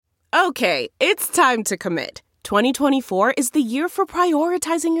Okay, it's time to commit. 2024 is the year for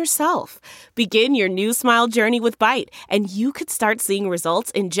prioritizing yourself. Begin your new smile journey with Byte, and you could start seeing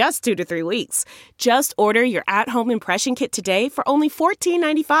results in just 2 to 3 weeks. Just order your at-home impression kit today for only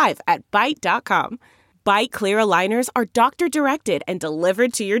 $14.95 at Byte.com. Byte Clear aligners are doctor-directed and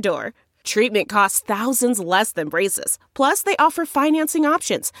delivered to your door. Treatment costs thousands less than braces. Plus, they offer financing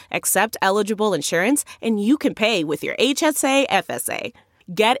options, accept eligible insurance, and you can pay with your HSA, FSA.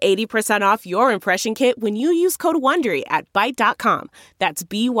 Get 80% off your impression kit when you use code WONDERY at Byte.com. That's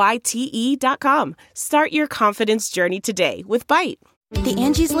BYTE.com. Start your confidence journey today with Byte. The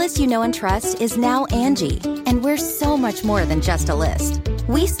Angie's List you know and trust is now Angie, and we're so much more than just a list.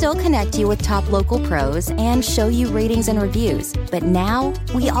 We still connect you with top local pros and show you ratings and reviews, but now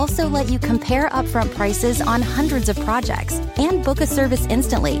we also let you compare upfront prices on hundreds of projects and book a service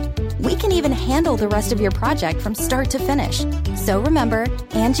instantly. We can even handle the rest of your project from start to finish. So remember,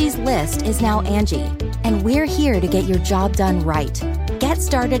 Angie's List is now Angie, and we're here to get your job done right. Get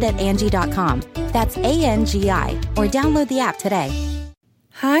started at Angie.com. That's ANGI, or download the app today.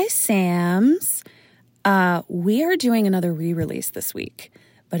 Hi, Sams. We are doing another re-release this week,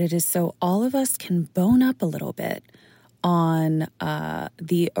 but it is so all of us can bone up a little bit on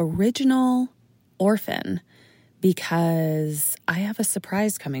the original Orphan, because I have a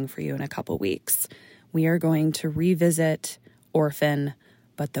surprise coming for you in a couple weeks. We are going to revisit Orphan,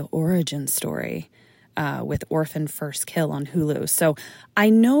 but the origin story with Orphan First Kill on Hulu. So I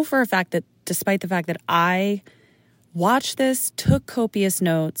know for a fact that despite the fact that I watched this, took copious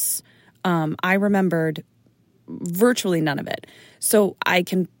notes, I remembered virtually none of it. So I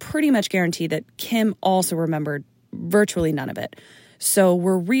can pretty much guarantee that Kim also remembered virtually none of it. So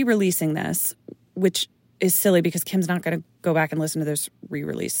we're re-releasing this, which is silly because Kim's not going to go back and listen to this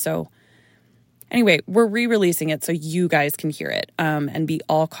re-release. So anyway, we're re-releasing it so you guys can hear it and be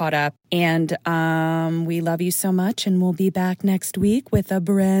all caught up. And we love you so much, and we'll be back next week with a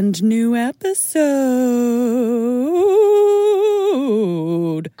brand new episode.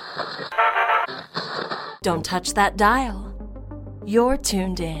 Don't touch that dial. You're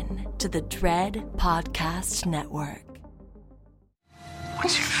tuned in to the Dread Podcast Network.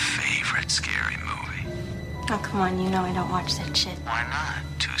 What's your favorite scary movie? Oh, come on, you know I don't watch that shit. Why not?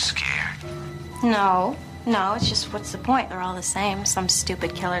 Too scared? No, it's just what's the point? They're all the same. Some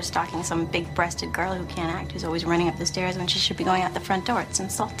stupid killer stalking some big-breasted girl who can't act, who's always running up the stairs when she should be going out the front door. It's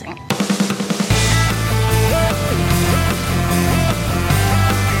insulting.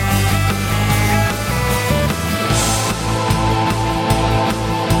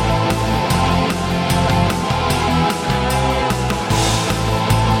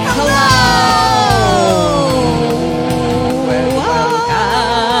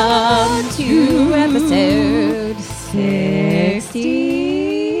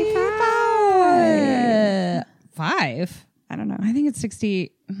 I don't know. I think it's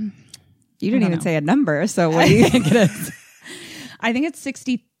 60. You didn't even say a number. So what do you think it is? I think it's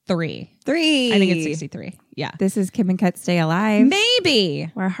 63. I think it's 63. Yeah. This is Kim and Kat Stay Alive.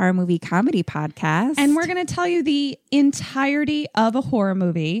 Maybe. We're a horror movie comedy podcast. And we're going to tell you the entirety of a horror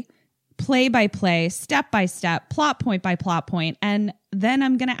movie, play by play, step by step, plot point by plot point. And then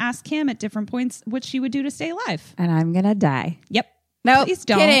I'm going to ask Kim at different points what she would do to stay alive. And I'm going to die. Yep. No, please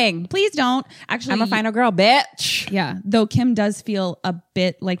don't. Kidding. Please don't. Actually, I'm a final girl, bitch. Yeah. Though Kim does feel a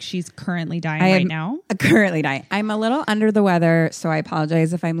bit like she's currently dying right now. Currently dying. I'm a little under the weather, so I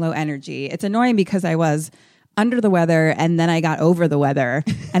apologize if I'm low energy. It's annoying because I was under the weather and then I got over the weather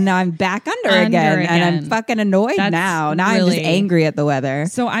and now I'm back under again. And I'm fucking annoyed now. Now I'm just angry at the weather.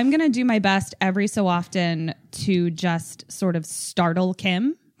 So I'm going to do my best every so often to just sort of startle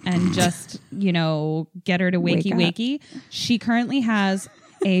Kim. And just, get her to wakey. She currently has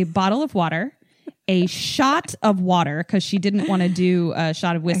a bottle of water, a shot of water, because she didn't want to do a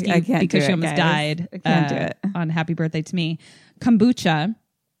shot of whiskey because she almost died. I can't do it. On Happy Birthday to Me. Kombucha,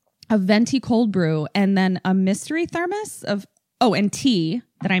 a venti cold brew, and then a mystery thermos and tea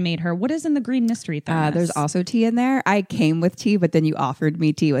that I made her. What is in the green mystery thermos? There's also tea in there. I came with tea, but then you offered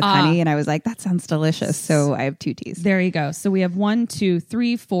me tea with honey, and I was like, that sounds delicious. So I have 2 teas. There you go. So we have 1, 2,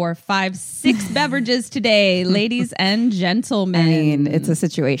 3, 4, 5, 6 beverages today, ladies and gentlemen. I mean, it's a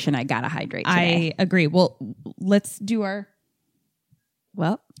situation I gotta hydrate today. I agree. Well, let's do our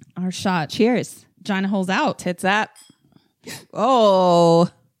shot. Cheers. Gina holes out. Tits up. Oh.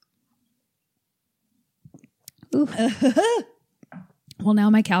 Well,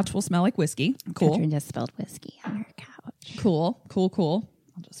 now my couch will smell like whiskey. Cool. Katrin just spilled whiskey on her couch. Cool.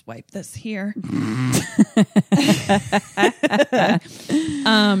 I'll just wipe this here.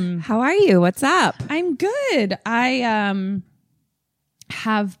 How are you? What's up? I'm good. I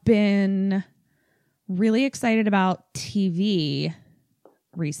have been really excited about TV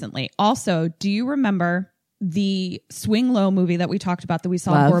recently. Also, do you remember the Swing Low movie that we talked about that we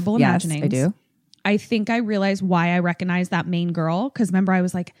saw in Horrible Imaginings? Yes, I do. I think I realized why I recognize that main girl. Because remember, I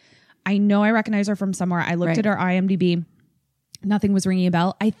was like, I know I recognize her from somewhere. I looked at her IMDb. Nothing was ringing a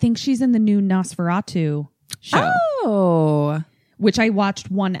bell. I think she's in the new Nosferatu show. Oh. Which I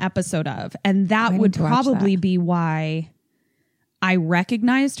watched one episode of. And that would probably be why I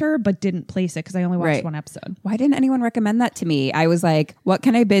recognized her, but didn't place it because I only watched one episode. Why didn't anyone recommend that to me? I was like, what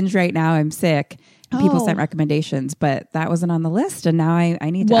can I binge right now? I'm sick. And people sent recommendations, but that wasn't on the list. And now I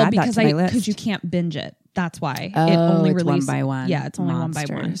need to add that to my list. Because you can't binge it. That's why. Oh, it only it's released one by one. Yeah, it's only one by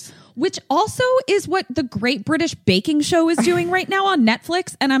one. Which also is what the Great British Baking Show is doing right now on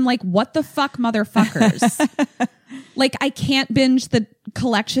Netflix. And I'm like, what the fuck, motherfuckers? Like, I can't binge the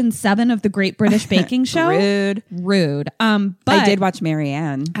collection 7 of the Great British Baking Show. Rude. But I did watch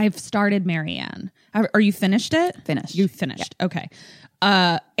Marianne. I've started Marianne. Are you finished it? Finished. You finished. Yeah. Okay.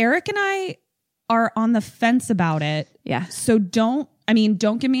 Eric and I are on the fence about it. Yeah. So don't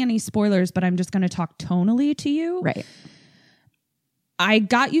give me any spoilers, but I'm just going to talk tonally to you. Right. I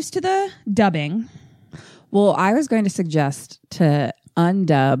got used to the dubbing. Well, I was going to suggest to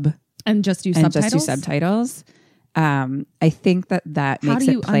undub and just do subtitles. I think that makes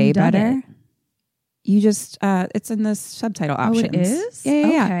it play better. You just it's in the subtitle options. Oh, it is?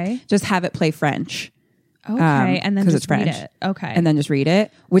 Yeah. Okay. Just have it play French. Okay, and then just read it. Okay. And then just read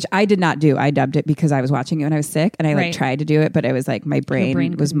it, which I did not do. I dubbed it because I was watching it when I was sick, and I tried to do it, but it was like my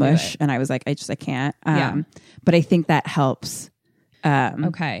brain was mush, and I was like, I can't. But I think that helps.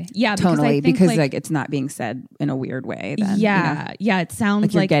 Okay. Yeah. Tonally, because like it's not being said in a weird way. Then, yeah. It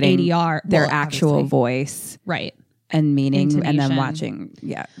sounds like getting ADR. Their actual voice. Right. And meaning, Intonation. and then watching,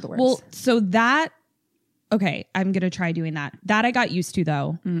 the words. Well, so that, okay, I'm going to try doing that. That I got used to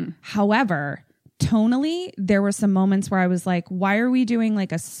though. However, tonally, there were some moments where I was like, why are we doing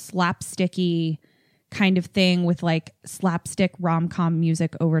like a slapsticky kind of thing with like slapstick rom-com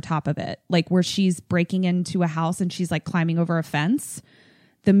music over top of it? Like where she's breaking into a house and she's like climbing over a fence.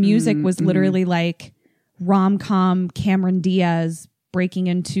 The music was literally like rom-com Cameron Diaz breaking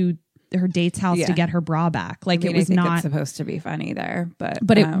into her date's house to get her bra back. Like it was not it's supposed to be funny there, but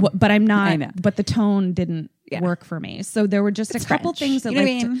I'm not. But the tone didn't work for me. So there were just a couple things that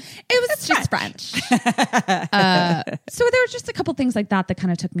it was just French. So there were just a couple things like that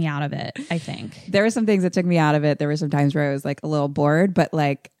kind of took me out of it. I think there were some things that took me out of it. There were some times where I was like a little bored, but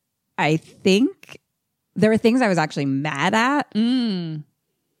like I think there were things I was actually mad at.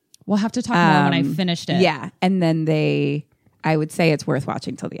 We'll have to talk more when I finished it. Yeah, and then I would say it's worth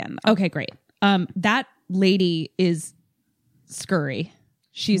watching till the end, though. Okay, great. That lady is scurry.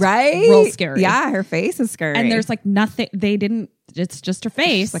 She's right? real scary. Yeah, her face is scary. And there's like nothing, it's just her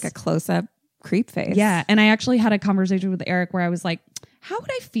face. It's like a close-up creep face. Yeah, and I actually had a conversation with Eric where I was like, how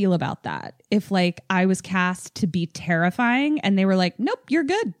would I feel about that if like I was cast to be terrifying and they were like, nope, you're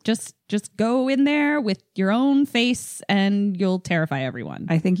good. Just go in there with your own face and you'll terrify everyone.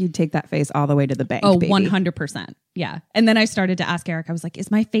 I think you'd take that face all the way to the bank. Oh, baby. 100%. Yeah. And then I started to ask Eric, I was like, is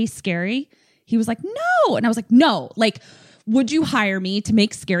my face scary? He was like, no. And I was like, no, like, would you hire me to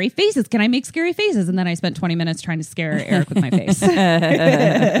make scary faces? Can I make scary faces? And then I spent 20 minutes trying to scare Eric with my face.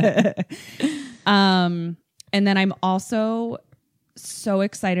 And then I'm also so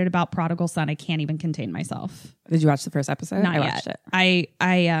excited about Prodigal Son. I can't even contain myself. Did you watch the first episode? Not I yet. Watched it. I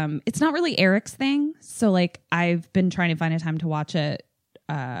it's not really Eric's thing. So like I've been trying to find a time to watch it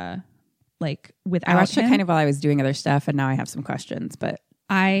like without I watched him. it kind of while I was doing other stuff and now I have some questions, but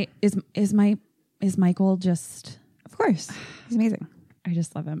is Michael just, of course. He's amazing. I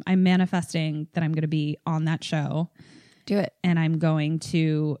just love him. I'm manifesting that I'm going to be on that show. Do it. And I'm going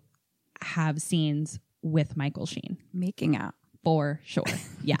to have scenes with Michael Sheen. Making out. For sure.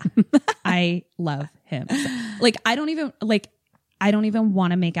 Yeah. I love him. So, like, I don't even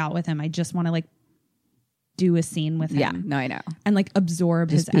want to make out with him. I just want to like do a scene with him. Yeah. No, I know. And like absorb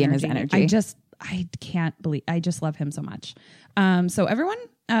just his energy. In his energy. I can't believe, I just love him so much. So everyone,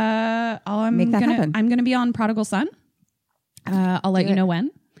 I'm going to be on Prodigal Son. I'll let you know when.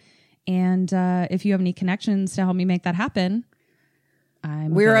 And if you have any connections to help me make that happen,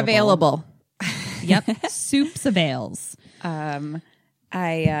 we're available. Yep. Soups avails. I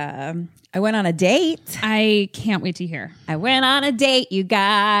went on a date. I can't wait to hear. I went on a date, you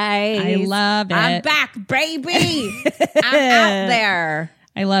guys. I love it. I'm back, baby. I'm out there.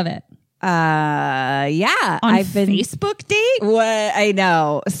 I love it. Yeah. I've been Facebook date? What I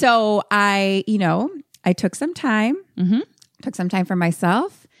know. So I took some time. Mm-hmm. Took some time for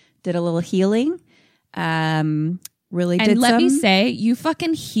myself. Did a little healing. really and did let some... me say, you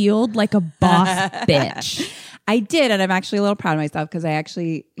fucking healed like a boss bitch. I did, and I'm actually a little proud of myself because I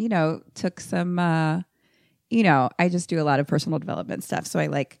actually, took some, I just do a lot of personal development stuff. So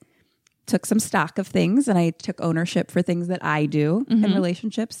I took some stock of things and I took ownership for things that I do in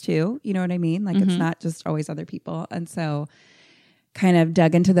relationships too. You know what I mean? Like it's not just always other people. And so kind of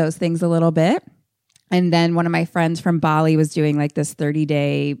dug into those things a little bit. And then one of my friends from Bali was doing like this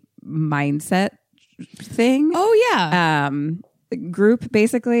 30-day mindset thing. Oh yeah. Group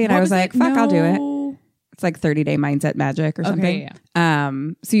basically. And I was like, fuck, I'll do it. It's like 30-day mindset magic or something. Okay, yeah.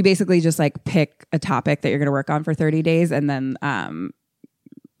 So you basically just like pick a topic that you're going to work on for 30 days and then,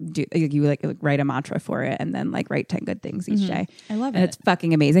 you write a mantra for it and then like write 10 good things each day. I love and it. It's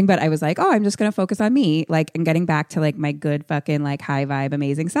fucking amazing. But I was like, I'm just going to focus on me, like, and getting back to like my good fucking like high vibe,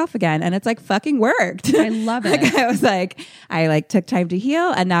 amazing self again. And it's like fucking worked. I love it. Like, I was like, I like took time to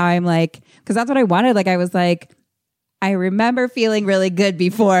heal. And now I'm like, cause that's what I wanted. Like, I was like, I remember feeling really good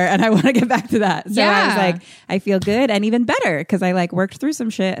before and I want to get back to that. So I was like, I feel good and even better because I like worked through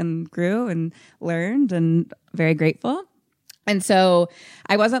some shit and grew and learned and very grateful. And so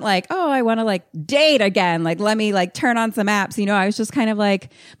I wasn't like, I want to like date again. Like, let me like turn on some apps. I was just kind of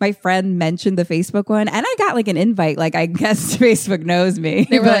like, my friend mentioned the Facebook one and I got like an invite. Like, I guess Facebook knows me.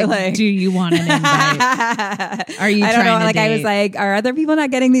 They were like, do you want an invite? Are you I don't know. to like, date? I was like, are other people not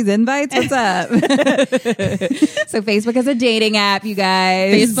getting these invites? What's up? So Facebook is a dating app, you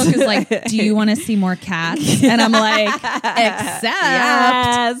guys. Facebook is like, do you want to see more cats? And I'm like, accept.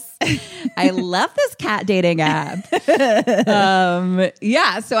 Yes. I love this cat dating app.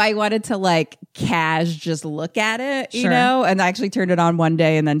 So I wanted to like just look at it, Sure. and I actually turned it on one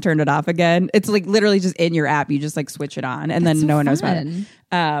day and then turned it off again. It's like literally just in your app. You just like switch it on and then no one knows about it.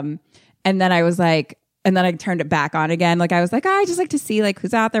 And then I was like, and then I turned it back on again. Like I was like, I just like to see like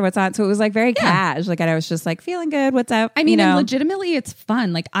who's out there, what's on. So it was like very cash. Like, and I was just like feeling good. What's up? I mean, and legitimately it's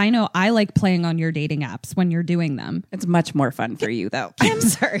fun. Like I know I like playing on your dating apps when you're doing them. It's much more fun for you though. I'm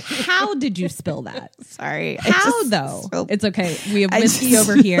sorry. How did you spill that? Sorry. How though? It's okay. We have whiskey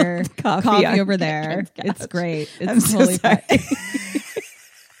over here, coffee over there. It's great. It's totally fine.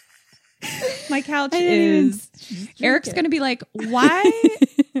 My couch is Eric's going to be like,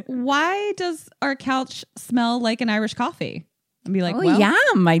 why does our couch smell like an Irish coffee? And be like,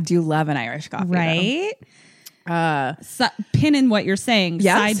 yum. I do love an Irish coffee. Right? So, pin in what you're saying.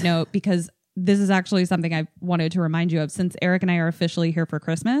 Yes. Side note, because this is actually something I wanted to remind you of. Since Eric and I are officially here for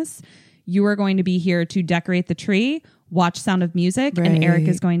Christmas, you are going to be here to decorate the tree, watch Sound of Music, and Eric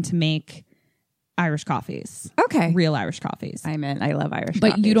is going to make Irish coffees. Okay. Real Irish coffees. I love Irish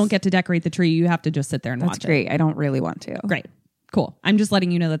but coffees. You don't get to decorate the tree. You have to just sit there and watch it. That's great. I don't really want to. Great. Cool. I'm just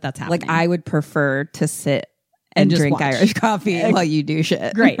letting you know that that's happening. Like I would prefer to sit and drink watch. Irish coffee while you do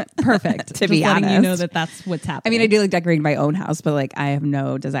shit. Great. Perfect. To be honest. You know that that's what's happening. I mean, I do like decorating my own house, but like I have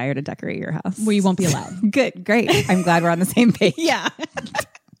no desire to decorate your house. Well, you won't be allowed. Good. Great. I'm glad we're on the same page. Yeah.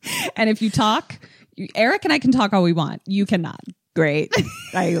 And if you talk, Eric and I can talk all we want. You cannot. Great.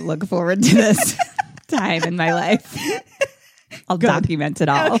 I look forward to this time in my life. I'll document it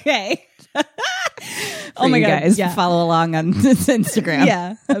all. Okay. Oh my God. Guys, follow along on this Instagram.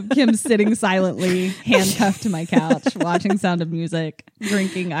 Yeah. Of Kim sitting silently, handcuffed to my couch, watching Sound of Music,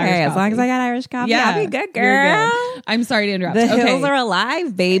 drinking Irish coffee. As long as I got Irish coffee, I'll be good, girl. Good. I'm sorry to interrupt. The hills are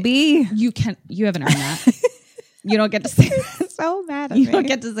alive, baby. You haven't earned that. You don't get to say that. So mad at you me. don't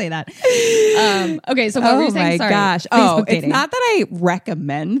get to say that. Okay, so what were you saying? Sorry. Gosh. Facebook it's not that I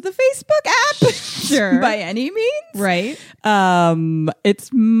recommend the Facebook app sure. by any means. Right. It's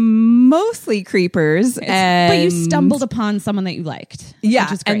mostly creepers. But you stumbled upon someone that you liked. Yeah.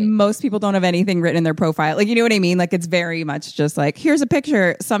 Which is great. And most people don't have anything written in their profile. Like, you know what I mean? Like, it's very much just like, here's a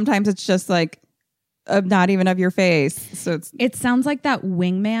picture. Sometimes it's just like, not even of your face. So it sounds like that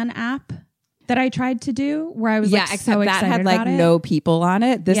Wingman app that I tried to do where I was except so that had like no people on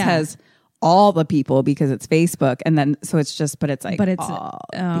it. This has all the people because it's Facebook, and then so it's just, but it's all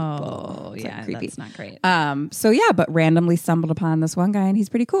people. It's yeah, like creepy. That's not great. But randomly stumbled upon this one guy, and he's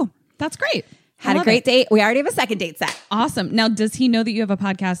pretty cool. That's great. Had a great date. We already have a second date set. Awesome. Now, does he know that you have a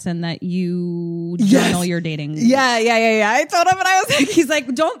podcast and that you journal your dating? Yeah. I told him, and I was like, he's like,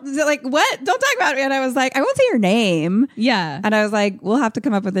 what? Don't talk about me. And I was like, I won't say your name. Yeah. And I was like, we'll have to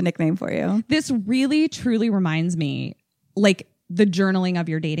come up with a nickname for you. This really, truly reminds me, like the journaling of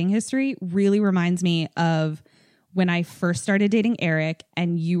your dating history really reminds me of when I first started dating Eric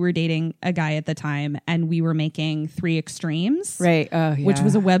and you were dating a guy at the time and we were making 3 Extremes. Right. Oh, yeah. Which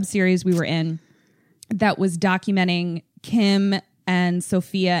was a web series we were in that was documenting Kim and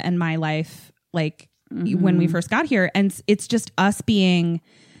Sophia and my life, like when we first got here. And it's just us being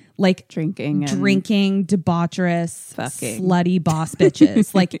like drinking, debaucherous, fucking slutty boss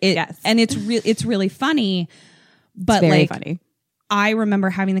bitches. Like it, yes. And it's really funny. But it's very like, funny. I remember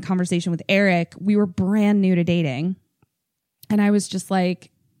having the conversation with Eric. We were brand new to dating, and I was just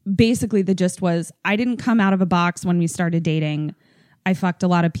like, basically the gist was, I didn't come out of a box when we started dating. I fucked a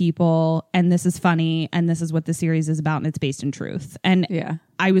lot of people, and this is funny, and this is what the series is about, and it's based in truth. And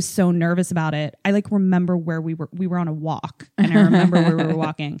I was so nervous about it. I like remember where we were on a walk, and I remember where we were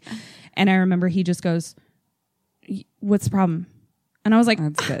walking, and I remember he just goes, "What's the problem?" And I was like,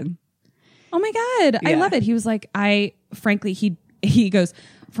 "That's good. Oh my God, I love it." He was like, he goes,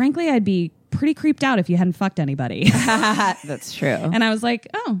 "Frankly, I'd be pretty creeped out if you hadn't fucked anybody." That's true. And I was like,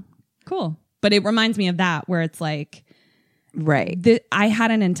 "Oh, cool." But it reminds me of that, where it's like, right. I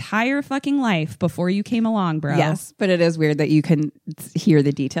had an entire fucking life before you came along, bro. Yes, but it is weird that you can hear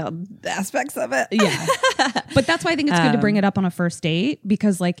the detailed aspects of it. Yeah. But that's why I think it's good to bring it up on a first date,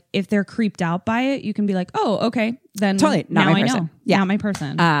 because like if they're creeped out by it, you can be like, "Oh, okay, then totally not now my I person." know. Yeah, not my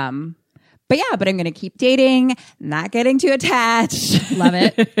person. But I'm going to keep dating, not getting too attached. Love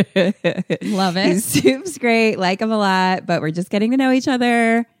it. Love it. Soup's great, like him a lot, but we're just getting to know each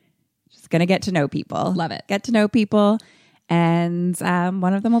other. Just going to get to know people. Love it. Get to know people. And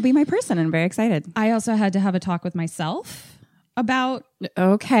one of them will be my person. I'm very excited. I also had to have a talk with myself about...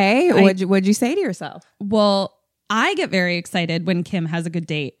 Okay. What'd you say to yourself? Well, I get very excited when Kim has a good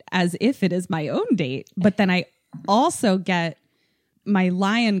date, as if it is my own date. But then I also get... my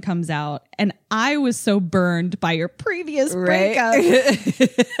lion comes out, and I was so burned by your previous breakup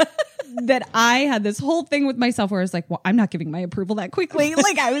that I had this whole thing with myself where I was like, well, I'm not giving my approval that quickly.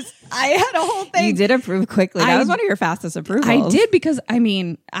 Like I had a whole thing. You did approve quickly. That was one of your fastest approvals. I did, because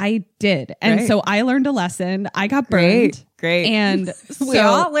I did. And so I learned a lesson. I got burned. Great. And we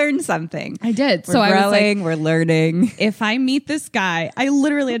all learned something. I did. We're growing, I was like, we're learning. If I meet this guy, I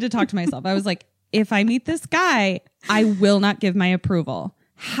literally had to talk to myself. I was like, if I meet this guy, I will not give my approval.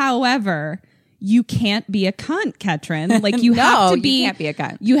 However, you can't be a cunt, Ketrin. Like you have to be. You can't be a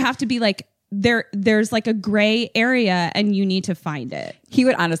cunt. You have to be like there's like a gray area, and you need to find it. He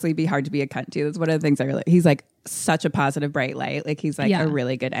would honestly be hard to be a cunt to. That's one of the things I really. He's like such a positive, bright light. Like he's like a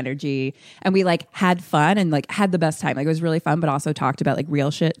really good energy, and we like had fun and like had the best time. Like it was really fun, but also talked about like real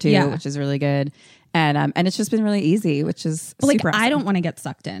shit too, which is really good. And it's just been really easy, which is like super awesome. I don't want to get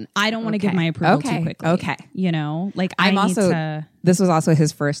sucked in. I don't want to give my approval too quickly. Okay, you know, like I'm I also. need to... This was also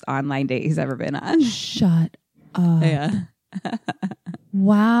his first online date he's ever been on. Shut up. Yeah.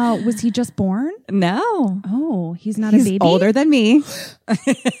 Wow. Was he just born? No. Oh, he's not He's a baby. older than me.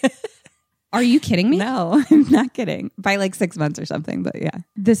 Are you kidding me? No, I'm not kidding. By like 6 months or something. But yeah,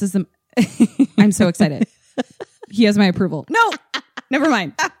 this is I'm so excited. He has my approval. No, never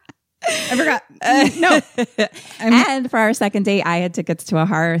mind. I forgot. No. And for our second date, I had tickets to a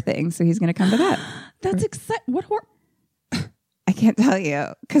horror thing, so he's going to come to that. That's exciting. What horror? I can't tell you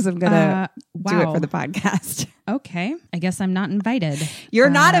because I'm going to do it for the podcast. Okay. I guess I'm not invited. You're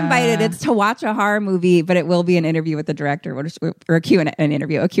not invited. It's to watch a horror movie, but it will be an interview with the director or a Q&A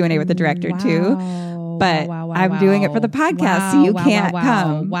with the director too. But I'm doing it for the podcast, so you can't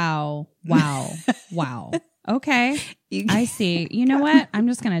come. Wow. Okay. I see. You know what? I'm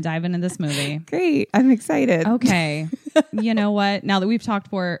just going to dive into this movie. Great. I'm excited. Okay. You know what? Now that we've talked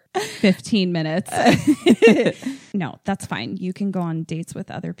for 15 minutes. No, that's fine. You can go on dates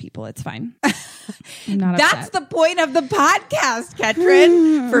with other people. It's fine. I'm not That's upset. the point of the podcast,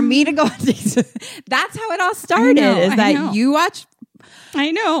 Ketrin. For me to go on dates. That's how it all started. You watch...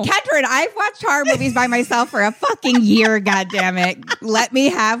 I know. Ketrin, I've watched horror movies by myself for a fucking year, goddammit. Let me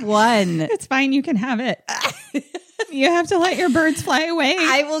have one. It's fine. You can have it. You have to let your birds fly away.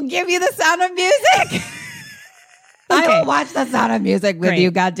 I will give you the Sound of Music. I will watch the Sound of Music with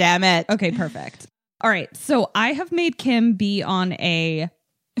you, goddammit. Okay, perfect. All right. So I have made Kim be on a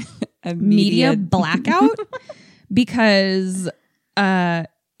media blackout because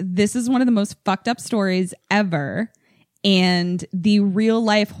this is one of the most fucked up stories ever. And the real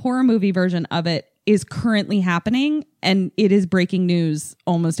life horror movie version of it is currently happening, and it is breaking news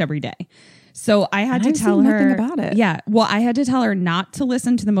almost every day. So I had to tell her nothing about it. Yeah. Well, I had to tell her not to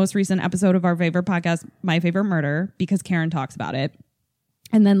listen to the most recent episode of our favorite podcast, My Favorite Murder, because Karen talks about it.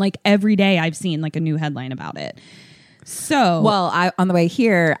 And then like every day I've seen like a new headline about it. So, well, on the way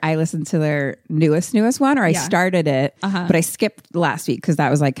here, I listened to their newest one, or I started it, but I skipped last week because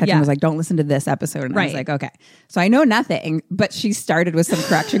that was like, Ketrin was like, don't listen to this episode. And I was like, okay. So I know nothing, but she started with some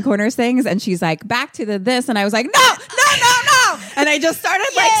correction corners things, and she's like, back to this. And I was like, no. And I just started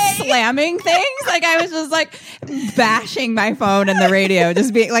like slamming things. Like I was just like bashing my phone and the radio,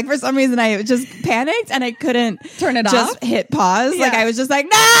 just being like, for some reason I just panicked and I couldn't turn it off. Just hit pause. Like I was just like,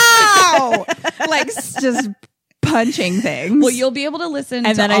 no, like just punching things. Well, you'll be able to listen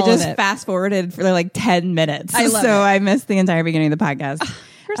and to then all I just of it. fast forwarded for like 10 minutes. I love it. I missed the entire beginning of the podcast.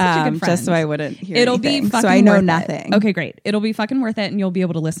 You're such a good friend. Just so I wouldn't hear It'll anything. be fucking so I know worth nothing. It. Okay, great. It'll be fucking worth it and you'll be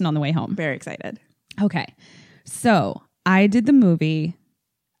able to listen on the way home. Very excited. Okay. So I did the movie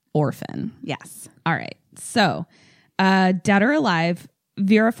Orphan. Yes. All right. So Dead or Alive,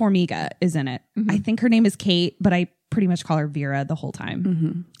 Vera Farmiga is in it. I think her name is Kate, but I pretty much call her Vera the whole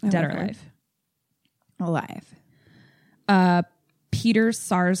time. Dead or Alive. Alive. Peter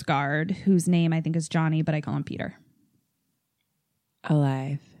Sarsgaard, whose name I think is Johnny, but I call him Peter.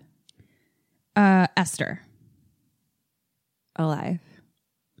 Alive. Esther. Alive.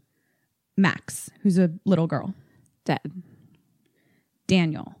 Max, who's a little girl. Dead.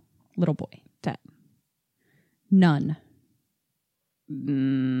 Daniel, little boy. Dead. None.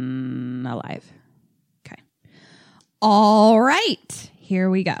 Alive. Okay. All right. Here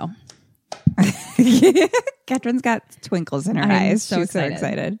we go. Katrin's got twinkles in her eyes. She's so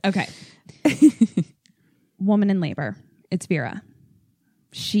excited. Okay. Woman in labor. It's Vera.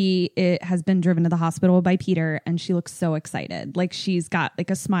 It has been driven to the hospital by Peter and she looks so excited. Like she's got like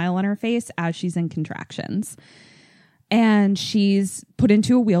a smile on her face as she's in contractions. And she's put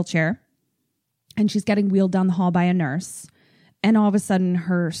into a wheelchair and she's getting wheeled down the hall by a nurse. And all of a sudden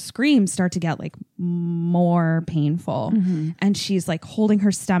her screams start to get like more painful. And she's like holding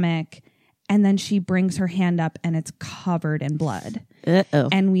her stomach. And then she brings her hand up and it's covered in blood. Uh-oh.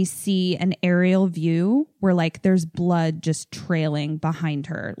 And we see an aerial view where like there's blood just trailing behind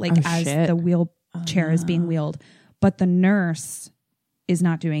her, like the wheelchair is being wheeled. But the nurse is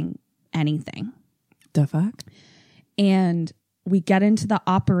not doing anything. The fuck? And we get into the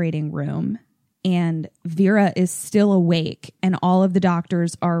operating room and Vera is still awake and all of the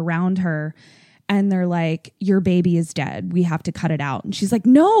doctors are around her. And they're like, your baby is dead. We have to cut it out. And she's like,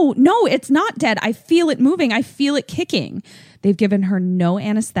 no, it's not dead. I feel it moving. I feel it kicking. They've given her no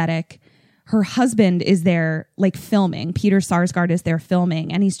anesthetic. Her husband is there like filming. Peter Sarsgaard is there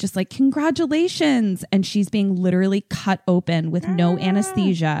filming. And he's just like, congratulations. And she's being literally cut open with no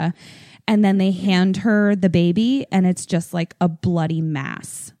anesthesia. And then they hand her the baby and it's just like a bloody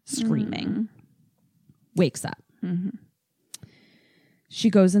mass screaming. Wakes up. She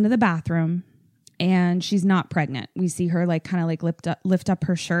goes into the bathroom. And she's not pregnant. We see her like kind of like lift up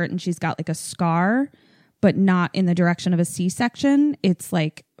her shirt and she's got like a scar, but not in the direction of a C-section. It's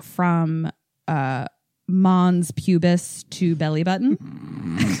like from mons pubis to belly button.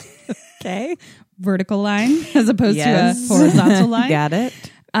 Okay. Vertical line as opposed to a horizontal line. Got it.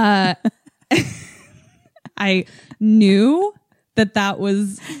 I knew that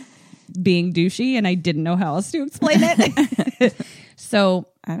was being douchey and I didn't know how else to explain it. So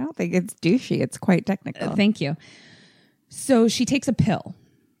I don't think it's douchey. It's quite technical. Thank you. So she takes a pill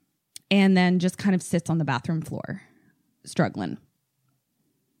and then just kind of sits on the bathroom floor, struggling.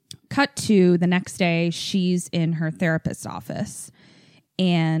 Cut to the next day, she's in her therapist's office.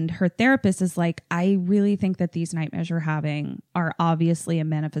 And her therapist is like, I really think that these nightmares you're having are obviously a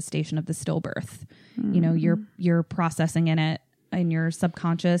manifestation of the stillbirth. You know, you're processing in it in your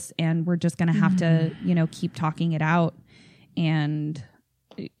subconscious and we're just going to have to, keep talking it out. And,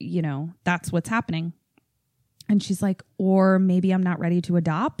 that's what's happening. And she's like, or maybe I'm not ready to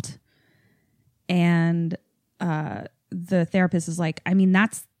adopt. And the therapist is like, I mean,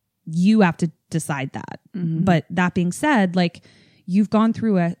 you have to decide that. But that being said, like you've gone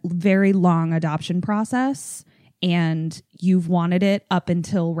through a very long adoption process and you've wanted it up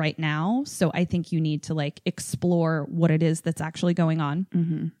until right now. So I think you need to like explore what it is that's actually going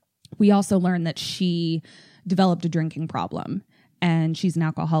on. We also learned that she developed a drinking problem and she's an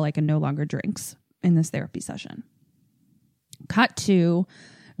alcoholic and no longer drinks in this therapy session. Cut to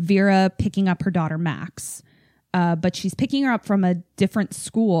Vera picking up her daughter Max, but she's picking her up from a different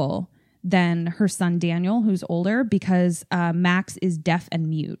school than her son Daniel, who's older, because Max is deaf and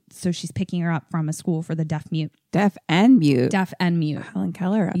mute. So she's picking her up from a school for the deaf mute. Deaf and mute. Deaf and mute. Helen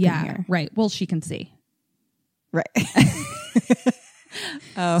Keller up in here. Right. Well, she can see. Right.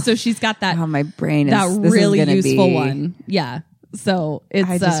 So she's got that. Oh, my brain is that really useful one. Yeah. So it's.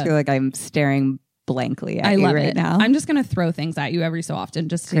 I just feel like I'm staring blankly at you right now. I'm just going to throw things at you every so often,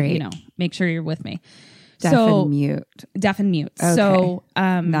 just to make sure you're with me. Deaf and mute. Deaf and mute. Okay. So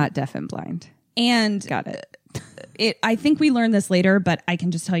not deaf and blind. And got it. I think we learned this later, but I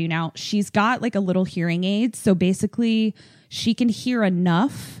can just tell you now. She's got like a little hearing aid, so basically she can hear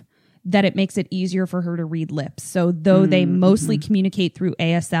enough that it makes it easier for her to read lips. So though they mostly communicate through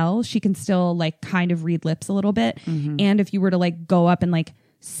ASL, she can still like kind of read lips a little bit. And if you were to like go up and like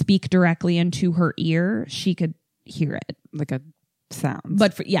speak directly into her ear, she could hear it. Like a sound.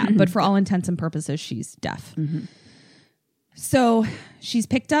 But for all intents and purposes, she's deaf. So she's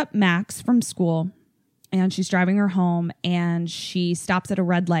picked up Max from school and she's driving her home, and she stops at a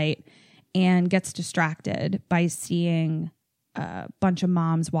red light and gets distracted by seeing a bunch of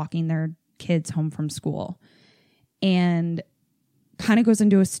moms walking their kids home from school, and kind of goes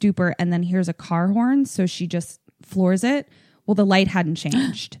into a stupor and then hears a car horn. So she just floors it. Well, the light hadn't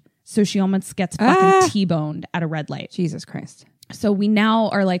changed. So she almost gets fucking T-boned at a red light. Jesus Christ. So we now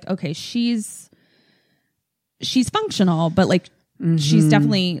are like, okay, she's functional, but like she's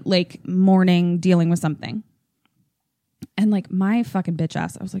definitely like mourning, dealing with something. And like my fucking bitch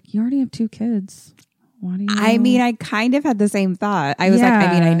ass, I was like, you already have 2 kids. Why do you? I mean, I kind of had the same thought. I was like,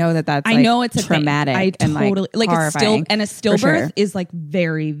 I mean, I know that's like, I know it's traumatic. I totally like it's still, and a stillbirth sure. is like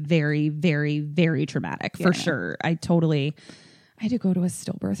very, very, very, very traumatic for sure. I had to go to a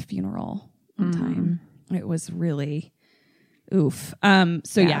stillbirth funeral one time. It was really oof.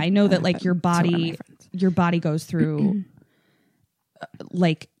 So yeah, I know that like your body goes through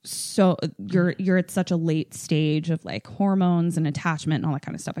like, so you're at such a late stage of like hormones and attachment and all that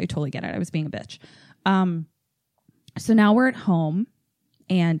kind of stuff. I totally get it. I was being a bitch. So now we're at home,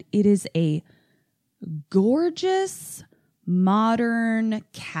 and it is a gorgeous modern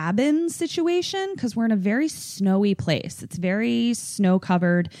cabin situation because we're in a very snowy place. It's very snow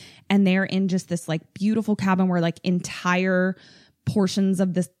covered, and they're in just this like beautiful cabin where like entire portions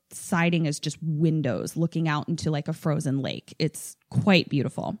of the siding is just windows looking out into like a frozen lake. It's quite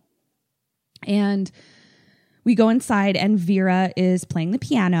beautiful. And we go inside, and Vera is playing the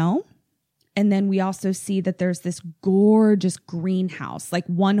piano. And then we also see that there's this gorgeous greenhouse. Like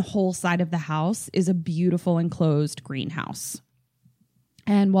one whole side of the house is a beautiful enclosed greenhouse.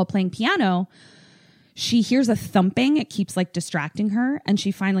 And while playing piano, she hears a thumping. It keeps like distracting her. And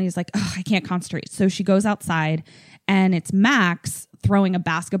she finally is like, oh, I can't concentrate. So she goes outside, and it's Max throwing a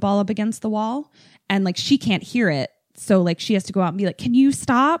basketball up against the wall. And like she can't hear it. So like she has to go out and be like, can you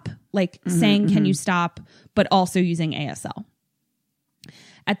stop? Like saying, can you stop? But also using ASL.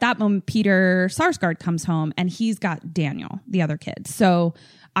 At that moment, Peter Sarsgaard comes home, and he's got Daniel, the other kid. So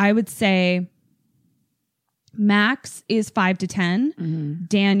I would say Max is 5 to 10.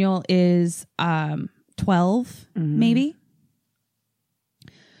 Daniel is 12, maybe.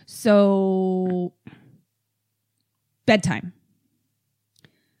 So bedtime.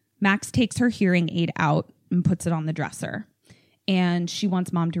 Max takes her hearing aid out and puts it on the dresser. And she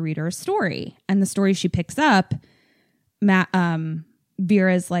wants mom to read her a story. And the story she picks up,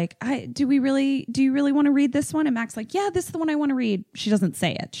 Vera's like, do you really want to read this one? And Mac's like, yeah, this is the one I want to read. She doesn't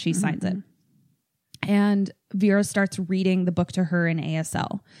say it. She signs it. And Vera starts reading the book to her in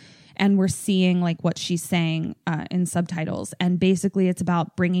ASL. And we're seeing like what she's saying in subtitles. And basically it's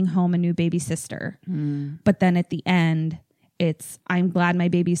about bringing home a new baby sister. But then at the end, it's, I'm glad my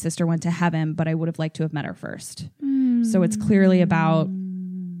baby sister went to heaven, but I would have liked to have met her first. So it's clearly about,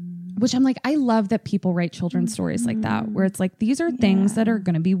 which I'm like, I love that people write children's stories like that, where it's like, these are things that are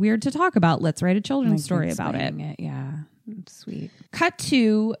going to be weird to talk about. Let's write a children's story about it. Yeah. Sweet. Cut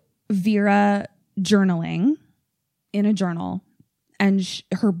to Vera journaling in a journal. And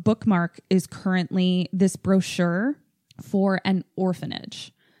her bookmark is currently this brochure for an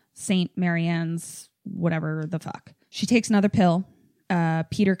orphanage, St. Marianne's, whatever the fuck. She takes another pill.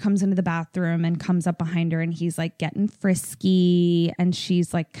 Peter comes into the bathroom and comes up behind her, and he's like getting frisky, and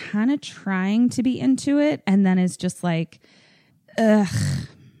she's like kind of trying to be into it, and then is just like, ugh,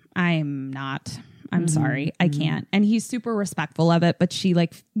 I'm sorry, I can't. And he's super respectful of it, but she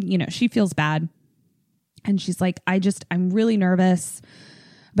like, she feels bad. And she's like, I'm really nervous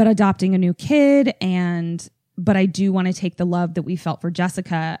about adopting a new kid, but I do want to take the love that we felt for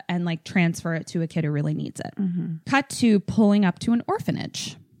Jessica and like transfer it to a kid who really needs it. Cut to pulling up to an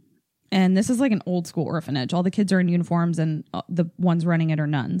orphanage. And this is like an old school orphanage. All the kids are in uniforms, and the ones running it are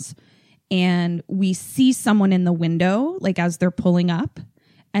nuns. And we see someone in the window, like as they're pulling up.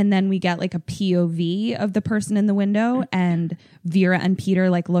 And then we get like a POV of the person in the window, and Vera and Peter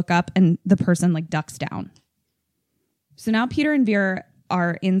like look up, and the person like ducks down. So now Peter and Vera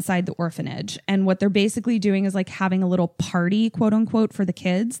are inside the orphanage, and what they're basically doing is like having a little party, quote unquote, for the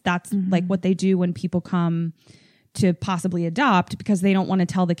kids. That's like what they do when people come to possibly adopt, because they don't want to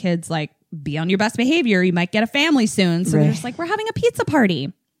tell the kids like, be on your best behavior, you might get a family soon. So they're just like, we're having a pizza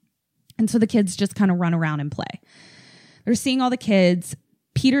party. And so the kids just kind of run around and play. They're seeing all the kids.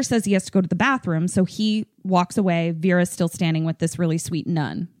 Peter says he has to go to the bathroom, so he walks away. Vera's still standing with this really sweet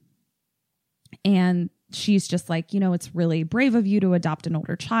nun. And she's just like, it's really brave of you to adopt an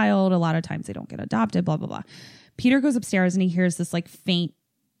older child. A lot of times they don't get adopted, blah, blah, blah. Peter goes upstairs and he hears this like faint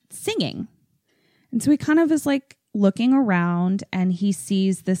singing. And so he kind of is like looking around and he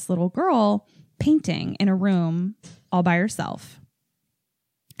sees this little girl painting in a room all by herself.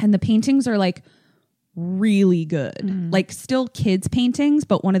 And the paintings are like really good, like still kids paintings,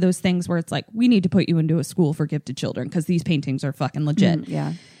 but one of those things where it's like, we need to put you into a school for gifted children because these paintings are fucking legit.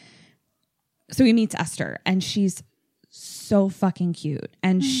 Yeah. So he meets Esther and she's so fucking cute.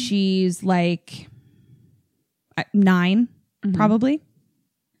 And she's like 9, probably.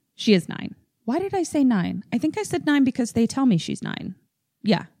 She is 9. Why did I say 9? I think I said 9 because they tell me she's 9.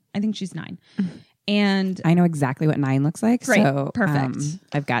 Yeah, I think she's 9. And I know exactly what 9 looks like. Great. So Perfect.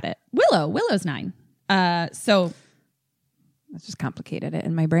 I've got it. Willow's 9. So That's just complicated it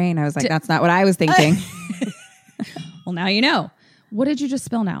in my brain. I was like, that's not what I was thinking. well, now you know. What did you just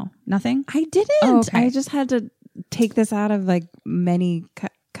spill now? Nothing? I didn't. Oh, okay. I just had to take this out of like many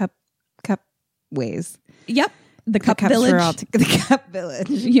cup ways. Yep. The cup cups village. were all the cup village.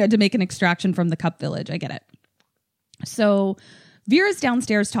 You had to make an extraction from the cup village. I get it. So Vera's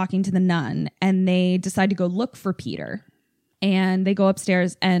downstairs talking to the nun and they decide to go look for Peter. And they go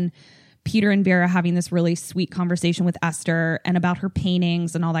upstairs and Peter and Vera having this really sweet conversation with Esther and about her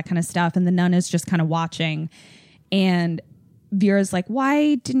paintings and all that kind of stuff. And the nun is just kind of watching. And Vera's like,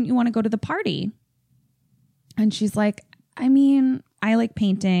 why didn't you want to go to the party? And she's like, I mean, I like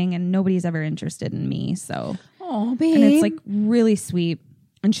painting and nobody's ever interested in me. So, oh, babe. And it's like really sweet.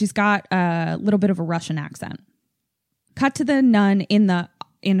 And she's got a little bit of a Russian accent. Cut to the nun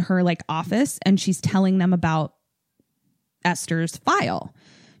in her like office and she's telling them about Esther's file.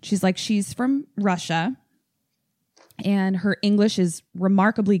 She's like, she's from Russia and her English is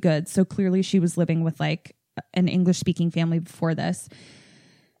remarkably good. So clearly she was living with like an English speaking family before this.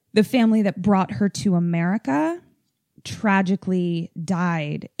 The family that brought her to America tragically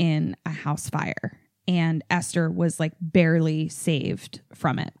died in a house fire and Esther was like barely saved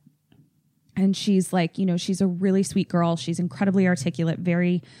from it. And she's like, she's a really sweet girl. She's incredibly articulate,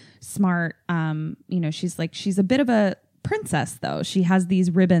 very smart. She's a bit of a princess though. She has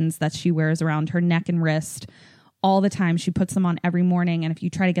these ribbons that she wears around her neck and wrist all the time. She puts them on every morning. And if you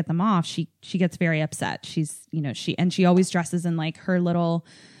try to get them off, she gets very upset. She always dresses in like her little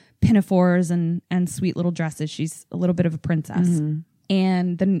pinafores and sweet little dresses. She's a little bit of a princess. Mm-hmm.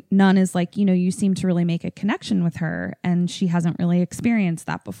 And the nun is like, you seem to really make a connection with her. And she hasn't really experienced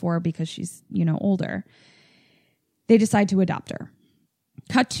that before because she's, older. They decide to adopt her.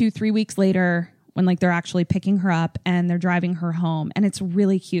 Cut to 3 weeks later when like they're actually picking her up and they're driving her home. And it's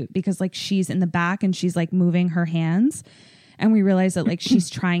really cute because like she's in the back and she's like moving her hands. And we realize that like she's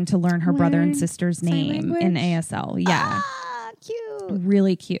trying to learn her brother and sister's name in ASL. Yeah. Ah, cute.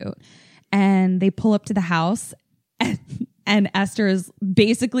 Really cute. And they pull up to the house and Esther is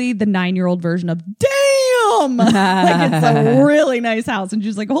basically the 9-year-old version of damn. Like it's a really nice house. And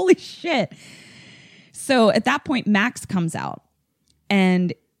she's like, holy shit. So at that point, Max comes out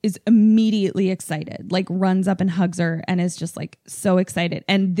and is immediately excited, like runs up and hugs her and is just like so excited.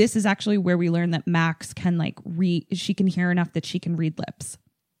 And this is actually where we learn that Max can like she can hear enough that she can read lips.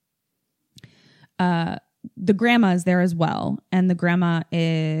 The grandma is there as well. And the grandma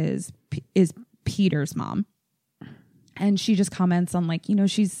is Peter's mom. And she just comments on like,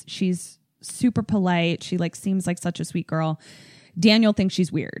 she's super polite. She like seems like such a sweet girl. Daniel thinks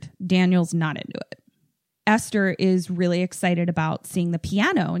she's weird. Daniel's not into it. Esther is really excited about seeing the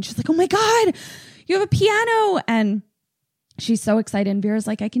piano. And she's like, oh my God, you have a piano. And she's so excited. And Vera's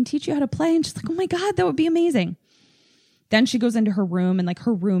like, I can teach you how to play. And she's like, oh my God, that would be amazing. Then she goes into her room and like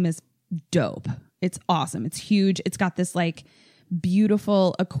her room is dope. It's awesome. It's huge. It's got this like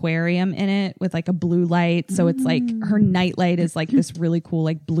beautiful aquarium in it with like a blue light. So it's like her night light is like this really cool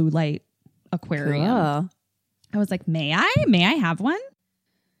like blue light aquarium. Cool. I was like, may I have one?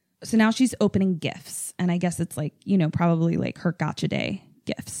 So now she's opening gifts. And I guess it's like, probably like her gotcha day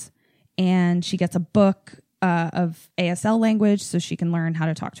gifts. And she gets a book of ASL language so she can learn how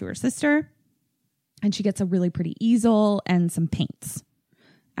to talk to her sister. And she gets a really pretty easel and some paints.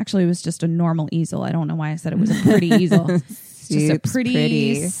 Actually, it was just a normal easel. I don't know why I said it was a pretty easel. Just a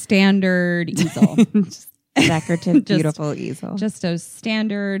pretty standard easel. Just decorative, beautiful easel. Just a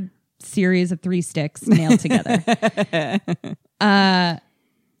standard series of 3 sticks nailed together.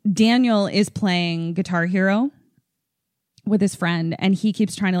 Daniel is playing Guitar Hero with his friend and he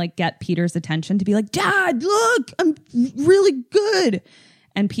keeps trying to like get Peter's attention to be like, Dad, look, I'm really good.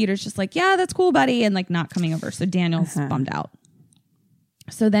 And Peter's just like, yeah, that's cool, buddy. And like not coming over. So Daniel's bummed out.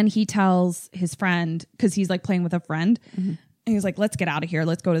 So then he tells his friend, because he's like playing with a friend, And he's like, let's get out of here.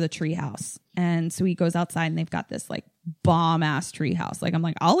 Let's go to the tree house. And so he goes outside and they've got this like bomb ass tree house. Like, I'm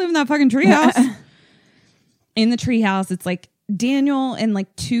like, I'll live in that fucking tree house. In the tree house, it's like Daniel and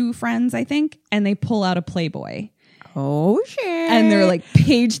like 2 friends, I think. And they pull out a Playboy. Oh, shit. And they're like,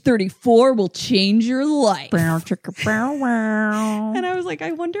 page 34 will change your life. And I was like,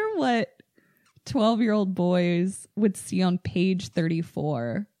 I wonder what 12-year-old boys would see on page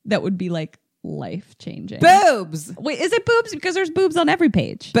 34 that would be like life changing. Boobs. Wait, is it boobs? Because there's boobs on every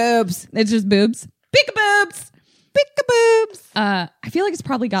page. Boobs. It's just boobs. Peek-a-boobs. Peek-a-boobs. I feel like it's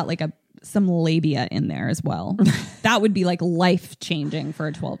probably got like some labia in there as well. That would be like life changing for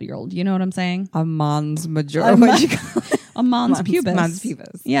a 12-year-old. You know what I'm saying? A mons major. A mons pubis. Mons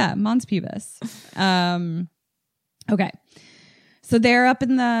pubis. Yeah, mons pubis. Okay. So they're up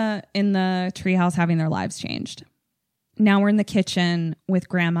in the treehouse having their lives changed. Now we're in the kitchen with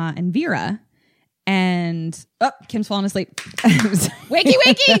Grandma and Vera. And Kim's falling asleep. Wakey,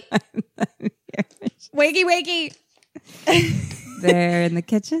 wakey. Wakey, wakey. They're in the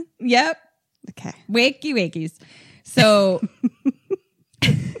kitchen? Yep. Okay. Wakey, wakies. So,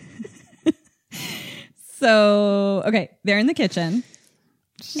 okay, they're in the kitchen.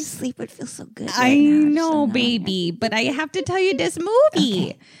 Just sleep would feel so good. I know, baby, but I have to tell you this movie.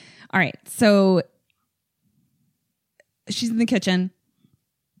 Okay. All right, so she's in the kitchen.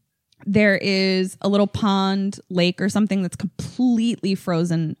 There is a little pond, lake or something that's completely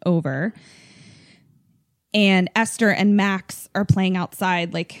frozen over. And Esther and Max are playing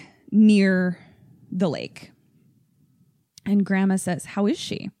outside, like near the lake. And Grandma says, how is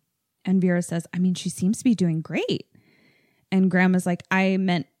she? And Vera says, I mean, she seems to be doing great. And Grandma's like, I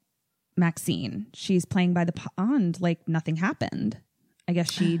meant Maxine. She's playing by the pond like nothing happened. I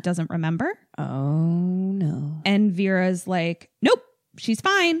guess she doesn't remember. Oh, no. And Vera's like, nope, she's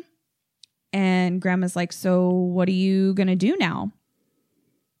fine. And Grandma's like, so what are you going to do now?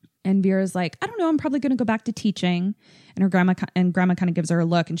 And Vera's like, I don't know. I'm probably going to go back to teaching. And Grandma kind of gives her a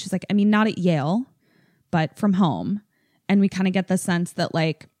look. And she's like, I mean, not at Yale, but from home. And we kind of get the sense that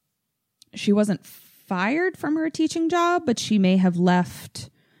like she wasn't fired from her teaching job, but she may have left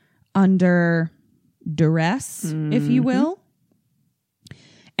under duress, if you will.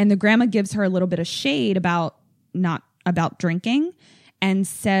 And the grandma gives her a little bit of shade about drinking and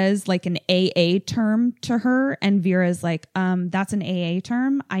says like an AA term to her. And Vera's like, that's an AA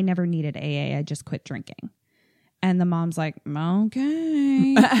term. I never needed AA. I just quit drinking. And the mom's like,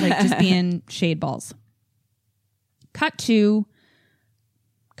 okay. Like just being shade balls. Cut to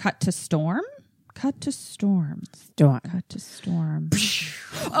Storm. Cut to Storm. Cut to Storm.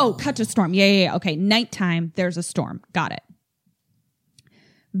 Oh, cut to Storm. Yeah. Okay. Nighttime. There's a storm. Got it.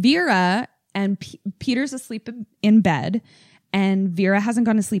 Vera and Peter's asleep in bed, and Vera hasn't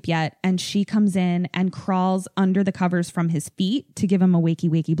gone to sleep yet. And she comes in and crawls under the covers from his feet to give him a wakey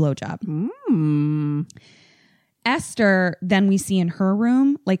blowjob. Esther, then we see in her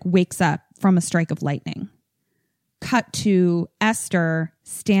room, like wakes up from a strike of lightning. Cut to Esther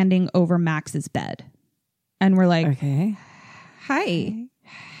standing over Max's bed. And we're like, okay, hi.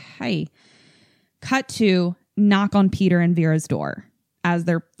 Cut to knock on Peter and Vera's door as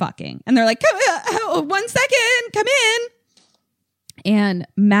they're fucking. And they're like, come 1 second, come in. And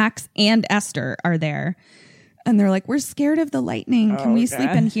Max and Esther are there. And they're like, we're scared of the lightning. Can we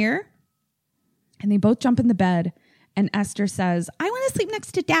sleep in here? And they both jump in the bed. And Esther says, I want to sleep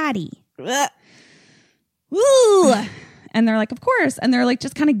next to Daddy. Ooh. And they're like, of course. And they're like,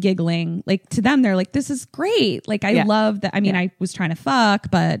 just kind of giggling. Like to them, they're like, this is great. Like, I love that. I mean, I was trying to fuck,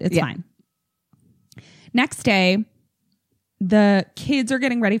 but it's fine. Next day, the kids are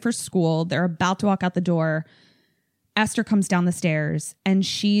getting ready for school. They're about to walk out the door. Esther comes down the stairs and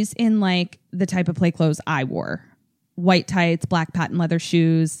she's in like the type of play clothes I wore. White tights, black patent leather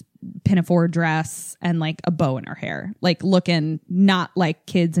shoes, pinafore dress, and like a bow in her hair. Like looking not like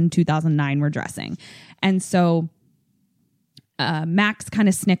kids in 2009 were dressing. And so Max kind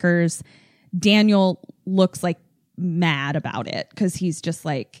of snickers. Daniel looks like mad about it because he's just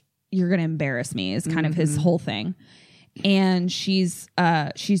like, you're going to embarrass me is kind of his whole thing. And she's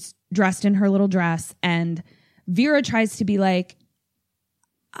dressed in her little dress, and Vera tries to be like,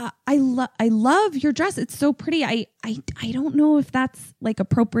 I love your dress. It's so pretty. I don't know if that's like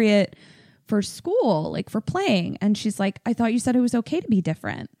appropriate for school, like for playing. And she's like, I thought you said it was okay to be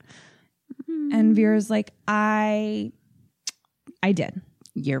different. And Vera's like, I did.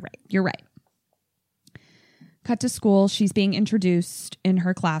 You're right. Cut to school. She's being introduced in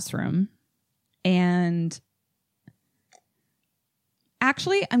her classroom. And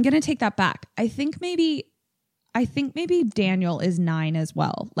actually, I'm going to take that back. I think maybe I think maybe Daniel is 9 as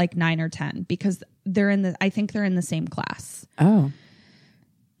well, like 9 or 10, because I think they're in the same class. Oh.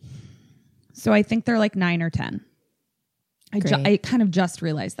 So I think they're like 9 or 10. I kind of just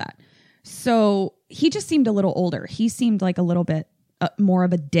realized that. So he just seemed a little older. He seemed like a little bit more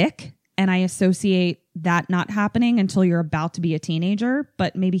of a dick. And I associate that not happening until you're about to be a teenager.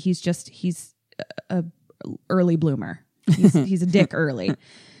 But maybe he's a early bloomer. He's a dick early.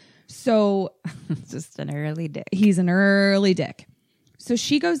 So just an early dick. He's an early dick. So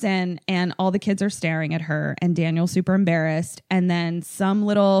she goes in and all the kids are staring at her and Daniel's super embarrassed. And then some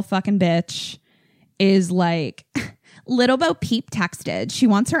little fucking bitch is like, Little Bo Peep texted. She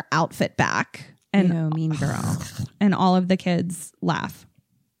wants her outfit back. And mean girl. And all of the kids laugh.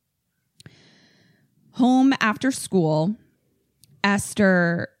 Home after school,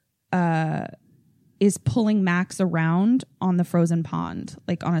 Esther is pulling Max around on the frozen pond,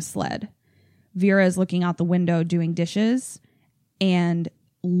 like on a sled. Vera is looking out the window doing dishes and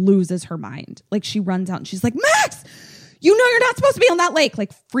loses her mind. Like she runs out and she's like, Max, you know you're not supposed to be on that lake.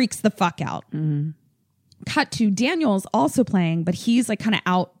 Like freaks the fuck out. Mm-hmm. Cut to Daniel's also playing, but he's like kind of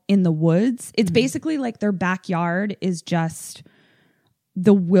out in the woods. It's basically like their backyard is just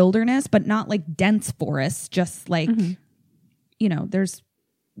the wilderness, but not like dense forest, just like, there's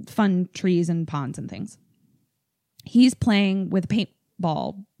fun trees and ponds and things. He's playing with a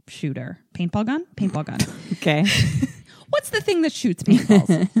paintball shooter. Paintball gun. Okay. What's the thing that shoots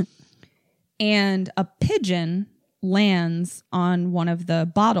paintballs? And a pigeon lands on one of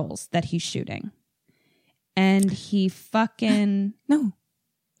the bottles that he's shooting. And he fucking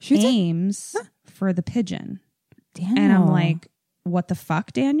aims for the pigeon. Daniel. And I'm like, what the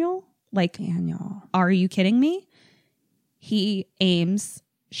fuck, Daniel? Like, Daniel, are you kidding me? He aims,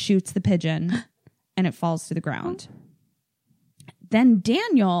 shoots the pigeon, and it falls to the ground. Then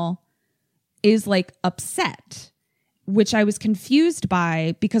Daniel is like upset, which I was confused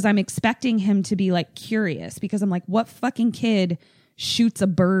by because I'm expecting him to be like curious because I'm like, what fucking kid shoots a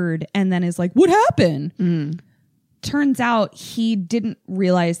bird and then is like, what happened? Turns out he didn't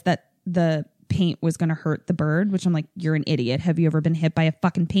realize that the paint was going to hurt the bird, which I'm like, you're an idiot. Have you ever been hit by a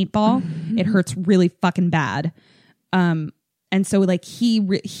fucking paintball? It hurts really fucking bad. And so like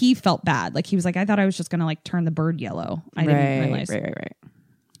he felt bad. Like he was like, I thought I was just going to like turn the bird yellow. I didn't realize. Right.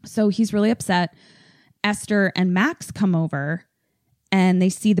 So he's really upset. Esther and Max come over and they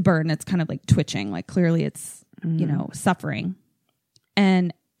see the bird and it's kind of like twitching. Like clearly it's, suffering.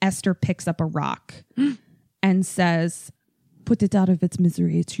 And Esther picks up a rock and says, put it out of its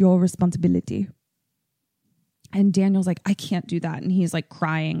misery. It's your responsibility. And Daniel's like, I can't do that. And he's like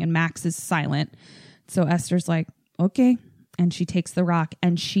crying and Max is silent. So Esther's like, okay. And she takes the rock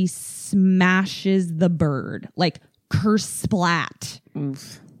and she smashes the bird, like kersplat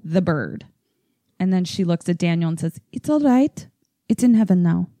the bird. And then she looks at Daniel and says, it's all right. It's in heaven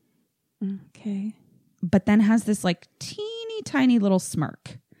now. Okay. But then has this like teeny tiny little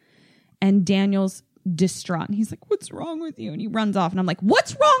smirk. And Daniel's distraught. And he's like, what's wrong with you? And he runs off. And I'm like,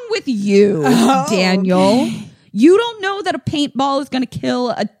 what's wrong with you, Daniel? Okay. You don't know that a paintball is going to kill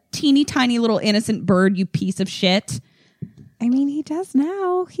a teeny tiny little innocent bird, you piece of shit. I mean, he does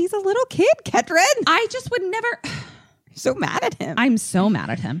now. He's a little kid, Ketrin. I just would never... So mad at him. I'm so mad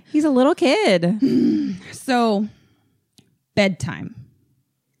at him. He's a little kid. So, bedtime.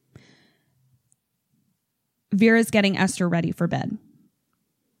 Vera's getting Esther ready for bed.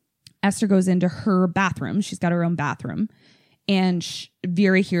 Esther goes into her bathroom. She's got her own bathroom. And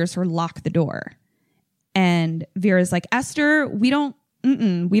Vera hears her lock the door. And Vera's like, Esther, we don't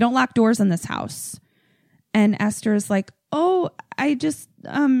lock doors in this house. And Esther's like, oh,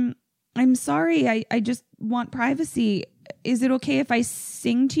 I'm sorry. I just want privacy. Is it okay if I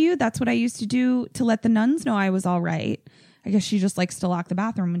sing to you? That's what I used to do to let the nuns know I was all right. I guess she just likes to lock the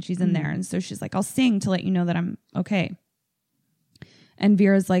bathroom when she's in there. And so she's like, I'll sing to let you know that I'm okay. And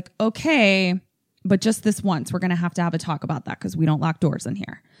Vera's like, okay, but just this once. We're going to have a talk about that because we don't lock doors in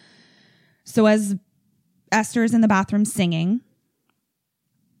here. So as Esther is in the bathroom singing,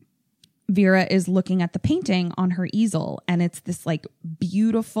 Vera is looking at the painting on her easel. And it's this like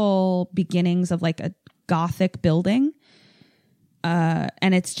beautiful beginnings of like a Gothic building.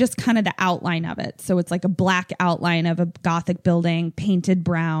 And it's just kind of the outline of it. So it's like a black outline of a Gothic building, painted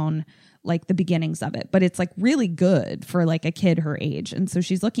brown, like the beginnings of it. But it's like really good for like a kid her age. And so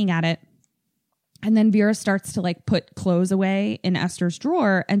she's looking at it. And then Vera starts to like put clothes away in Esther's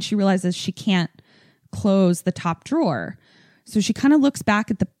drawer. And she realizes she can't close the top drawer. So she kind of looks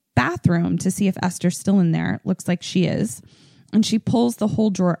back at the bathroom to see if Esther's still in there. It looks like she is. And she pulls the whole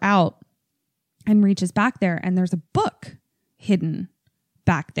drawer out and reaches back there. And there's a book hidden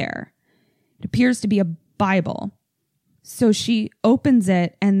back there. It appears to be a Bible. So she opens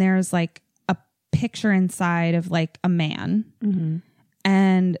it and there's like a picture inside of like a man. Mm-hmm.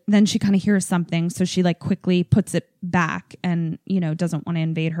 And then she kind of hears something. So she like quickly puts it back and, you know, doesn't want to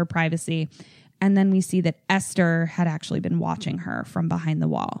invade her privacy. And then we see that Esther had actually been watching her from behind the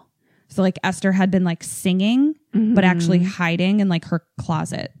wall. So like Esther had been like singing, but actually hiding in like her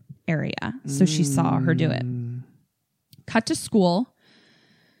closet area. So she saw her do it. Cut to school.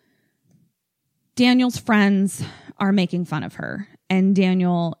 Daniel's friends are making fun of her. And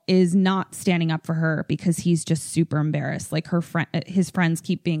Daniel is not standing up for her because he's just super embarrassed. Like his friends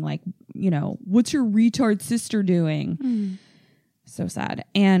keep being like, you know, what's your retard sister doing? So sad.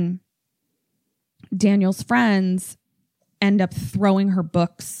 And Daniel's friends end up throwing her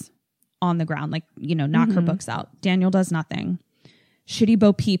books on the ground, like, you know, knock her books out. Daniel does nothing. Shitty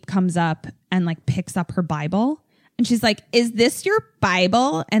Bo Peep comes up and like picks up her Bible. And she's like, is this your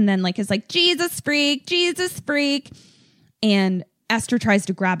Bible? And then like is like, Jesus freak. And Esther tries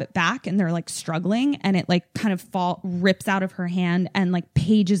to grab it back and they're like struggling and it like kind of rips out of her hand and like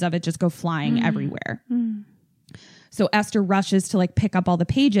pages of it just go flying everywhere. So Esther rushes to like pick up all the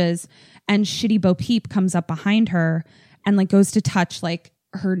pages and Shitty Bo Peep comes up behind her and like goes to touch like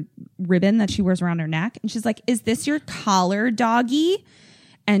her ribbon that she wears around her neck. And she's like, is this your collar, doggy?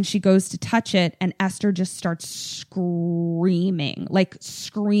 And she goes to touch it and Esther just starts screaming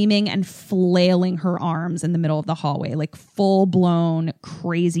and flailing her arms in the middle of the hallway, like full blown,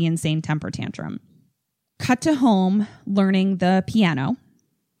 crazy, insane temper tantrum. Cut to home, learning the piano.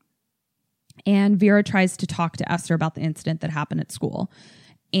 And Vera tries to talk to Esther about the incident that happened at school.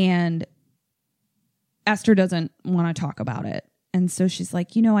 And Esther doesn't want to talk about it. And so she's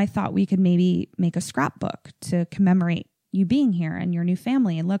like, you know, I thought we could maybe make a scrapbook to commemorate you being here and your new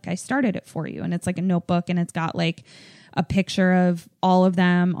family. And look, I started it for you. And it's like a notebook and it's got like a picture of all of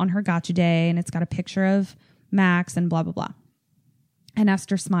them on her gotcha day. And it's got a picture of Max and blah, blah, blah. And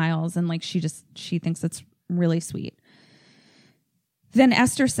Esther smiles and like, she thinks it's really sweet. Then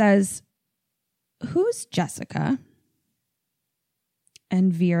Esther says, who's Jessica?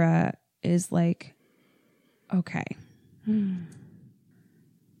 And Vera is like, okay,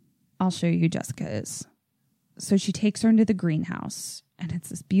 I'll show you who Jessica is. So she takes her into the greenhouse and it's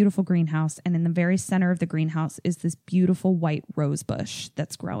this beautiful greenhouse. And in the very center of the greenhouse is this beautiful white rose bush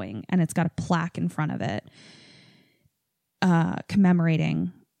that's growing. And it's got a plaque in front of it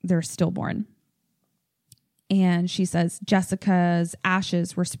commemorating their stillborn. And she says, Jessica's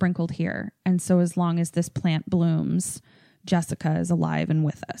ashes were sprinkled here. And so as long as this plant blooms, Jessica is alive and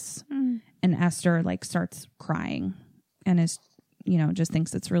with us. And Esther like starts crying and is, you know, just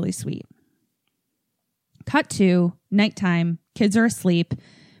thinks it's really sweet. Cut to nighttime. Kids are asleep.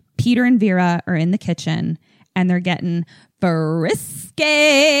 Peter and Vera are in the kitchen and they're getting frisky.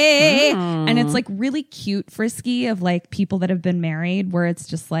 And it's like really cute frisky of like people that have been married where it's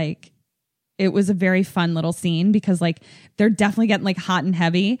just like, it was a very fun little scene because like they're definitely getting like hot and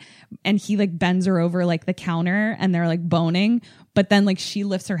heavy and he like bends her over like the counter and they're like boning. But then like she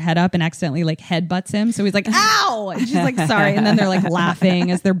lifts her head up and accidentally like headbutts him. So he's like, ow! And she's like, sorry. And then they're like laughing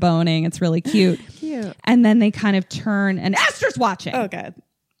as they're boning. It's really cute. Cute. And then they kind of turn and Esther's watching. Oh, God.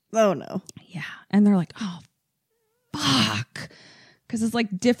 Oh, no. Yeah. And they're like, oh, fuck. Because it's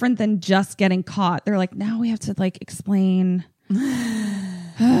like different than just getting caught. They're like, now we have to like explain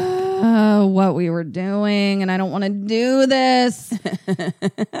what we were doing. And I don't want to do this.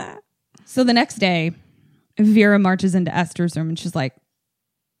 So the next day, Vera marches into Esther's room and she's like,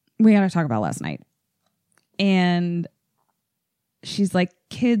 we got to talk about last night. And she's like,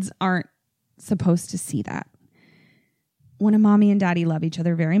 kids aren't supposed to see that. When a mommy and daddy love each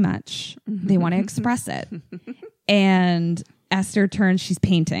other very much, they want to express it. And Esther turns, she's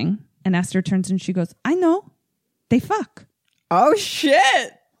painting, and Esther turns and she goes, I know, they fuck. Oh,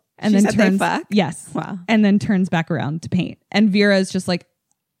 shit. And she then said turns, they fuck? Yes. Wow. And then turns back around to paint. And Vera is just like,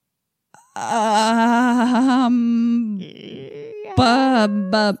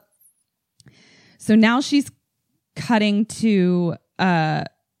 So now she's cutting to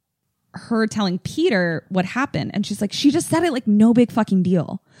her telling Peter what happened. And she's like, she just said it like no big fucking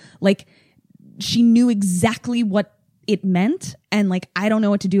deal. Like she knew exactly what it meant. And like, I don't know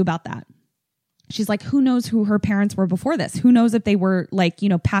what to do about that. She's like, who knows who her parents were before this? Who knows if they were like, you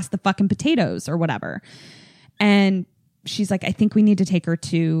know, past the fucking potatoes or whatever. And she's like, I think we need to take her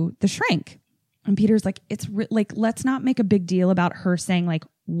to the shrink. And Peter's like, like, let's not make a big deal about her saying like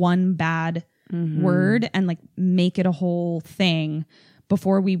one bad word and like make it a whole thing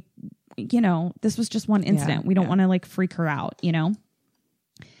before we, you know, this was just one incident. We don't want to like freak her out, you know?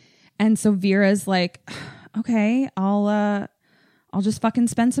 And so Vera's like, okay, I'll just fucking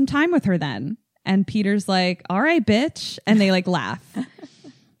spend some time with her then. And Peter's like, all right, bitch. And they like laugh.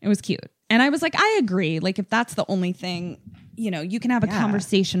 It was cute. And I was like, I agree. Like, if that's the only thing, you know, you can have a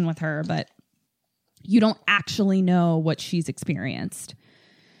conversation with her, but you don't actually know what she's experienced.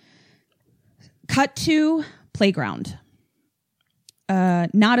 Cut to playground.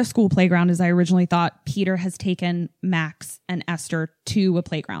 Not a school playground as I originally thought. Peter has taken Max and Esther to a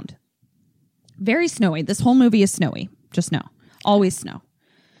playground. Very snowy. This whole movie is snowy. Just snow. Always snow.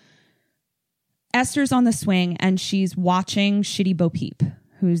 Esther's on the swing and she's watching Shitty Bo Peep,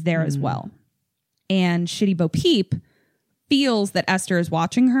 who's there as well. And Shitty Bo Peep feels that Esther is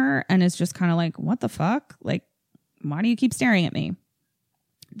watching her and is just kind of like, what the fuck? Like, why do you keep staring at me?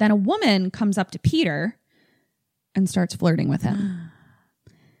 Then a woman comes up to Peter and starts flirting with him.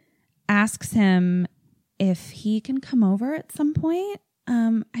 Asks him if he can come over at some point.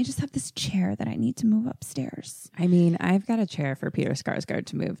 I just have this chair that I need to move upstairs. I mean, I've got a chair for Peter Sarsgaard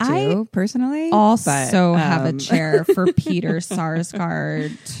to move to, personally. Also have a chair for Peter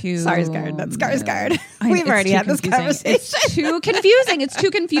Sarsgaard to... Sarsgaard, not Skarsgård. We've already had this conversation. It's too confusing. It's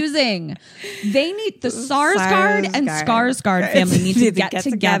too confusing. They need... The Sarsgaard and Skarsgård family need to get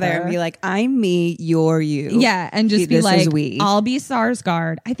together and be like, I'm me, you're you. Yeah, and just be like, I'll be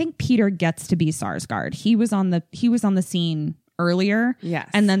Sarsgaard. I think Peter gets to be Sarsgaard. He was on the scene earlier. Yes.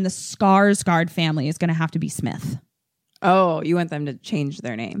 And then the Skarsgård family is going to have to be Smith. Oh, you want them to change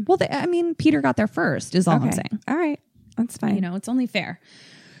their name? Well, Peter got there first is all I'm saying. All right. That's fine. You know, it's only fair.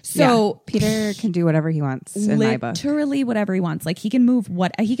 So Peter can do whatever he wants in my book. Literally whatever he wants. Like he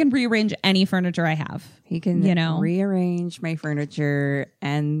can rearrange any furniture I have. He can, rearrange my furniture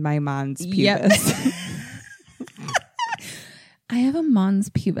and my mons pubis. Yep. I have a mons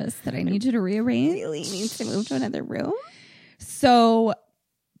pubis that I need you to rearrange. Really needs to move to another room. So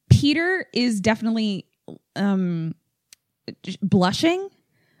Peter is definitely blushing,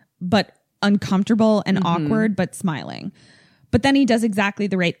 but uncomfortable and awkward, but smiling. But then he does exactly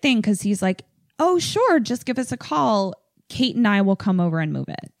the right thing because he's like, oh, sure, just give us a call. Kate and I will come over and move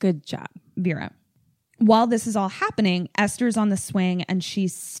it. Good job, Vera. While this is all happening, Esther's on the swing and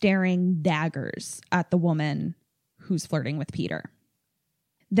she's staring daggers at the woman who's flirting with Peter.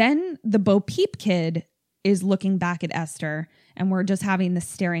 Then the Bo Peep kid is looking back at Esther and we're just having this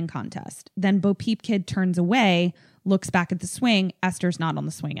staring contest. Then Bo Peep kid turns away, looks back at the swing. Esther's not on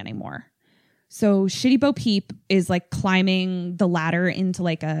the swing anymore. So Shitty Bo Peep is like climbing the ladder into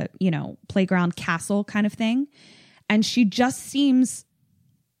like a, playground castle kind of thing. And she just seems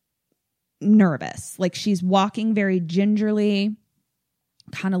nervous. Like she's walking very gingerly,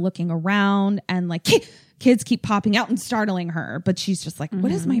 kind of looking around and like kids keep popping out and startling her. But she's just like,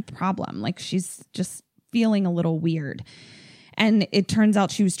 what is my problem? Like she's just feeling a little weird. And it turns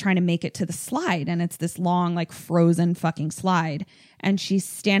out she was trying to make it to the slide. And it's this long, like frozen fucking slide. And she's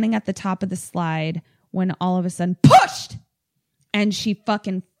standing at the top of the slide when all of a sudden pushed. And she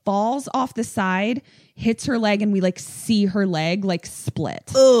fucking falls off the side, hits her leg. And we like see her leg like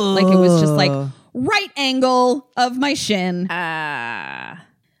split. Ugh. Like it was just like right angle of my shin.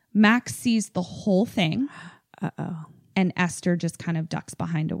 Max sees the whole thing. Uh-oh. And Esther just kind of ducks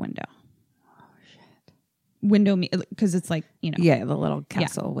behind a window. Window, because it's like, Yeah, the little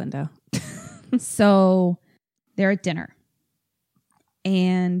castle window. So they're at dinner.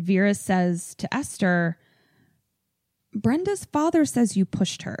 And Vera says to Esther, Brenda's father says you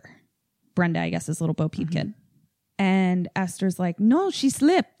pushed her. Brenda, I guess, is little Bo Peep kid. And Esther's like, no, she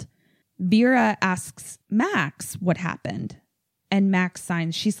slipped. Vera asks Max what happened. And Max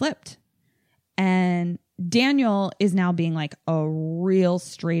signs she slipped. And Daniel is now being like a real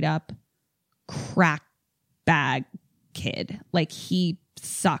straight up crack bag kid. Like he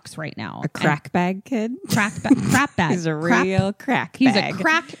sucks right now. A crack bag kid? Crap bag. He's a real crack bag. He's a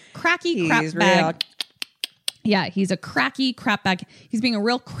cracky crap bag. Yeah, he's a cracky crap bag. He's being a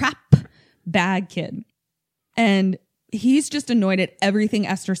real crap bag kid. And he's just annoyed at everything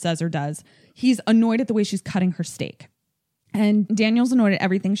Esther says or does. He's annoyed at the way she's cutting her steak. And Daniel's annoyed at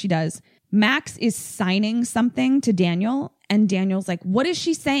everything she does. Max is signing something to Daniel. And Daniel's like, what is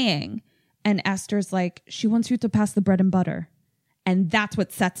she saying? And Esther's like, she wants you to pass the bread and butter. And that's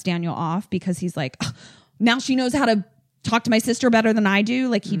what sets Daniel off because he's like, oh, now she knows how to talk to my sister better than I do.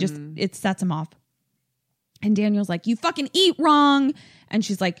 Like it sets him off. And Daniel's like, you fucking eat wrong. And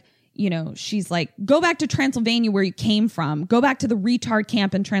she's like, go back to Transylvania where you came from. Go back to the retard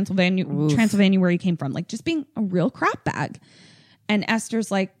camp in Transylvania where you came from. Like just being a real crap bag. And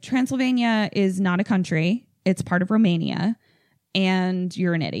Esther's like, Transylvania is not a country. It's part of Romania. And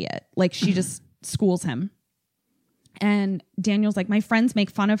you're an idiot. Like she just schools him. And Daniel's like, my friends make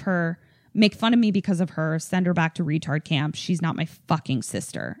fun of her make fun of me because of her, send her back to retard camp. She's not my fucking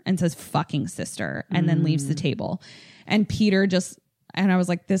sister, and says fucking sister, and then leaves the table. And Peter and I was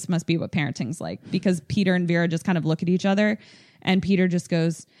like, this must be what parenting's like, because Peter and Vera just kind of look at each other, and Peter just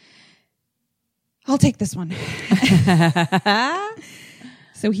goes, I'll take this one.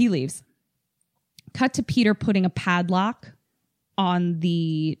 So he leaves. Cut to Peter putting a padlock on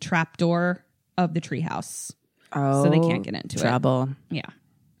the trapdoor of the treehouse. Oh, so they can't get into trouble. it. Yeah.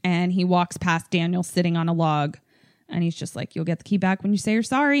 And he walks past Daniel sitting on a log, and he's just like, you'll get the key back when you say you're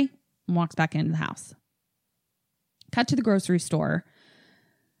sorry, and walks back into the house. Cut to the grocery store.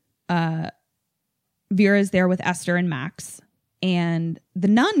 Vera is there with Esther and Max, and the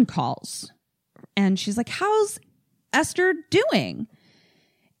nun calls, and she's like, how's Esther doing?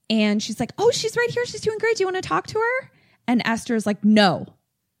 And she's like, oh, she's right here. She's doing great. Do you want to talk to her? And Esther's like, no.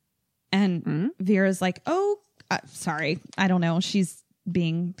 And Vera's like, oh, sorry. I don't know. She's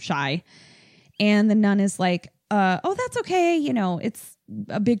being shy. And the nun is like, oh, that's okay. You know, it's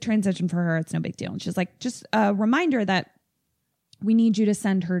a big transition for her. It's no big deal. And she's like, just a reminder that we need you to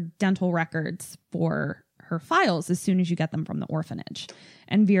send her dental records for her files as soon as you get them from the orphanage.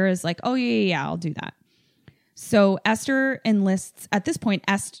 And Vera's like, oh, yeah, I'll do that. So Esther enlists, at this point,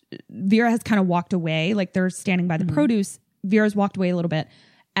 Vera has kind of walked away. Like they're standing by the produce. Vera's walked away a little bit.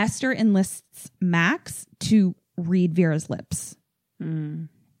 Esther enlists Max to read Vera's lips.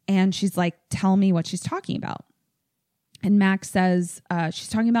 And she's like, tell me what she's talking about. And Max says, she's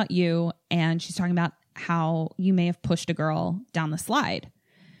talking about you, and she's talking about how you may have pushed a girl down the slide.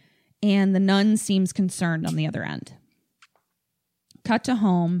 And the nun seems concerned on the other end. Cut to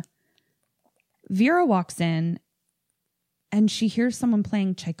home. Vera walks in, and she hears someone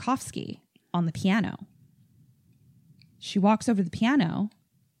playing Tchaikovsky on the piano. She walks over to the piano.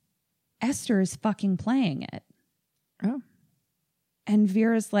 Esther is fucking playing it. Oh. And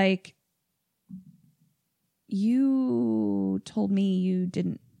Vera's like, you told me you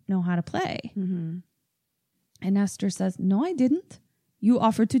didn't know how to play. And Esther says, no, I didn't. You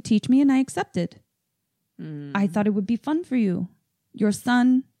offered to teach me, and I accepted. I thought it would be fun for you. Your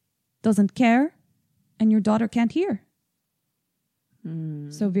son doesn't care, and your daughter can't hear.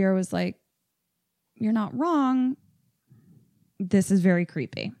 So Vera was like, you're not wrong. This is very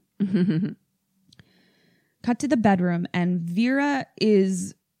creepy. Cut to the bedroom, and Vera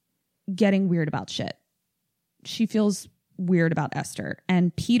is getting weird about shit. She feels weird about Esther,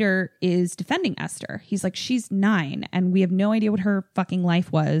 and Peter is defending Esther. He's like, she's 9, and we have no idea what her fucking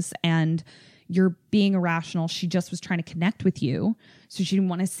life was, and you're being irrational. She just was trying to connect with you, so she didn't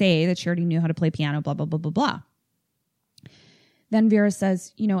want to say that she already knew how to play piano, blah, blah, blah, blah, blah. Then Vera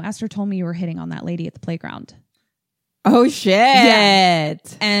says, you know, Esther told me you were hitting on that lady at the playground. Oh, shit. Yeah.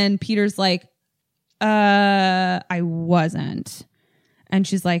 And Peter's like, I wasn't. And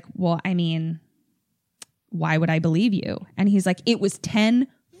she's like, well, I mean, why would I believe you? And he's like, it was 10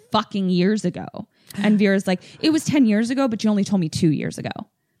 fucking years ago. And Vera's like, it was 10 years ago, but you only told me 2 years ago.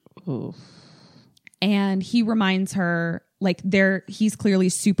 Ooh. And he reminds her, like, he's clearly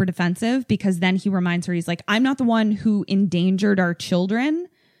super defensive, because then he reminds her, he's like, I'm not the one who endangered our children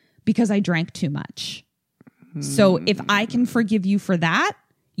because I drank too much. So if I can forgive you for that,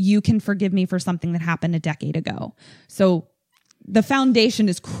 you can forgive me for something that happened a decade ago. So the foundation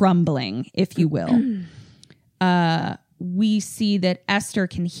is crumbling, if you will. We see that Esther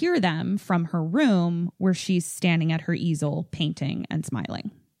can hear them from her room, where she's standing at her easel, painting and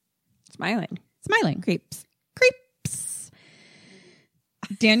smiling. Smiling. Creeps.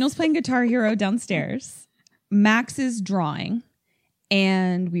 Daniel's playing Guitar Hero downstairs. Max is drawing,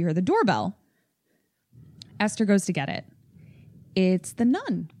 and we hear the doorbell. Esther goes to get it. It's the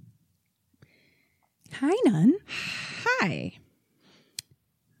nun. Hi, nun. Hi.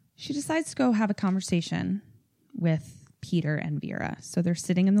 She decides to go have a conversation with Peter and Vera. So they're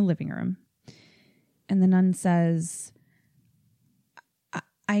sitting in the living room, and the nun says,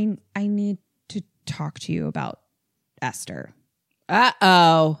 I need to talk to you about Esther.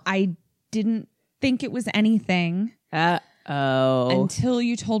 Uh-oh. I didn't think it was anything. Until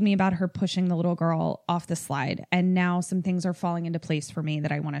you told me about her pushing the little girl off the slide. And now some things are falling into place for me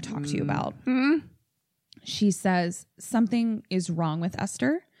that I want to talk to you about. She says something is wrong with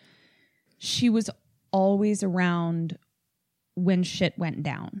Esther. She was always around when shit went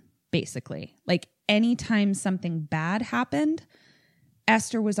down, basically. Like anytime something bad happened,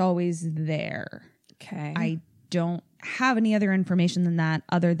 Esther was always there. Okay. I don't have any other information than that,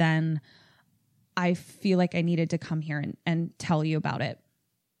 other than I feel like I needed to come here and tell you about it.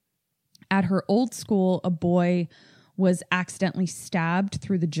 At her old school, a boy was accidentally stabbed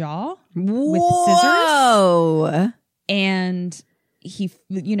through the jaw with scissors. Whoa. And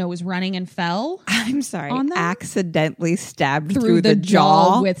was running and fell. I'm sorry. On them? Accidentally stabbed through the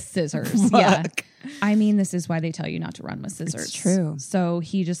jaw with scissors. Yeah. I mean, this is why they tell you not to run with scissors. It's true. So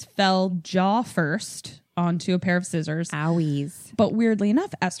he just fell jaw first onto a pair of scissors. Owies. But weirdly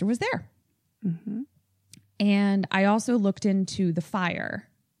enough, Esther was there. Mm-hmm. And I also looked into the fire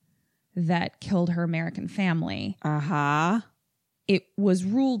that killed her American family. Uh-huh. It was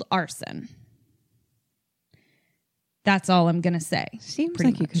ruled arson. That's all I'm going to say. Seems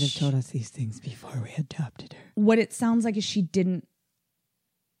like you could have told us these things before we adopted her. What it sounds like is she didn't.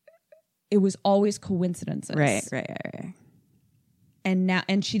 It was always coincidences. Right.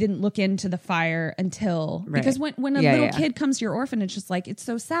 And she didn't look into the fire until because when a little kid comes to your orphanage, it's like it's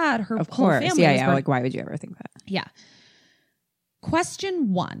so sad. Her whole family. Was like why would you ever think that? Yeah.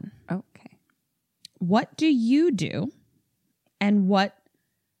 Question 1. Okay. What do you do, and what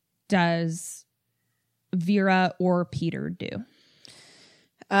does Vera or Peter do?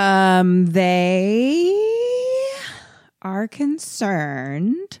 They are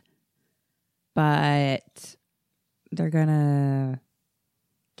concerned, but they're gonna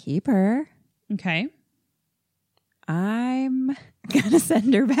keep her. Okay. I'm gonna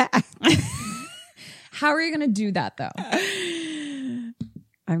send her back. How are you gonna do that though?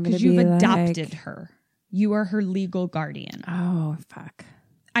 I'm gonna because you've adopted her. You are her legal guardian. Oh fuck.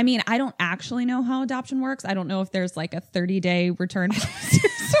 I mean, I don't actually know how adoption works. I don't know if there's like a 30-day return policy or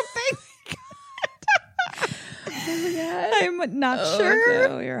something. I'm not sure.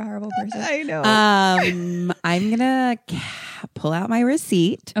 No, you're a horrible person. I know. I'm gonna pull out my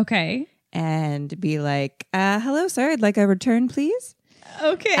receipt. Okay. And be like, hello, sir. I'd like a return, please.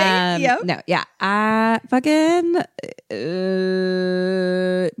 Okay. Yep. No, yeah. Fucking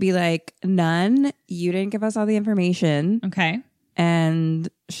be like, none. You didn't give us all the information. Okay. And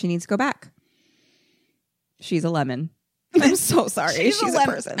she needs to go back. She's a lemon. I'm so sorry. She's a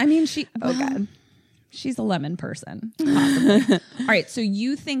person. I mean, oh God. She's a lemon person. Possibly. All right. So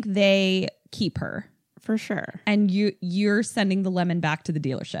you think they keep her? For sure. And you're sending the lemon back to the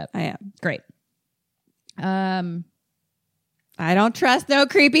dealership. I am. Great. I don't trust no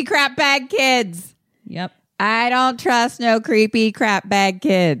creepy crap bag kids. Yep. I don't trust no creepy crap bag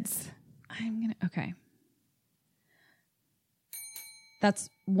kids. Okay. That's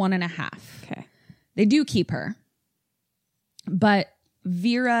 1.5. Okay. They do keep her. But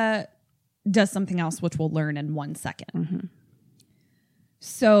Vera does something else, which we'll learn in 1 second. Mm-hmm.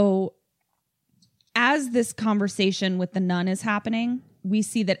 So as this conversation with the nun is happening, we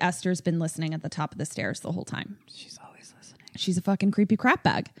see that Esther's been listening at the top of the stairs the whole time. She's always listening. She's a fucking creepy crap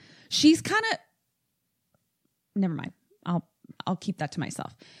bag. She's kind of... Never mind. I'll keep that to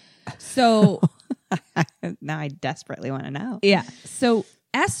myself. So... Now I desperately want to know. Yeah. So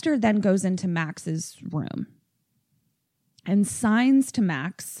Esther then goes into Max's room and signs to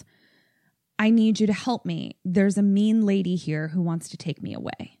Max, I need you to help me. There's a mean lady here who wants to take me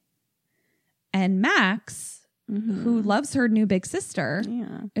away. And Max, who loves her new big sister,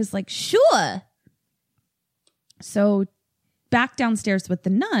 is like, sure. So back downstairs with the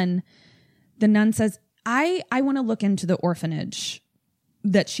nun says, I want to look into the orphanage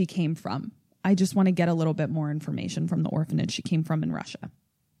that she came from. I just want to get a little bit more information from the orphanage she came from in Russia.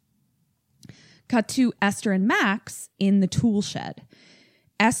 Cut to Esther and Max in the tool shed.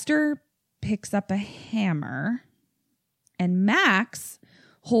 Esther picks up a hammer and Max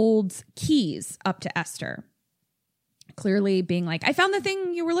holds keys up to Esther, clearly being like, I found the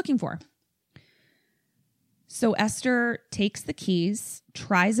thing you were looking for. So Esther takes the keys,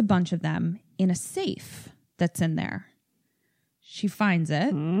 tries a bunch of them in a safe that's in there. She finds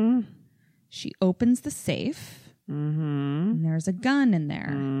it. She opens the safe, and there's a gun in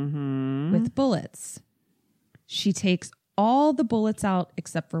there with bullets. She takes all the bullets out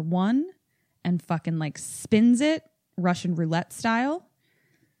except for one and fucking like spins it Russian roulette style,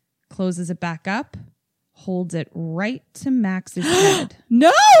 closes it back up, holds it right to Max's head.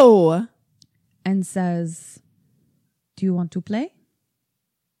 No! And says, do you want to play?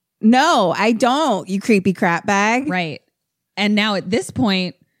 No, I don't, you creepy crap bag. Right. And now at this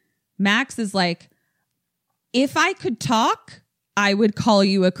point, Max is like, if I could talk, I would call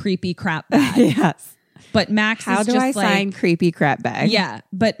you a creepy crap bag. Yes. But Max How is do just I like, sign creepy crap bag? Yeah.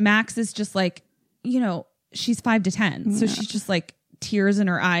 But Max is just like, she's 5 to 10. So she's just like tears in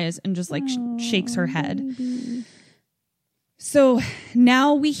her eyes and just like shakes her head. So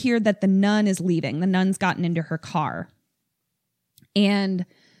now we hear that the nun is leaving. The nun's gotten into her car. And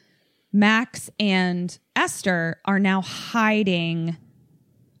Max and Esther are now hiding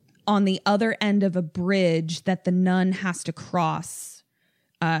on the other end of a bridge that the nun has to cross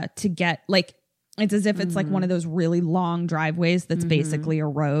to get, like, It's as if it's like one of those really long driveways that's basically a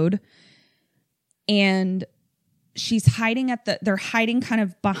road. And she's hiding they're hiding kind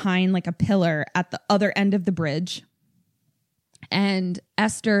of behind like a pillar at the other end of the bridge. And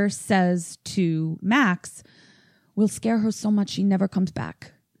Esther says to Max, we'll scare her so much she never comes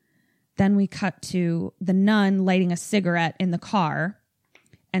back. Then we cut to the nun lighting a cigarette in the car.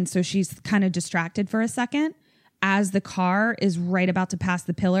 And so she's kind of distracted for a second. As the car is right about to pass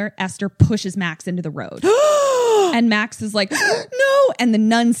the pillar, Esther pushes Max into the road. And Max is like, no. And the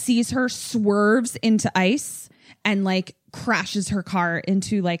nun sees her, swerves into ice, and like crashes her car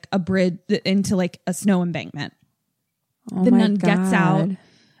into like a bridge, into like a snow embankment. The nun gets out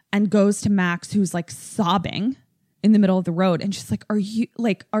and goes to Max, who's like sobbing in the middle of the road. And she's like, are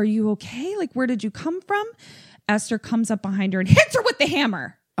you okay? Like, where did you come from? Esther comes up behind her and hits her with the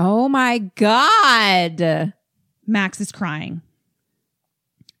hammer. Oh my God. Max is crying.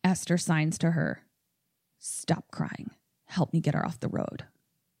 Esther signs to her, stop crying. Help me get her off the road.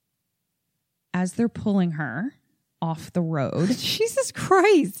 As they're pulling her off the road, Jesus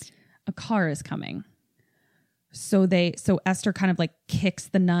Christ, a car is coming. So Esther kind of like kicks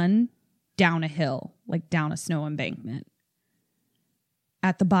the nun down a hill, like down a snow embankment.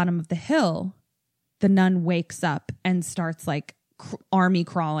 At the bottom of the hill, the nun wakes up and starts like army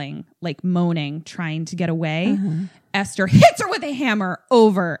crawling, like moaning, trying to get away. Esther hits her with a hammer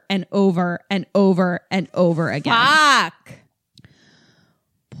over and over and over and over again. Fuck.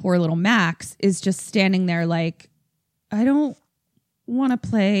 Poor little Max is just standing there like, I don't want to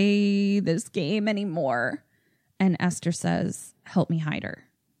play this game anymore. And Esther says, help me hide her.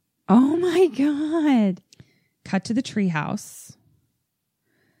 Oh my God. Cut to the treehouse.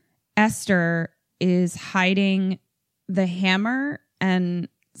 Esther is hiding the hammer and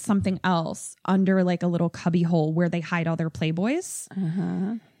something else under like a little cubby hole where they hide all their Playboys.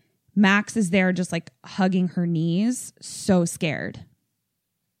 Max is there just like hugging her knees, so scared.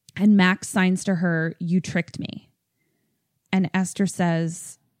 And Max signs to her, you tricked me. And Esther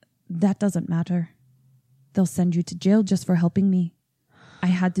says, that doesn't matter. They'll send you to jail just for helping me. I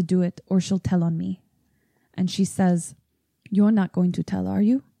had to do it or she'll tell on me. And she says, you're not going to tell, are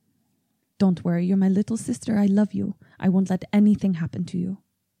you? Don't worry, you're my little sister. I love you. I won't let anything happen to you.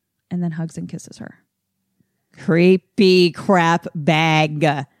 And then hugs and kisses her. Creepy crap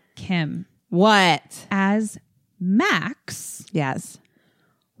bag. Kim. What? As Max. Yes.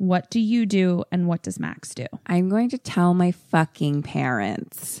 What do you do and what does Max do? I'm going to tell my fucking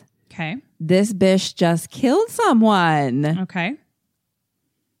parents. Okay. This bitch just killed someone. Okay.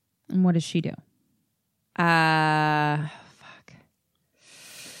 And what does she do? Fuck.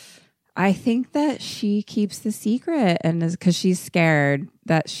 I think that she keeps the secret and is because she's scared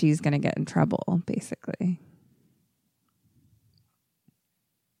that she's going to get in trouble, basically.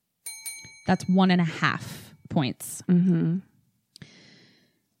 That's 1.5 points.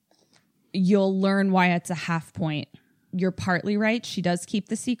 You'll learn why it's a half point. You're partly right. She does keep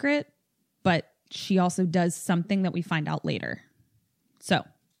the secret, but she also does something that we find out later. So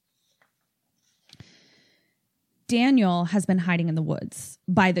Daniel has been hiding in the woods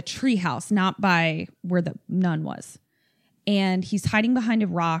by the treehouse, not by where the nun was. And he's hiding behind a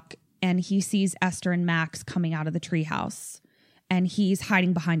rock and he sees Esther and Max coming out of the treehouse and he's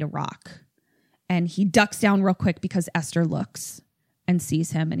hiding behind a rock and he ducks down real quick because Esther looks and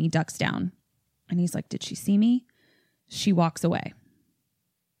sees him and he ducks down and he's like, did she see me? She walks away.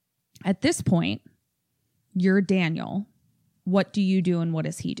 At this point, you're Daniel. What do you do and what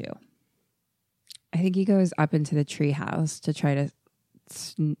does he do? I think he goes up into the treehouse to try to,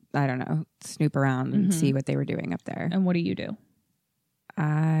 snoop around and see what they were doing up there. And what do you do?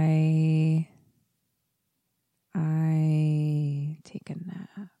 I take a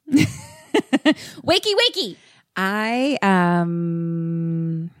nap. Wakey.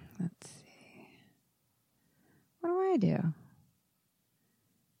 Let's see. What do I do?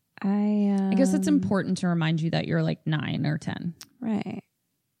 I guess it's important to remind you that you're like 9 or 10. Right.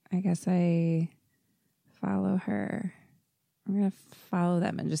 I guess I follow her. I'm going to follow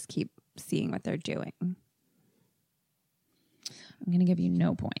them and just keep seeing what they're doing. I'm going to give you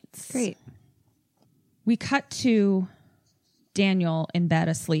no points. Great. We cut to Daniel in bed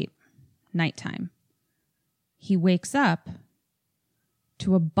asleep, nighttime. He wakes up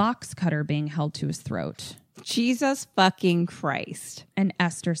to a box cutter being held to his throat. Jesus fucking Christ. And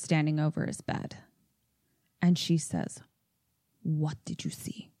Esther standing over his bed. And she says, what did you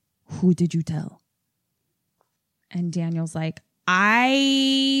see? Who did you tell? And Daniel's like,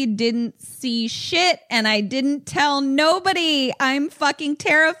 I didn't see shit and I didn't tell nobody. I'm fucking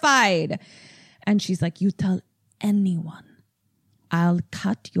terrified. And she's like, you tell anyone. I'll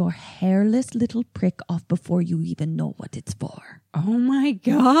cut your hairless little prick off before you even know what it's for. Oh my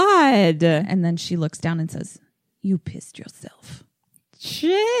God. And then she looks down and says, you pissed yourself.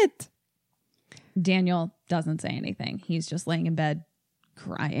 Shit. Daniel doesn't say anything. He's just laying in bed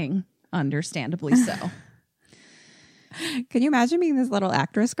crying, understandably so. Can you imagine being this little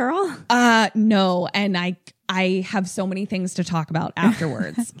actress girl? No. And I have so many things to talk about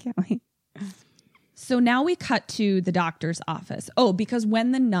afterwards. Can't wait. So now we cut to the doctor's office. Oh, because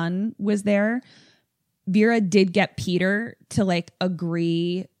when the nun was there, Vera did get Peter to like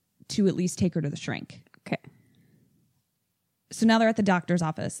agree to at least take her to the shrink. Okay. So now they're at the doctor's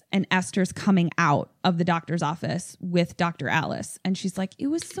office and Esther's coming out of the doctor's office with Dr. Alice. And she's like, it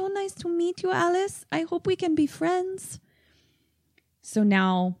was so nice to meet you, Alice. I hope we can be friends. So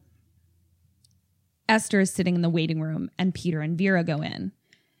now Esther is sitting in the waiting room and Peter and Vera go in.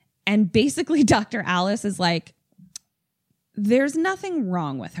 And basically Dr. Alice is like, there's nothing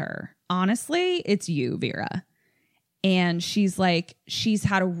wrong with her. Honestly, it's you, Vera. And she's like, she's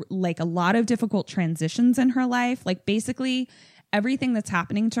had a lot of difficult transitions in her life. Like basically everything that's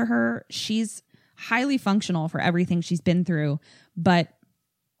happening to her, she's highly functional for everything she's been through. But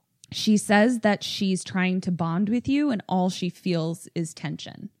she says that she's trying to bond with you and all she feels is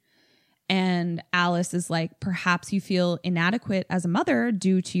tension. And Alice is like, perhaps you feel inadequate as a mother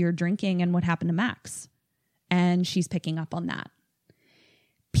due to your drinking and what happened to Max. And she's picking up on that.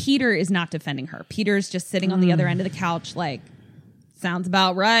 Peter is not defending her. Peter's just sitting on the other end of the couch like, sounds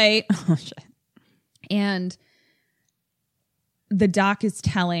about right. Oh, shit. And the doc is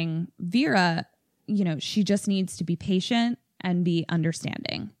telling Vera, you know, she just needs to be patient and be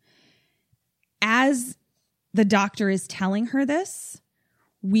understanding. As the doctor is telling her this,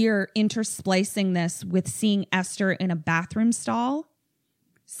 we're intersplicing this with seeing Esther in a bathroom stall,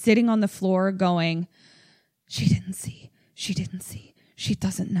 sitting on the floor going, she didn't see, she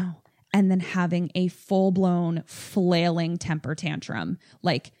doesn't know. And then having a full-blown flailing temper tantrum,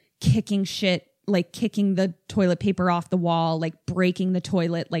 like kicking shit, like kicking the toilet paper off the wall, like breaking the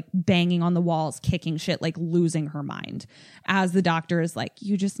toilet, like banging on the walls, kicking shit, like losing her mind. As the doctor is like,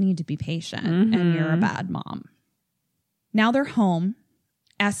 you just need to be patient and you're a bad mom. Now they're home.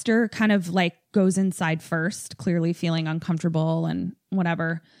 Esther kind of like goes inside first, clearly feeling uncomfortable and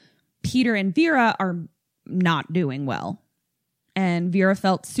whatever. Peter and Vera are not doing well. And Vera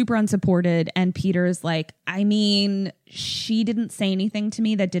felt super unsupported. And Peter is like, I mean, she didn't say anything to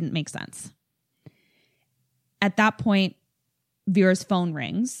me that didn't make sense. At that point, Vera's phone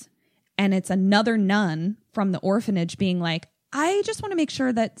rings. And it's another nun from the orphanage being like, I just want to make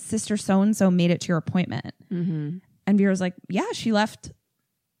sure that Sister So-and-so made it to your appointment. Mm-hmm. And Vera's like, yeah, she left,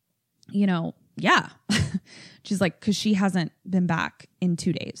 you know, yeah. She's like, because she hasn't been back in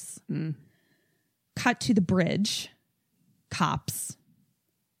 2 days. Cut to the bridge. Cops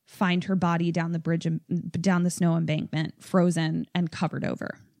find her body down the bridge, down the snow embankment, frozen and covered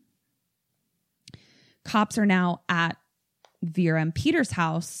over. Cops are now at Vera and Peter's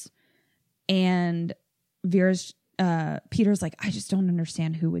house, and Peter's like, I just don't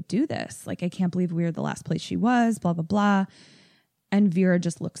understand who would do this. Like, I can't believe we were the last place she was, blah, blah, blah. And Vera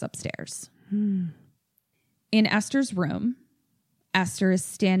just looks upstairs. In Esther's room, Esther is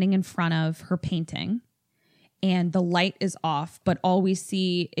standing in front of her painting. And the light is off, but all we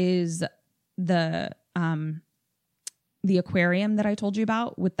see is the aquarium that I told you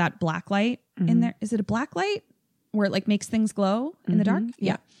about with that black light in there. Is it a black light where it like makes things glow in the dark?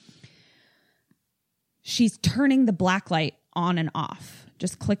 Yeah. She's turning the black light on and off,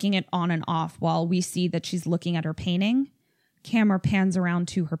 just clicking it on and off while we see that she's looking at her painting. Camera pans around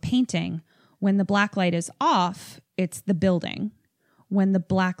to her painting. When the black light is off, it's the building. When the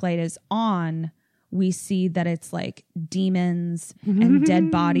black light is on, we see that it's like demons and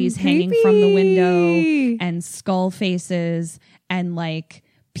dead bodies hanging from the window and skull faces and like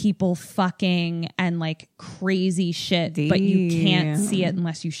people fucking and like crazy shit. Damn. But you can't see it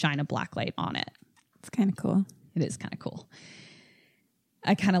unless you shine a black light on it. It's kind of cool. It is kind of cool.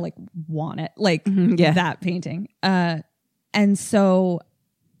 I kind of like want it, like that painting. And so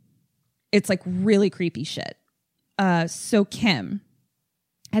it's like really creepy shit. So Kim,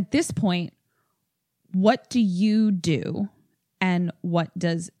 at this point, what do you do and what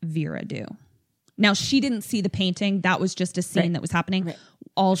does Vera do? Now, she didn't see the painting. That was just a scene that was happening. Right.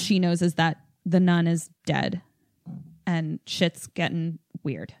 All she knows is that the nun is dead and shit's getting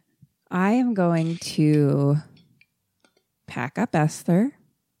weird. I am going to pack up Esther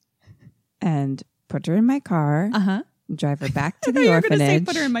and put her in my car, drive her back to the orphanage. Say,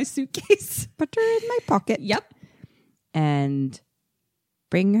 put her in my suitcase. Put her in my pocket. Yep. And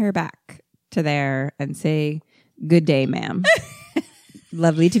bring her back to there and say, good day, ma'am.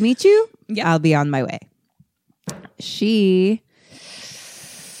 Lovely to meet you. Yep. I'll be on my way. She's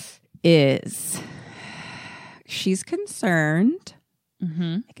concerned.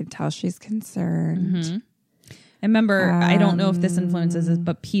 Mm-hmm. I can tell she's concerned. Mm-hmm. And remember, I don't know if this influences it,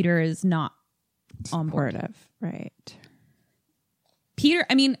 but Peter is not supportive. Right. Peter,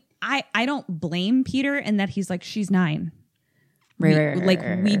 I mean, I don't blame Peter in that he's like, she's 9.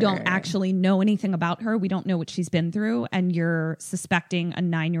 We don't actually know anything about her. We don't know what she's been through. And you're suspecting a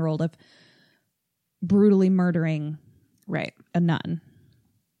 9-year-old of brutally murdering a nun.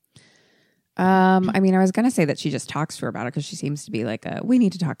 I mean, I was going to say that she just talks to her about it because she seems to be like we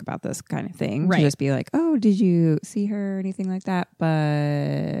need to talk about this kind of thing. Right. To just be like, oh, did you see her or anything like that?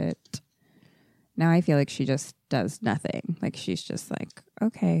 But now I feel like she just does nothing. Like she's just like,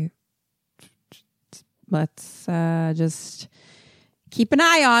 okay, let's just keep an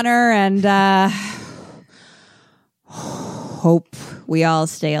eye on her and hope we all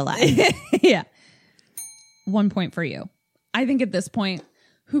stay alive. Yeah. 1 point for you. I think at this point,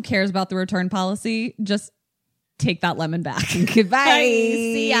 who cares about the return policy? Just take that lemon back. Goodbye.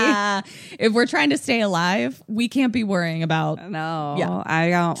 See ya. If we're trying to stay alive, we can't be worrying about. No, yeah. I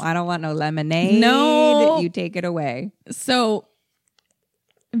don't want no lemonade. No. You take it away. So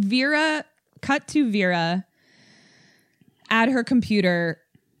cut to Vera at her computer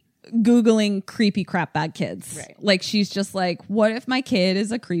Googling creepy crapbag kids. Right. Like she's just like, what if my kid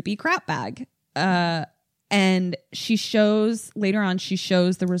is a creepy crapbag? And she shows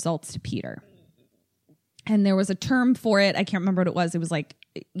the results to Peter. And there was a term for it. I can't remember what it was. It was like,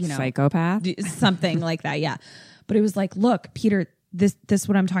 psychopath, something like that. Yeah. But it was like, look, Peter, this is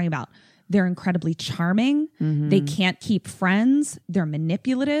what I'm talking about. They're incredibly charming. Mm-hmm. They can't keep friends. They're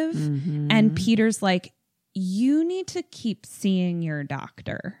manipulative. Mm-hmm. And Peter's like, you need to keep seeing your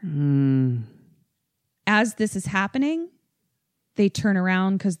doctor. Mm. As this is happening, they turn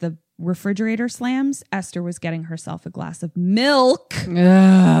around because the refrigerator slams. Esther was getting herself a glass of milk.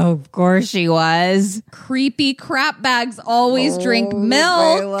 Oh, of course she was. Creepy crap bags always drink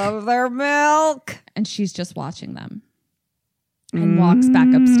milk. They love their milk. And she's just watching them and walks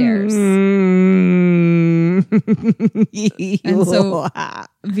back upstairs. And so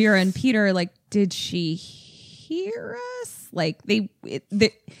Vera and Peter are like, did she hear us? Like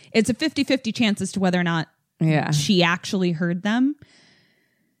it's a 50-50 chance as to whether or not she actually heard them.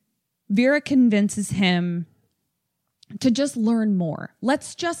 Vera convinces him to just learn more.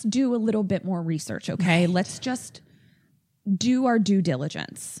 Let's just do a little bit more research, okay? Right. Let's just do our due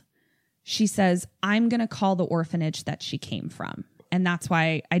diligence. She says, I'm going to call the orphanage that she came from. And that's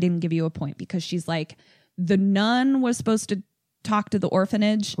why I didn't give you a point, because she's like, the nun was supposed to talk to the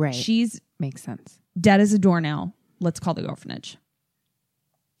orphanage. Right. She's makes sense. Dead as a doornail. Let's call the orphanage.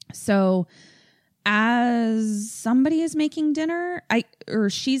 So as somebody is making dinner,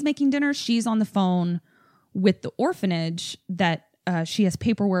 she's making dinner, she's on the phone with the orphanage that she has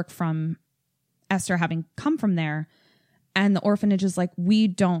paperwork from Esther having come from there. And the orphanage is like, we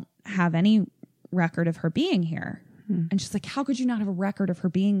don't have any record of her being here. And she's like, how could you not have a record of her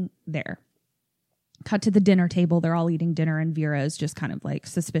being there? Cut to the dinner table. They're all eating dinner and Vera is just kind of like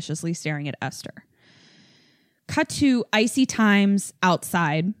suspiciously staring at Esther. Cut to icy times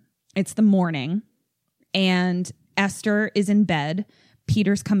outside. It's the morning. And Esther is in bed.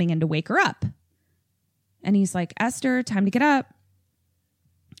 Peter's coming in to wake her up. And he's like, Esther, time to get up.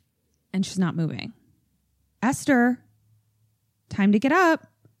 And she's not moving. Esther, time to get up.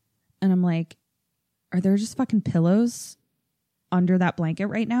 And I'm like, are there just fucking pillows under that blanket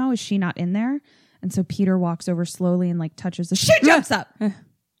right now? Is she not in there? And so Peter walks over slowly and like touches the she jumps up.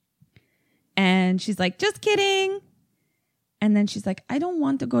 And she's like, just kidding. And then she's like, I don't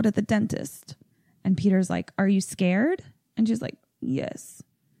want to go to the dentist. And Peter's like, are you scared? And she's like, yes.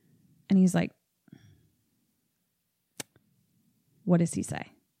 And he's like, what does he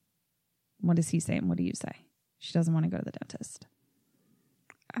say? What does he say? And what do you say? She doesn't want to go to the dentist.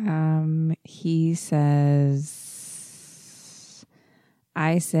 He says,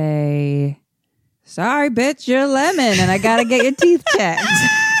 I say, sorry, bitch, you're Lemon, and I got to get your teeth checked.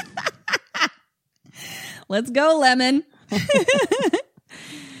 Let's go, Lemon.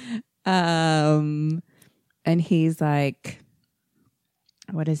 And he's like,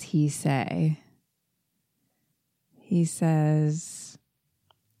 what does he say? He says,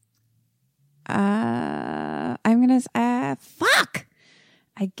 I'm going to, fuck.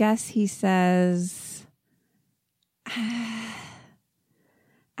 I guess he says, I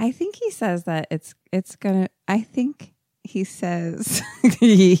think he says that it's going to, I think he says,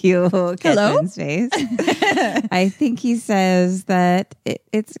 you look at Ben's face. I think he says that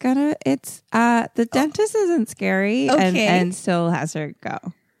the dentist isn't scary and still has her go.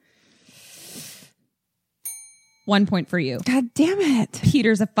 1 point for you. God damn it.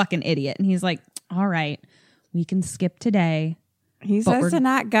 Peter's a fucking idiot. And he's like, all right, we can skip today. He says to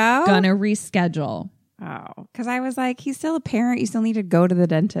not go? Gonna reschedule. Oh, because I was like, he's still a parent. You still need to go to the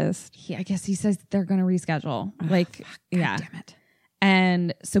dentist. I guess he says they're going to reschedule. God damn it.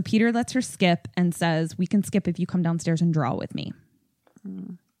 And so Peter lets her skip and says, we can skip if you come downstairs and draw with me.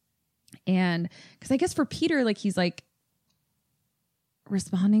 And because I guess for Peter, like, he's like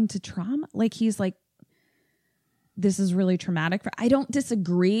responding to trauma. Like, he's like, this is really traumatic. I don't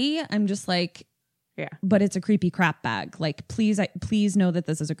disagree. I'm just like, yeah, but it's a creepy crap bag. Like, please know that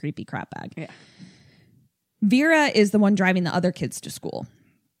this is a creepy crap bag. Yeah. Vera is the one driving the other kids to school.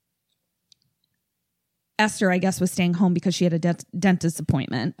 Esther, I guess, was staying home because she had a dentist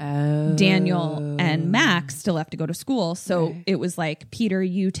appointment. Oh. Daniel and Max still have to go to school. So it was like, Peter,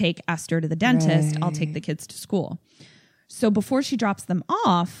 you take Esther to the dentist. I'll take the kids to school. So before she drops them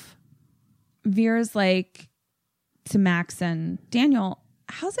off, Vera's like to Max and Daniel,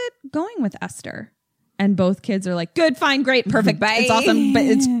 how's it going with Esther? And both kids are like, good, fine, great, perfect. Bye. It's awesome. But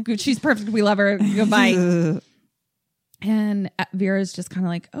she's perfect. We love her. Goodbye. And Vera's just kind of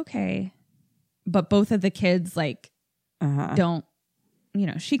like, okay. But both of the kids like don't,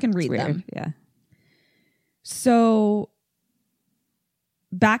 she can read them. Yeah. So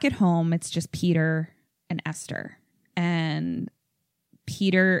back at home, it's just Peter and Esther. And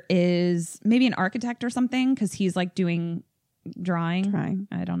Peter is maybe an architect or something because he's like doing drawing.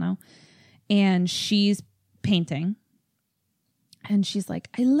 I don't know. And she's painting. And she's like,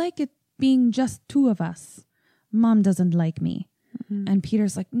 I like it being just two of us. Mom doesn't like me. Mm-hmm. And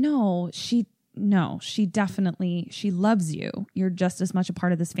Peter's like, she definitely, she loves you. You're just as much a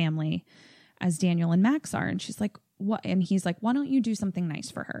part of this family as Daniel and Max are. And she's like, what? And he's like, why don't you do something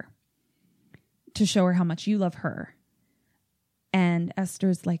nice for her to show her how much you love her? And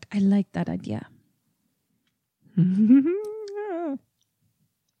Esther's like, I like that idea.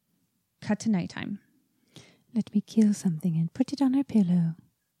 Cut to nighttime. Let me kill something and put it on her pillow.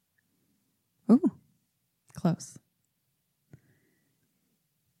 Ooh. Close.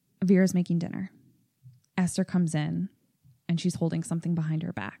 Vera's making dinner. Esther comes in and she's holding something behind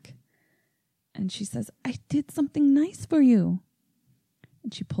her back. And she says, I did something nice for you.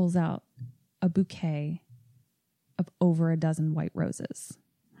 And she pulls out a bouquet of over a dozen white roses.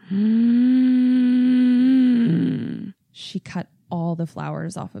 She cut all the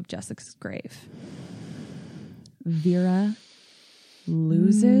flowers off of Jessica's grave. Vera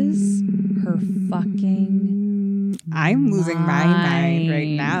loses her fucking I'm losing my mind right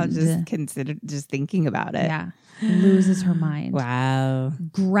now. Just thinking about it. Yeah. Loses her mind. Wow.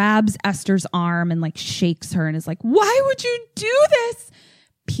 Grabs Esther's arm and like shakes her and is like, why would you do this?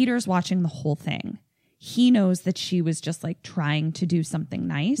 Peter's watching the whole thing. He knows that she was just like trying to do something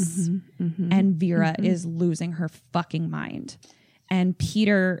nice. And Vera is losing her fucking mind. And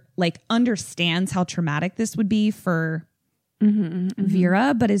Peter like understands how traumatic this would be for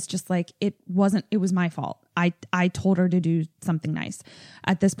Vera, but is just like, it was my fault. I told her to do something nice.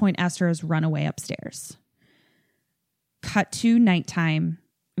 At this point, Esther has run away upstairs. Cut to nighttime.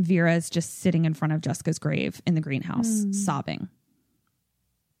 Vera is just sitting in front of Jessica's grave in the greenhouse, sobbing.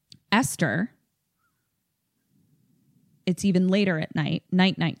 Esther, it's even later at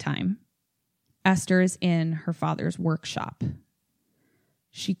nighttime. Esther is in her father's workshop.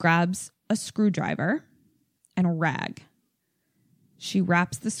 She grabs a screwdriver and a rag. She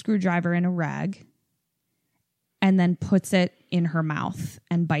wraps the screwdriver in a rag and then puts it in her mouth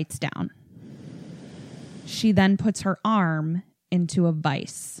and bites down. She then puts her arm into a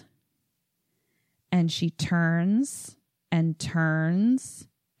vise. And she turns and turns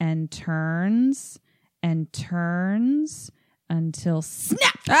and turns and turns until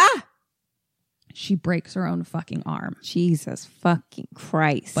snap! Ah! She breaks her own fucking arm. Jesus fucking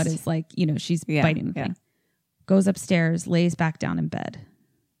Christ. But it's like, she's biting the thing. Goes upstairs, lays back down in bed.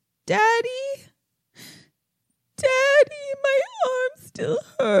 Daddy, my arm still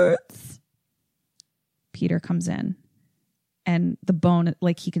hurts. Peter comes in and the bone,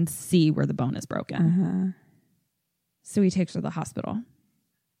 like he can see where the bone is broken. So he takes her to the hospital.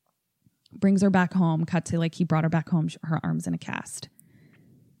 Brings her back home. Cut to like he brought her back home. Her arm's in a cast.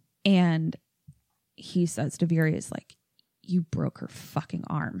 And he says to Vera, is like, you broke her fucking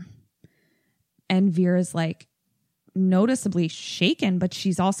arm. And Vera's like noticeably shaken, but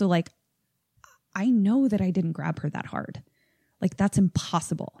she's also like, I know that I didn't grab her that hard. Like, that's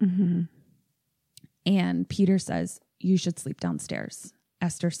impossible. And Peter says, you should sleep downstairs.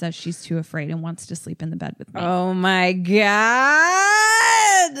 Esther says she's too afraid and wants to sleep in the bed with me. Oh my God.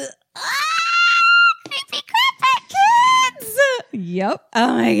 Creepy Crapbag kids. Yep.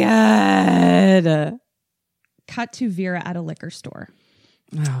 Oh my God. Cut to Vera at a liquor store.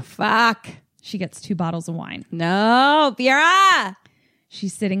 Oh, fuck. She gets 2 bottles of wine. No, Vera.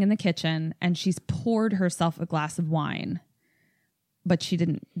 She's sitting in the kitchen and she's poured herself a glass of wine, but she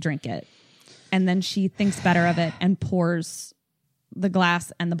didn't drink it. And then she thinks better of it and pours the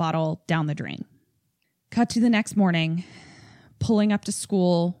glass and the bottle down the drain. Cut to the next morning, pulling up to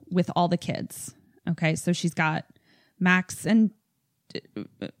school with all the kids. Okay, so she's got Max and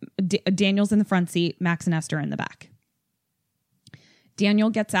Daniel's in the front seat, Max and Esther in the back. Daniel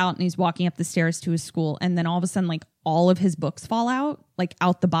gets out and he's walking up the stairs to his school, and then all of a sudden, like, all of his books fall out, like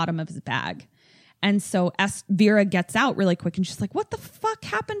out the bottom of his bag. And so Vera gets out really quick and she's like, what the fuck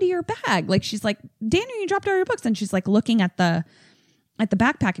happened to your bag? Like, she's like, Daniel, you dropped all your books. And she's like looking at the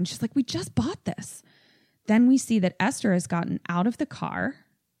backpack and she's like, we just bought this. Then we see that Esther has gotten out of the car,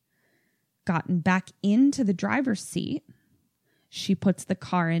 gotten back into the driver's seat. She puts the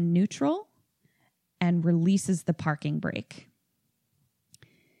car in neutral and releases the parking brake.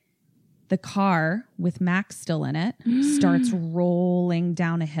 The car, with Max still in it, starts rolling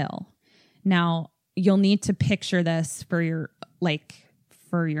down a hill. Now, you'll need to picture this for your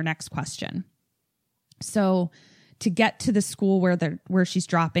next question. So, to get to the school where she's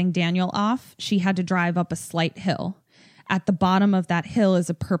dropping Daniel off, she had to drive up a slight hill. At the bottom of that hill is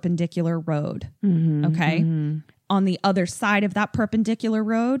a perpendicular road. Mm-hmm, okay? Mm-hmm. On the other side of that perpendicular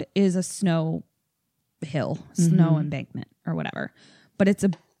road is a snow hill, snow embankment or whatever. But it's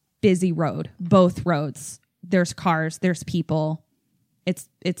a busy road, both roads. There's cars, there's people.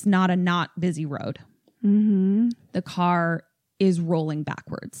 It's not a not busy road. Mm-hmm. The car is rolling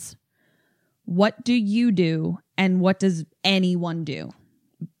backwards. What do you do, and what does anyone do?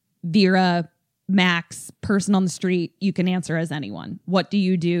 Vera, Max, person on the street, you can answer as anyone. What do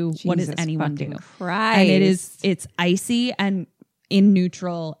you do? Jesus, what does anyone do? Christ. And it's icy and in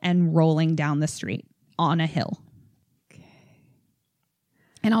neutral and rolling down the street on a hill.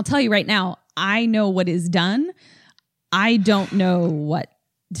 And I'll tell you right now, I know what is done. I don't know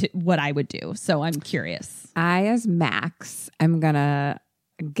what I would do. So I'm curious. I, as Max, am going to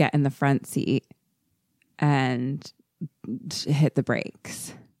get in the front seat and hit the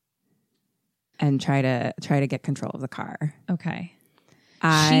brakes and try to get control of the car. Okay.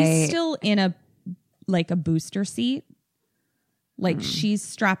 She's still in a booster seat. Like she's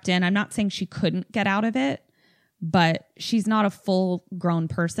strapped in. I'm not saying she couldn't get out of it, but she's not a full grown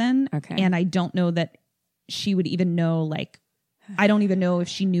person. Okay. And I don't know that she would even know, I don't even know if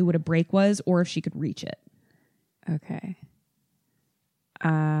she knew what a brake was or if she could reach it. Okay.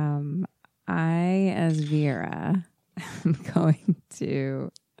 I, as Vera, am going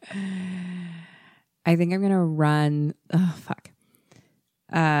to, I think I'm going to run. Oh, fuck.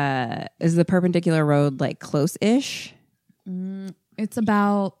 Is the perpendicular road close-ish? It's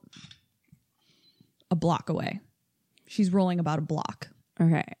about a block away. She's rolling about a block.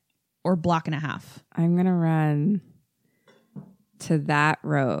 Okay. Or block and a half. I'm going to run to that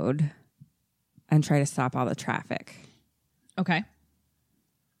road and try to stop all the traffic. Okay.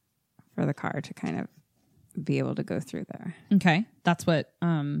 For the car to kind of be able to go through there. Okay. That's what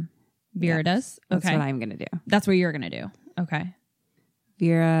Vera does? Okay. That's what I'm going to do. That's what you're going to do. Okay.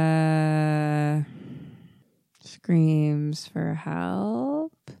 Vera screams for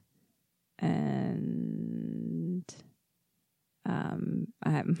help, and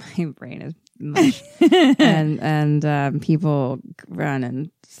my brain is mush. and people run and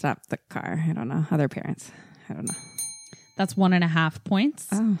stop the car. I don't know. Other parents. I don't know. That's 1.5 points.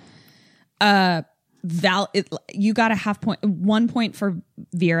 Oh. You got a half point, 1 point for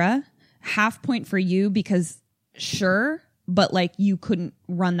Vera, half point for you because sure, but you couldn't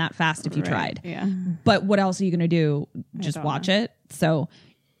run that fast if you tried. Yeah. But what else are you going to do? Just watch it. So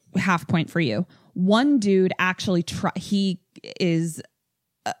half point for you. One dude actually he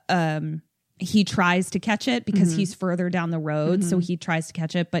tries to catch it because he's further down the road. So he tries to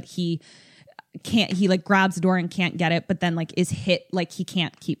catch it, but he can't, he grabs the door and can't get it, but then is hit, he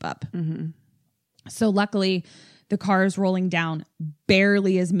can't keep up. So luckily the car is rolling down,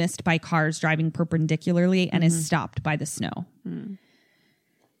 barely is missed by cars driving perpendicularly and is stopped by the snow.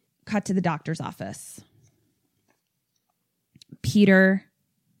 Cut to the doctor's office. Peter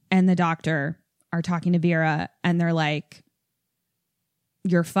and the doctor are talking to Vera and they're like,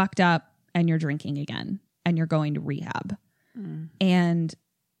 you're fucked up and you're drinking again and you're going to rehab. And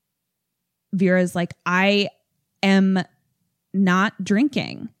Vera's like, I am not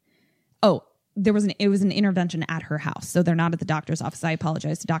drinking. Oh, it was an intervention at her house. So they're not at the doctor's office. I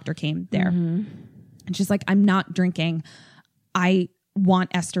apologize. The doctor came there. And she's like, I'm not drinking. I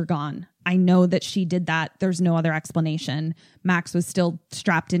want Esther gone. I know that she did that. There's no other explanation. Max was still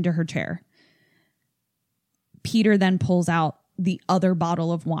strapped into her chair. Peter then pulls out the other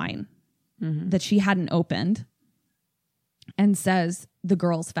bottle of wine that she hadn't opened and says, the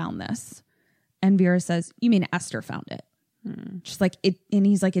girls found this. And Vera says, you mean Esther found it? She's like, and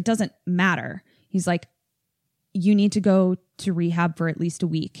he's like, it doesn't matter. He's like, you need to go to rehab for at least a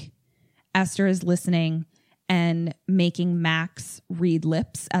week. Esther is listening and making Max read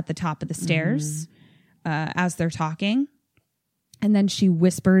lips at the top of the stairs as they're talking. And then she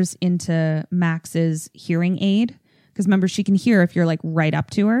whispers into Max's hearing aid. Because remember, she can hear if you're like right up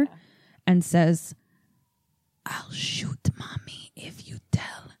to her, and says, I'll shoot mommy if you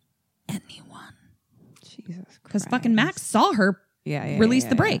tell anyone. Jesus Christ. Because fucking Max saw her release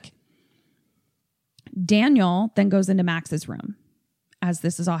the brake. Daniel then goes into Max's room as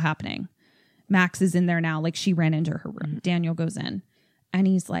this is all happening. Max is in there now. Like, she ran into her room. Daniel goes in and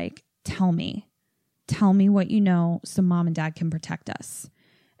he's like, tell me what you know so mom and dad can protect us.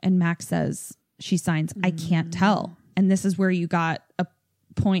 And Max says, she signs, I can't tell. And this is where you got a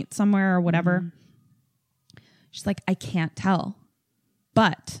point somewhere or whatever. She's like, I can't tell.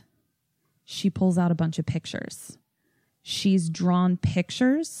 But she pulls out a bunch of pictures. She's drawn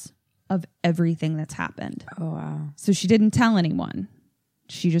pictures of everything that's happened. Oh, wow. So she didn't tell anyone.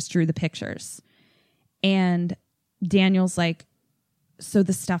 She just drew the pictures. And Daniel's like, so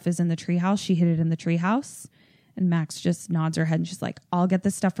the stuff is in the treehouse. She hid it in the treehouse. And Max just nods her head and she's like, I'll get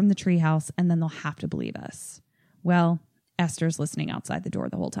this stuff from the treehouse and then they'll have to believe us. Well, Esther's listening outside the door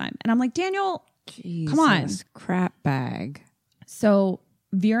the whole time. And I'm like, Daniel, come on. Crap bag. So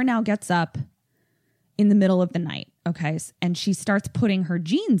Vera now gets up in the middle of the night. Okay. And she starts putting her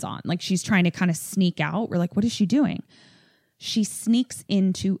jeans on. Like, she's trying to kind of sneak out. We're like, what is she doing? She sneaks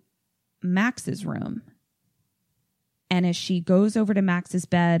into Max's room. And as she goes over to Max's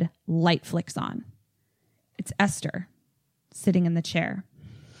bed, light flicks on. It's Esther sitting in the chair.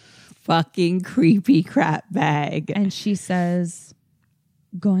 Fucking creepy crap bag. And she says,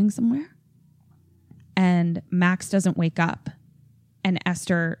 going somewhere? And Max doesn't wake up. And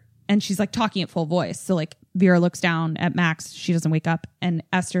Esther, and she's like talking at full voice. So like Vera looks down at Max. She doesn't wake up. And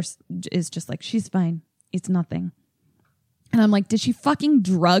Esther is just like, she's fine. It's nothing. And I'm like, did she fucking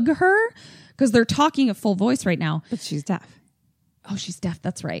drug her? Because they're talking at full voice right now. But she's deaf. Oh, she's deaf.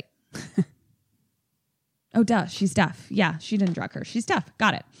 That's right. Oh, duh. She's deaf. Yeah, she didn't drug her. She's deaf.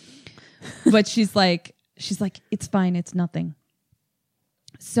 Got it. But she's like, it's fine. It's nothing.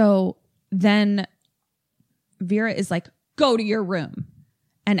 So then Vera is like, go to your room.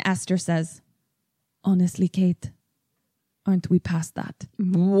 And Esther says, honestly, Kate, aren't we past that?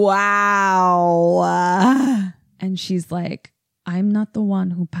 Wow. And she's like, I'm not the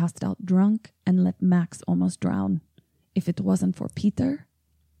one who passed out drunk and let Max almost drown. If it wasn't for Peter,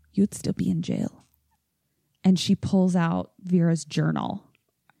 you'd still be in jail. And she pulls out Vera's journal.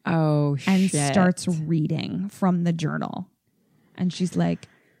 Oh, and shit. Starts reading from the journal. And she's like,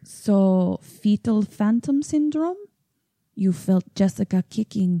 so fetal phantom syndrome? You felt Jessica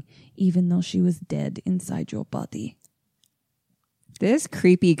kicking even though she was dead inside your body. This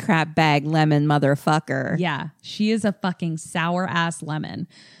creepy crap bag lemon motherfucker. Yeah, she is a fucking sour ass lemon.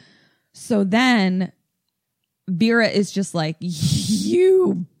 So then Vera is just like,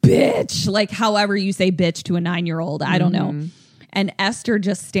 you bitch. Like, however you say bitch to a 9-year-old. I don't know. And Esther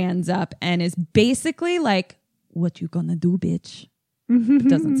just stands up and is basically like, what you gonna do, bitch?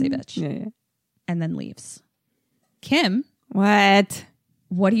 Doesn't say bitch. Yeah. And then leaves. Kim. What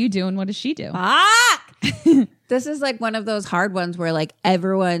do you do and what does she do? This is like one of those hard ones where like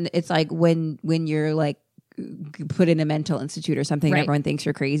everyone, it's like when you're like put in a mental institute or something, right. Everyone thinks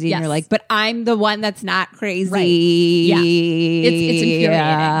you're crazy. Yes. And you're like, but I'm the one that's not crazy. Right.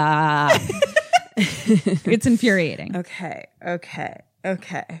 Yeah. It's infuriating. It's infuriating.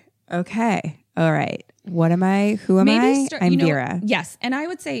 Okay. All right. What am I? Who am I? I'm Vera. Yes. And I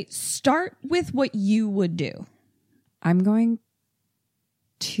would say start with what you would do. I'm going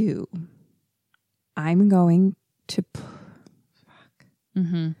to fuck.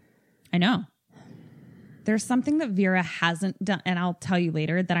 I know. There's something that Vera hasn't done, and I'll tell you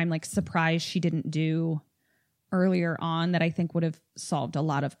later, that I'm like surprised she didn't do earlier on that I think would have solved a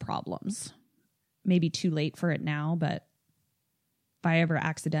lot of problems. Maybe too late for it now, but if I ever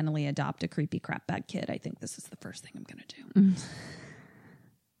accidentally adopt a creepy crap bag kid, I think this is the first thing I'm going to do.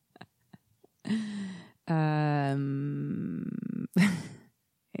 I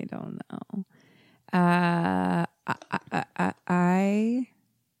don't know.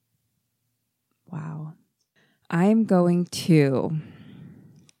 going to.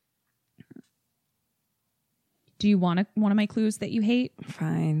 Do you want one of my clues that you hate?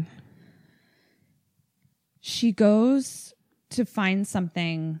 Fine. She goes to find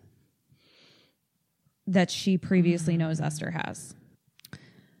something that she previously knows Esther has.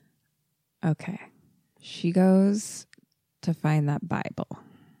 Okay. She goes to find that Bible.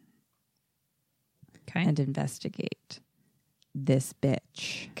 Okay. And investigate this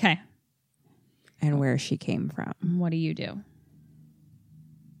bitch. Okay. And where she came from. What do you do?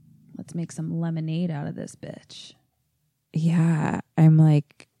 Let's make some lemonade out of this bitch. Yeah. I'm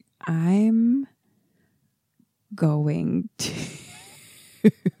going to.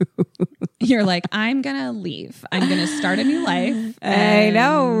 You're like, I'm going to leave. I'm going to start a new life. I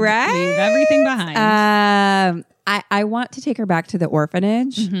know, right? Leave everything behind. I want to take her back to the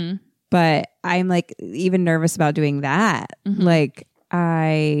orphanage, but I'm like even nervous about doing that. Okay,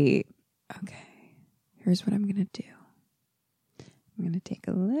 here's what I'm going to do. I'm going to take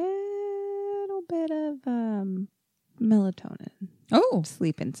a little bit of melatonin. Oh.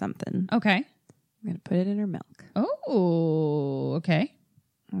 Sleep in something. Okay. I'm going to put it in her milk. Oh, okay.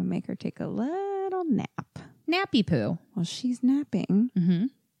 I'll make her take a little nap. Nappy poo. While she's napping, Mm-hmm.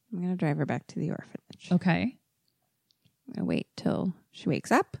 I'm going to drive her back to the orphanage. Okay. I'm going to wait till she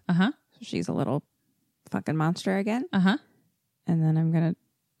wakes up. Uh-huh. So she's a little fucking monster again. Uh-huh. And then I'm going to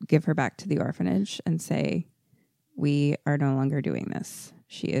give her back to the orphanage and say, we are no longer doing this.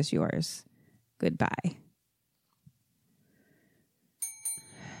 She is yours. Goodbye.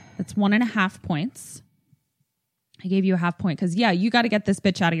 That's 1.5 points. I gave you a half point because, yeah, you got to get this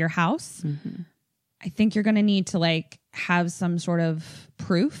bitch out of your house. Mm-hmm. I think you're going to need to like have some sort of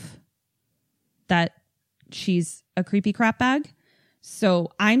proof that she's a creepy crap bag. So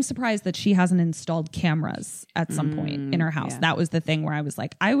I'm surprised that she hasn't installed cameras at some point in her house. Yeah. That was the thing where I was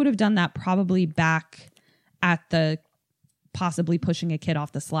like, I would have done that probably back at the possibly pushing a kid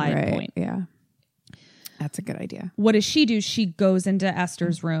off the slide point. Yeah. That's a good idea. What does she do? She goes into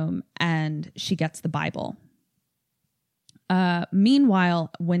Esther's room and she gets the Bible. Meanwhile,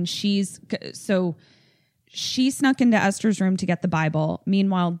 when she snuck into Esther's room to get the Bible.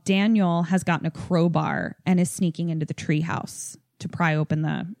 Meanwhile, Daniel has gotten a crowbar and is sneaking into the treehouse to pry open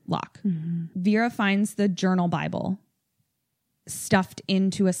the lock. Mm-hmm. Vera finds the journal Bible stuffed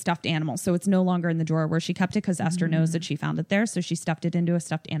into a stuffed animal. So it's no longer in the drawer where she kept it because Esther knows that she found it there. So she stuffed it into a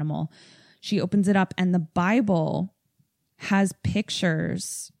stuffed animal. She opens it up and the Bible has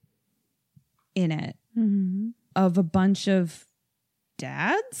pictures in it of a bunch of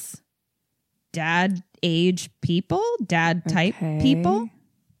dad age people, dad type people,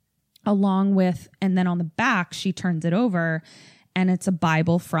 along with, and then on the back, she turns it over and it's a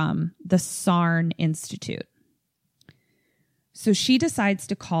Bible from the Sarn Institute. So she decides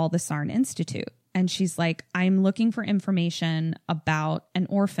to call the Sarn Institute and she's like, I'm looking for information about an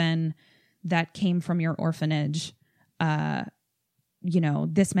orphan that came from your orphanage,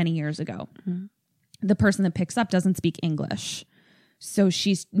 this many years ago. Mm-hmm. The person that picks up doesn't speak English. So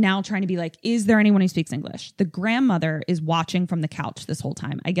she's now trying to be like, is there anyone who speaks English? The grandmother is watching from the couch this whole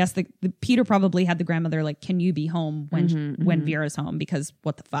time. I guess the Peter probably had the grandmother like, can you be home when Vera's home? Because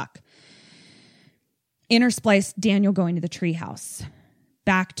what the fuck? Interspliced Daniel going to the treehouse.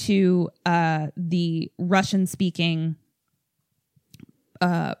 Back to the Russian-speaking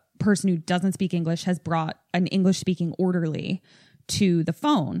person who doesn't speak English has brought an English-speaking orderly to the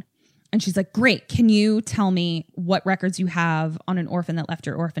phone. And she's like, great, can you tell me what records you have on an orphan that left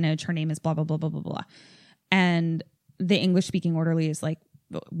your orphanage? Her name is blah, blah, blah, blah, blah, blah. And the English-speaking orderly is like,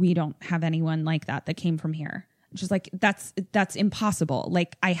 we don't have anyone like that came from here. She's like, that's impossible.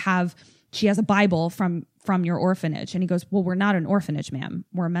 Like, she has a Bible from your orphanage. And he goes, well, we're not an orphanage, ma'am.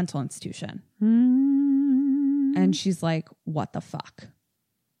 We're a mental institution. And she's like, what the fuck?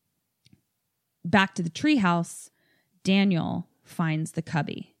 Back to the treehouse, Daniel finds the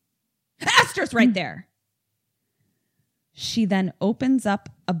cubby. Esther's right there. She then opens up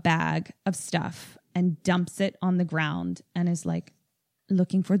a bag of stuff and dumps it on the ground and is like,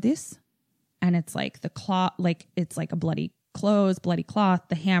 looking for this? And it's like the cloth, like it's like a bloody clothes, bloody cloth,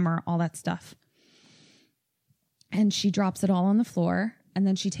 the hammer, all that stuff. And she drops it all on the floor and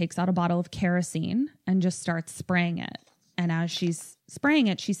then she takes out a bottle of kerosene and just starts spraying it. And as she's spraying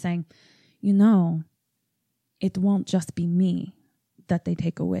it, she's saying, it won't just be me that they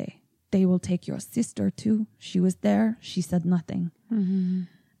take away. They will take your sister too. She was there. She said nothing. Mm-hmm.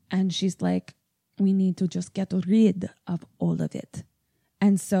 And she's like, we need to just get rid of all of it.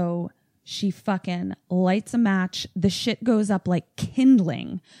 And so she fucking lights a match. The shit goes up like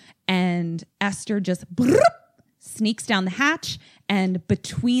kindling. And Esther just sneaks down the hatch. And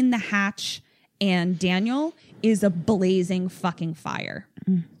between the hatch and Daniel is a blazing fucking fire.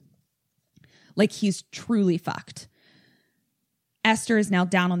 Like he's truly fucked. Esther is now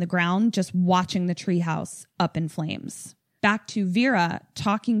down on the ground, just watching the treehouse up in flames. Back to Vera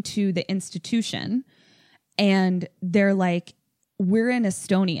talking to the institution, and they're like, we're in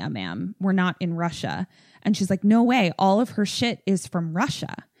Estonia, ma'am. We're not in Russia. And she's like, no way. All of her shit is from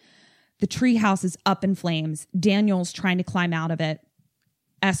Russia. The treehouse is up in flames. Daniel's trying to climb out of it.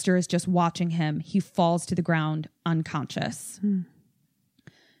 Esther is just watching him. He falls to the ground unconscious.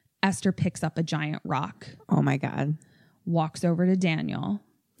 Esther picks up a giant rock. Oh my God. Walks over to Daniel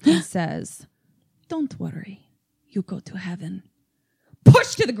and says, don't worry. You go to heaven.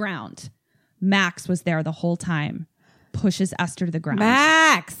 Push to the ground. Max was there the whole time. Pushes Esther to the ground.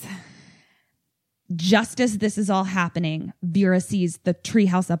 Max! Just as this is all happening, Vera sees the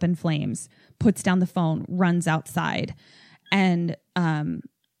treehouse up in flames, puts down the phone, runs outside, and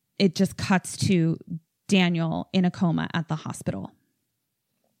it just cuts to Daniel in a coma at the hospital.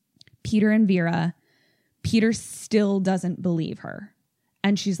 Peter and Vera, Peter still doesn't believe her.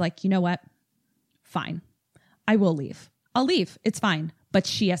 And she's like, you know what? Fine. I will leave. I'll leave. It's fine. But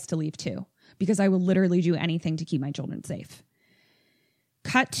she has to leave too, because I will literally do anything to keep my children safe.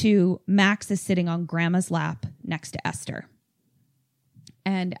 Cut to Max is sitting on Grandma's lap next to Esther.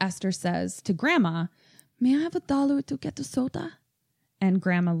 And Esther says to Grandma, may I have $1 to get a soda? And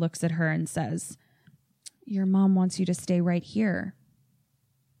Grandma looks at her and says, your mom wants you to stay right here.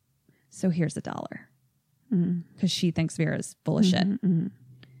 So here's $1. Because she thinks Vera's full of shit.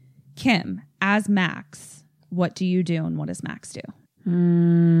 Kim, as Max, what do you do and what does Max do?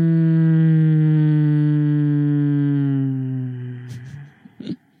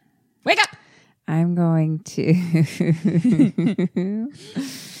 Wake up! I'm going to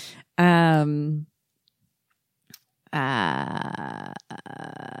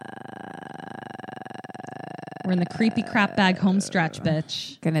we're in the creepy Crapbag home stretch,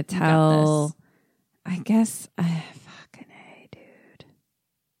 bitch. Gonna tell, I guess, fucking A, dude.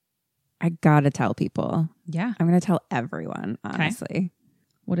 I gotta tell people. Yeah. I'm gonna tell everyone, honestly. Okay.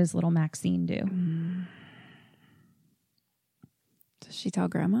 What does little Maxine do? Does she tell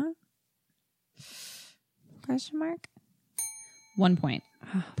Grandma? Question mark. 1 point.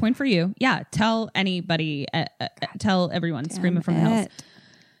 Point for you. Yeah. Tell anybody. Tell everyone. Screaming from the hills.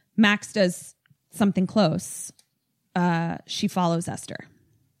 Max does something close. She follows Esther.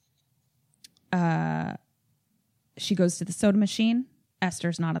 She goes to the soda machine.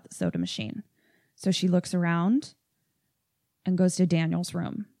 Esther's not at the soda machine. So she looks around and goes to Daniel's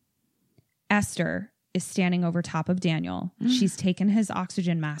room. Esther is standing over top of Daniel. She's taken his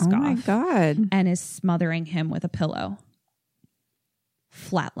oxygen mask off. Oh my God. And is smothering him with a pillow.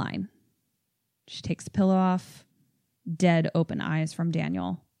 Flatline. She takes the pillow off. Dead open eyes from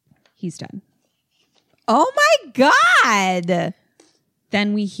Daniel. He's dead. Oh my God.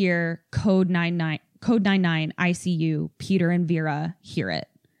 Then we hear code 99 ICU. Peter and Vera hear it.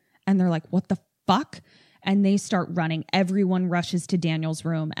 And they're like, what the fuck? And they start running. Everyone rushes to Daniel's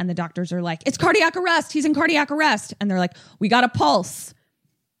room. And the doctors are like, it's cardiac arrest. He's in cardiac arrest. And they're like, we got a pulse.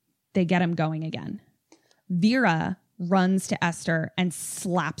 They get him going again. Vera runs to Esther and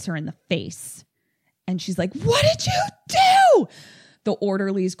slaps her in the face. And she's like, what did you do? The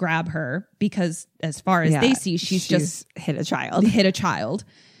orderlies grab her because as far as they see, she's just hit a child.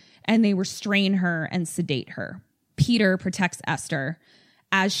 And they restrain her and sedate her. Peter protects Esther.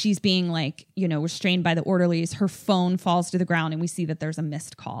 As she's being restrained by the orderlies, her phone falls to the ground and we see that there's a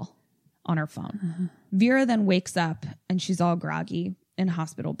missed call on her phone. Vera then wakes up and she's all groggy in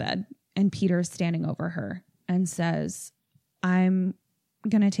hospital bed. And Peter is standing over her and says, I'm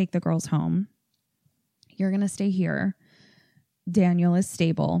going to take the girls home. You're going to stay here. Daniel is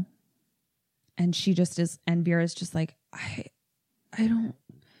stable. And she just is, and Vera's just like, I don't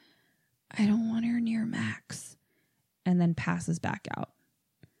want her near Max. And then passes back out.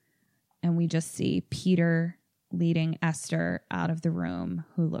 And we just see Peter leading Esther out of the room,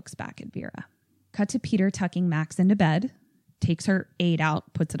 who looks back at Vera. Cut to Peter tucking Max into bed, takes her aid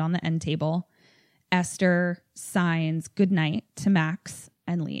out, puts it on the end table. Esther signs goodnight to Max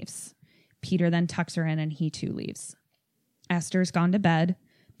and leaves. Peter then tucks her in and he too leaves. Esther's gone to bed.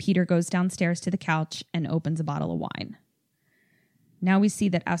 Peter goes downstairs to the couch and opens a bottle of wine. Now we see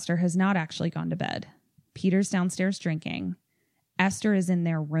that Esther has not actually gone to bed. Peter's downstairs drinking. Esther is in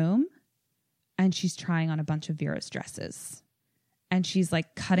their room. And she's trying on a bunch of Vera's dresses. And she's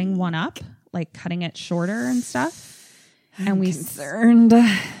like cutting one up, like cutting it shorter and stuff. I'm concerned.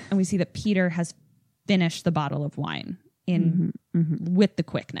 And we see that Peter has finished the bottle of wine with the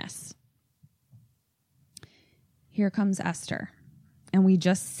quickness. Here comes Esther. And we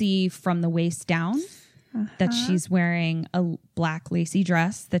just see from the waist down that she's wearing a black lacy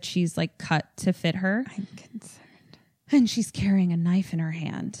dress that she's like cut to fit her. I'm concerned. And she's carrying a knife in her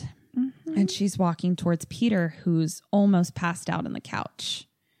hand. And she's walking towards Peter, who's almost passed out on the couch.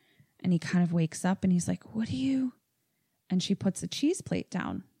 And he kind of wakes up and he's like, what are you? And she puts a cheese plate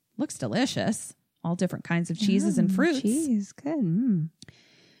down. Looks delicious. All different kinds of cheeses and fruits. Cheese, good. And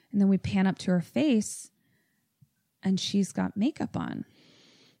then we pan up to her face and she's got makeup on.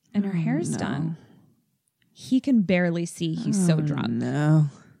 And her hair's done. He can barely see. He's so drunk. No.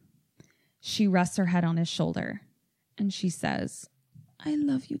 She rests her head on his shoulder and she says, I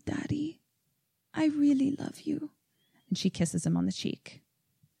love you, Daddy. I really love you. And she kisses him on the cheek.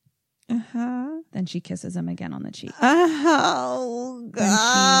 Then she kisses him again on the cheek. Oh,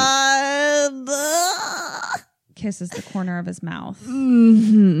 God. Kisses the corner of his mouth.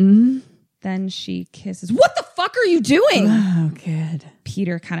 Mm-hmm. Then she kisses. What the fuck are you doing? Oh, good.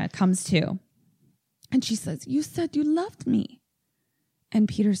 Peter kind of comes to. And she says, you said you loved me. And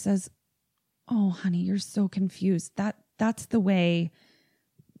Peter says, oh, honey, you're so confused. That's the way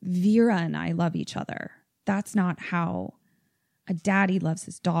Vera and I love each other. That's not how a daddy loves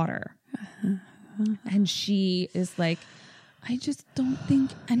his daughter. And she is like, I just don't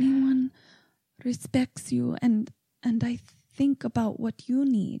think anyone respects you. And I think about what you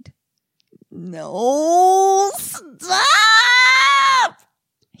need. No, stop!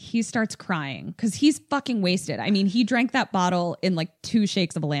 He starts crying because he's fucking wasted. I mean, he drank that bottle in like 2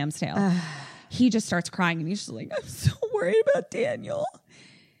 shakes of a lamb's tail. He just starts crying and he's just like, I'm so worried about Daniel.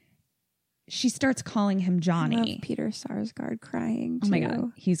 She starts calling him Johnny. I love Peter Sarsgaard crying too. Oh my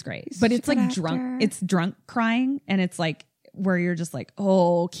God, he's great. He's but it's like actor. drunk. It's drunk crying, and it's like where you're just like,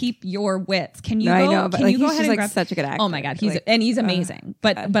 oh, keep your wits. Can you No, go? I know, but can like, you go he's ahead just and like grab? such a good actor. Oh my God, he's Like, amazing.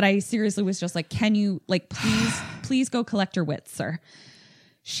 But I seriously was just like, can you like please go collect your wits, sir?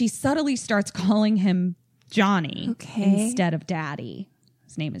 She subtly starts calling him Johnny instead of Daddy.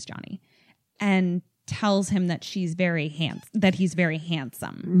 His name is Johnny, and tells him that he's very handsome.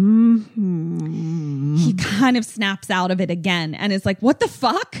 Mm-hmm. He kind of snaps out of it again and is like, what the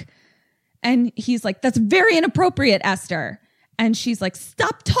fuck? And he's like, that's very inappropriate, Esther. And she's like,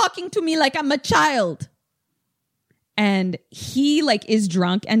 stop talking to me like I'm a child. And he like is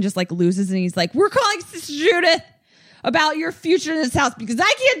drunk and just like loses, and he's like, we're calling Sister Judith about your future in this house because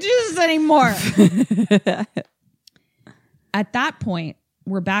I can't do this anymore. At that point,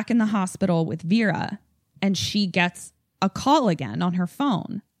 we're back in the hospital with Vera, and she gets a call again on her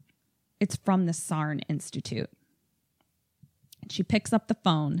phone. It's from the Sarn Institute. She picks up the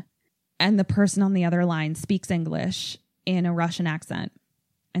phone, and the person on the other line speaks English in a Russian accent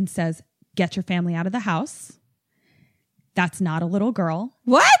and says, get your family out of the house. That's not a little girl.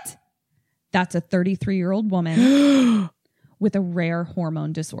 What? That's a 33-year-old woman with a rare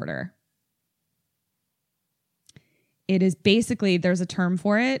hormone disorder. It is basically, there's a term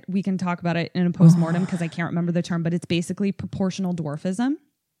for it. We can talk about it in a postmortem because I can't remember the term, but it's basically proportional dwarfism.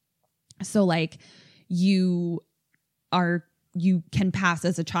 So like you can pass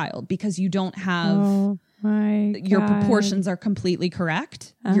as a child because you don't have, your proportions are completely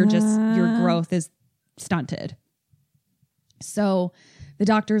correct. Your growth is stunted. So the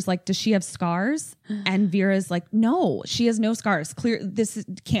doctor's like, does she have scars? And Vera's like, no, she has no scars. This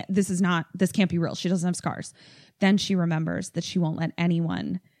can't be real. She doesn't have scars. Then she remembers that she won't let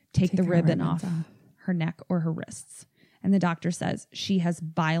anyone take the ribbon off her neck or her wrists. And the doctor says she has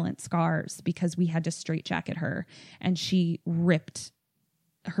violent scars because we had to straitjacket her, and she ripped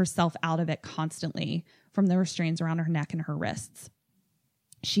herself out of it constantly from the restraints around her neck and her wrists.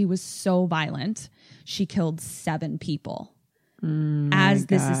 She was so violent. She killed 7 people. As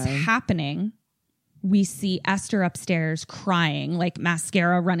this is happening, we see Esther upstairs crying, like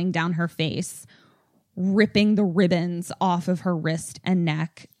mascara running down her face, ripping the ribbons off of her wrist and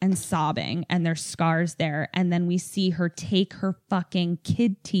neck and sobbing, and there's scars there. And then we see her take her fucking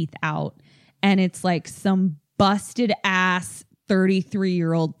kid teeth out, and it's like some busted ass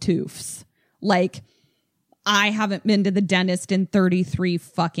 33-year-old toofs. Like, I haven't been to the dentist in 33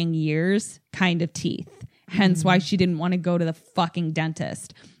 fucking years kind of teeth. Hence why she didn't want to go to the fucking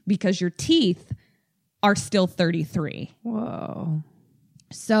dentist, because your teeth are still 33. Whoa.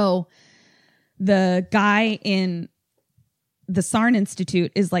 So the guy in the Sarn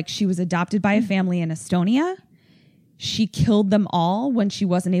Institute is like, she was adopted by a family in Estonia. She killed them all when she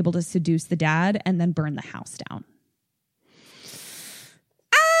wasn't able to seduce the dad, and then burned the house down.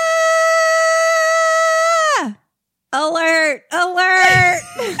 Alert! Alert!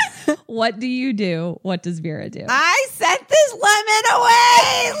 What do you do? What does Vera do? I sent this lemon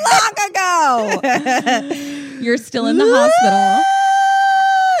away long ago. You're still in the hospital.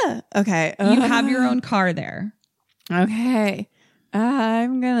 Okay. You have your own car there. Okay.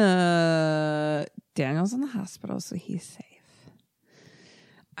 Daniel's in the hospital, so he's safe.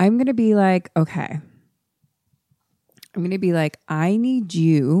 I'm going to be like, okay. I'm going to be like, I need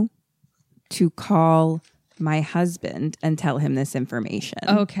you to call my husband and tell him this information.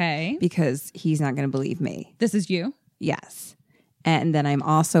 Okay. Because he's not going to believe me. This is you? Yes. And then I'm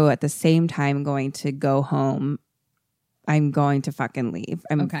also at the same time going to go home. I'm going to fucking leave.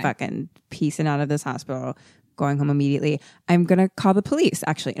 I'm fucking piecing out of this hospital, going home immediately. I'm going to call the police,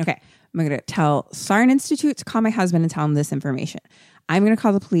 actually. Okay. I'm going to tell Sarn Institute to call my husband and tell him this information. I'm going to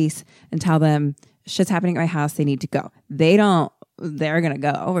call the police and tell them shit's happening at my house. They need to go. They're going to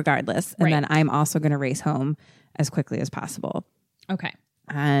go regardless. And then I'm also going to race home as quickly as possible. Okay.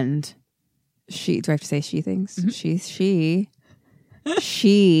 And do I have to say she things? Mm-hmm.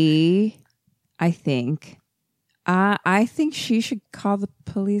 She, I think she should call the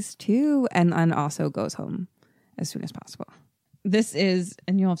police too, and also goes home as soon as possible. This is,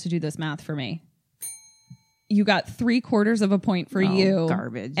 and you'll have to do this math for me. You got 3/4 of a point for you,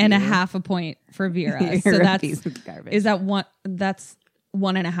 garbage, and a half a point for Vera. So that's garbage. Is that one? That's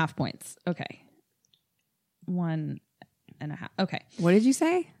 1.5 points. Okay, 1.5. Okay. What did you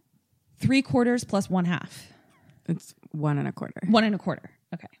say? 3/4 plus 1/2. It's 1.25. 1.25.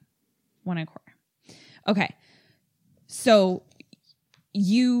 Okay. 1.25. Okay. So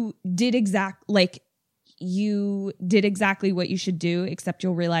you did exactly what you should do, except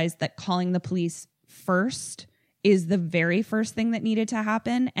you'll realize that calling the police first is the very first thing that needed to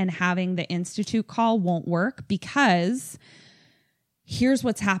happen, and having the Institute call won't work, because here's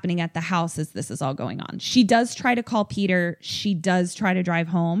what's happening at the house as this is all going on. She does try to call Peter. She does try to drive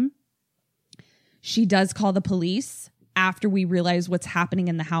home. She does call the police after we realize what's happening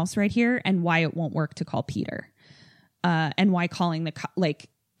in the house right here and why it won't work to call Peter. And why calling the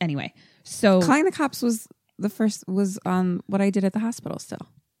anyway. So calling the cops was on what I did at the hospital still.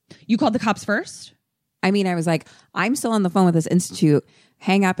 You called the cops first? I mean, I was like, I'm still on the phone with this institute.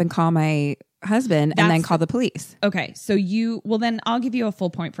 Hang up and call my husband and then call the police. Okay. So then I'll give you a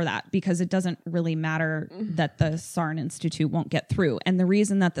full point for that, because it doesn't really matter that the Sarn Institute won't get through. And the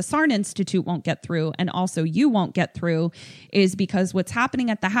reason that the Sarn Institute won't get through, and also you won't get through, is because what's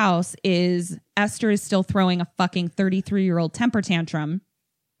happening at the house is Esther is still throwing a fucking 33-year-old temper tantrum.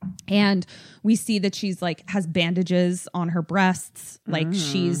 And we see that she's like has bandages on her breasts, like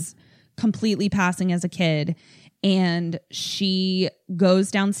she's completely passing as a kid. And she goes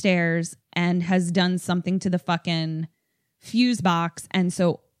downstairs and has done something to the fucking fuse box. And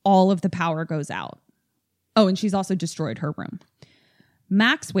so all of the power goes out. Oh, and she's also destroyed her room.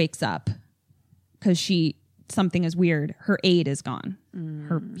 Max wakes up because something is weird. Her aid is gone,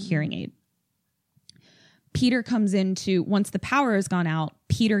 her hearing aid. Peter comes once the power has gone out,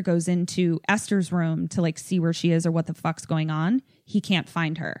 Peter goes into Esther's room to like see where she is or what the fuck's going on. He can't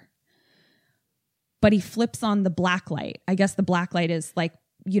find her. But he flips on the black light. I guess the black light is like,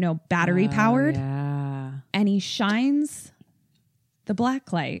 battery powered. Yeah. And he shines the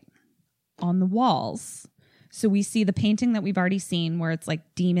black light on the walls. So we see the painting that we've already seen where it's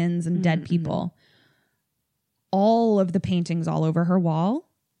like demons and dead people. All of the paintings all over her wall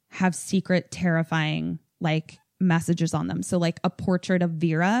have secret, terrifying like messages on them. So like a portrait of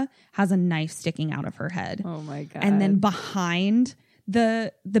Vera has a knife sticking out of her head. Oh my God. And then behind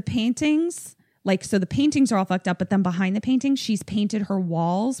the paintings, like, so the paintings are all fucked up, but then behind the paintings, she's painted her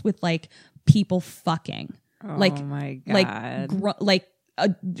walls with like people fucking. Oh like, my God. Like a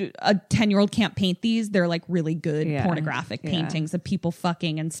 10-year-old can't paint these. They're like really good pornographic paintings of people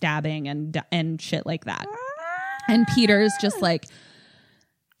fucking and stabbing and shit like that. And Peter's just like,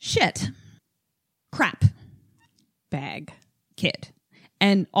 shit. Crap. Bag. Kid.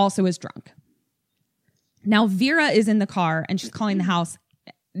 And also is drunk. Now Vera is in the car and she's calling the house.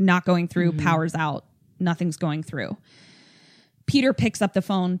 Not going through, power's out, nothing's going through. Peter picks up the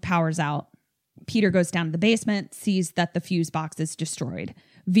phone, power's out. Peter goes down to the basement, sees that the fuse box is destroyed.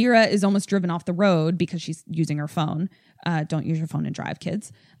 Vera is almost driven off the road because she's using her phone. Don't use your phone and drive,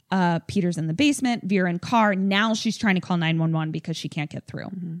 kids. Peter's in the basement, Vera in car. Now she's trying to call 911 because she can't get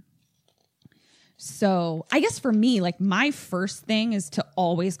through. So I guess for me, like my first thing is to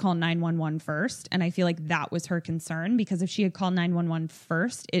always call 911 first. And I feel like that was her concern, because if she had called 911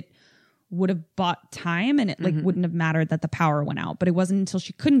 first, it would have bought time and it like wouldn't have mattered that the power went out. But it wasn't until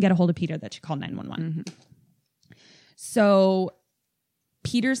she couldn't get a hold of Peter that she called 911. So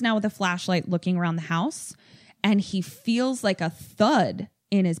Peter's now with a flashlight looking around the house and he feels like a thud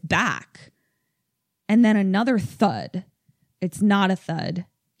in his back. And then another thud. It's not a thud.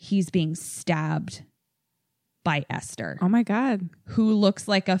 He's being stabbed by Esther. Oh my God. Who looks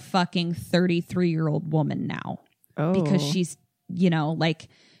like a fucking 33-year-old woman now. Oh. Because she's, like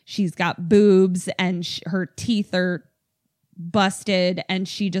she's got boobs and her teeth are busted and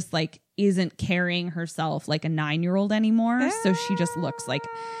she just like isn't carrying herself like a 9-year-old anymore. So she just looks like,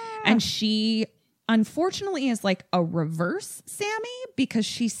 and she unfortunately is like a reverse Sammy because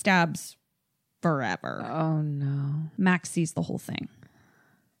she stabs forever. Oh no. Max sees the whole thing.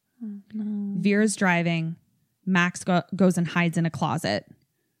 Oh, no. Vera's driving. Max goes and hides in a closet.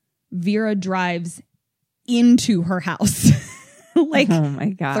 Vera drives into her house. Like, oh my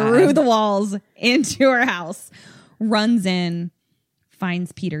God. Through the walls into her house. Runs in,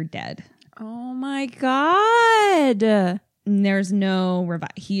 finds Peter dead. Oh my God. And there's no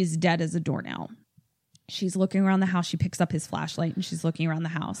he's dead as a doornail. She's looking around the house. She picks up his flashlight and she's looking around the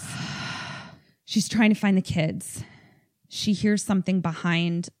house. She's trying to find the kids. She hears something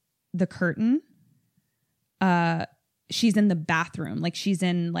behind the curtain. She's in the bathroom. Like she's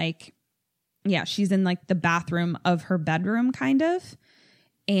in like the bathroom of her bedroom kind of.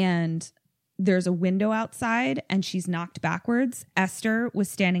 And there's a window outside and she's knocked backwards. Esther was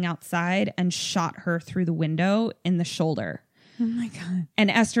standing outside and shot her through the window in the shoulder. Oh my God. And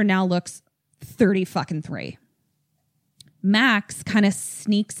Esther now looks 30-fucking-3. Max kind of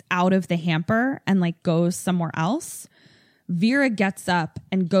sneaks out of the hamper and like goes somewhere else. Vera gets up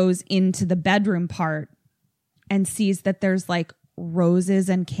and goes into the bedroom part and sees that there's like roses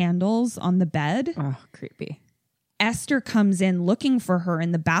and candles on the bed. Oh, creepy. Esther comes in looking for her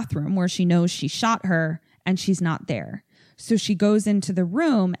in the bathroom where she knows she shot her and she's not there. So she goes into the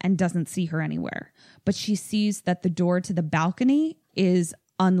room and doesn't see her anywhere. But she sees that the door to the balcony is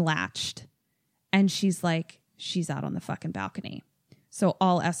unlatched. And she's like, she's out on the fucking balcony. So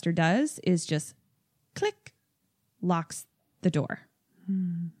all Esther does is just click, locks the door.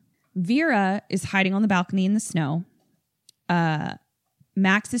 Vera is hiding on the balcony in the snow.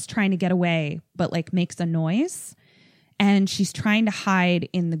 Max is trying to get away, but like makes a noise. And she's trying to hide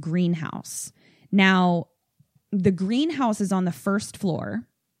in the greenhouse. Now, the greenhouse is on the first floor.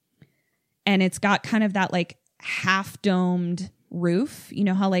 And it's got kind of that like half-domed roof. You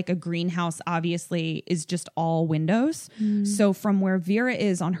know how like a greenhouse obviously is just all windows. So from where Vera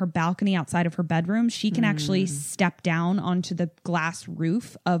is on her balcony outside of her bedroom, she can actually step down onto the glass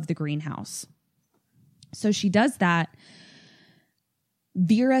roof of the greenhouse. So she does that.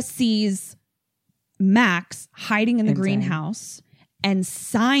 Vera sees Max hiding in the greenhouse and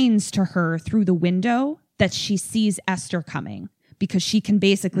signs to her through the window that she sees Esther coming because she can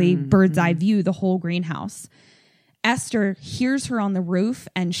basically bird's eye view the whole greenhouse. Esther hears her on the roof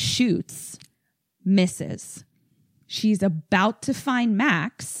and shoots, misses. She's about to find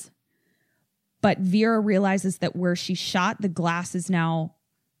Max, but Vera realizes that where she shot, the glass is now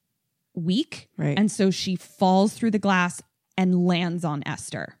weak. Right. And so she falls through the glass and lands on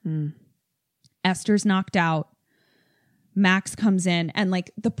Esther. Esther's knocked out. Max comes in and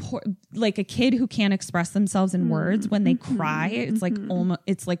like the poor, like a kid who can't express themselves in words when they cry, it's like almost,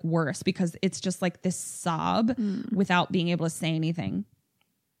 it's like worse because it's just like this sob without being able to say anything.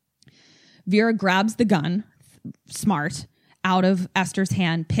 Vera grabs the gun, smart, out of Esther's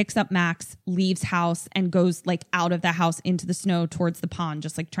hand, picks up Max, leaves house and goes like out of the house into the snow towards the pond,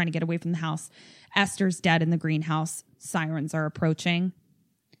 just like trying to get away from the house. Esther's dead in the greenhouse. Sirens are approaching.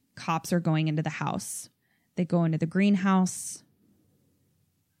 Cops are going into the house. They go into the greenhouse.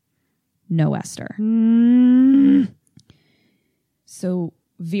 No Esther. So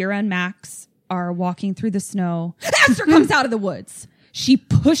Vera and Max are walking through the snow. Esther comes out of the woods. She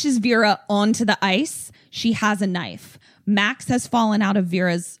pushes Vera onto the ice. She has a knife. Max has fallen out of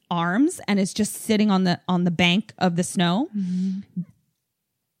Vera's arms and is just sitting on the bank of the snow.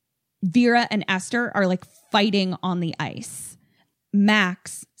 Vera and Esther are like fighting on the ice.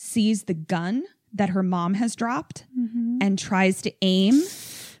 Max sees the gun that her mom has dropped and tries to aim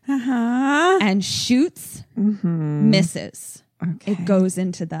and shoots, misses. Okay. It goes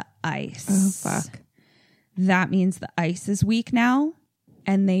into the ice. Oh, fuck. That means the ice is weak now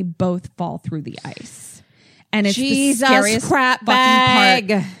and they both fall through the ice. And it's the scariest fucking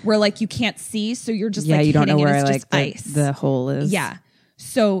part where like you can't see. So you're just like you don't know where like ice. The hole is. Yeah.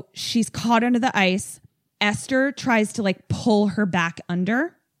 So she's caught under the ice. Esther tries to like pull her back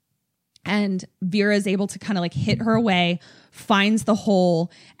under. And Vera is able to kind of like hit her away, finds the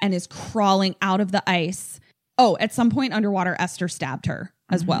hole, and is crawling out of the ice. Oh, at some point underwater, Esther stabbed her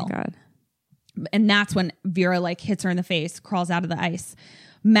as well. My God. And that's when Vera like hits her in the face, crawls out of the ice.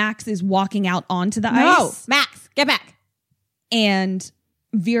 Max is walking out onto the ice. No, Max, get back. And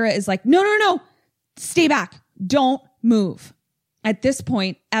Vera is like, no, stay back. Don't move. At this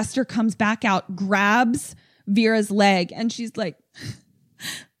point, Esther comes back out, grabs Vera's leg, and she's like,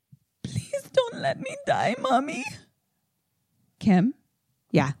 please don't let me die, mommy. Kim?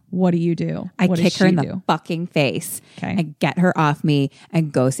 Yeah. What do you do? I What kick does her she in the do? fucking face Okay. and get her off me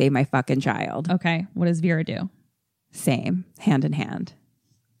and go save my fucking child. Okay. What does Vera do? Same. Hand in hand.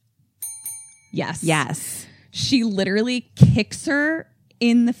 Yes. Yes. She literally kicks her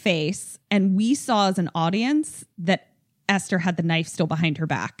in the face, and we saw as an audience that Esther had the knife still behind her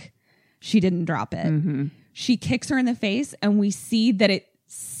back. She didn't drop it. Mm-hmm. She kicks her in the face, and we see that it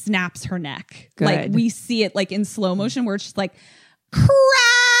snaps her neck. Good. Like we see it like in slow motion where it's just like crap.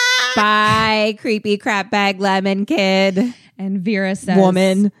 Bye, creepy crapbag lemon kid. And Vera says,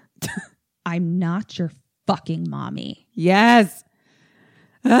 Woman. I'm not your fucking mommy. Yes.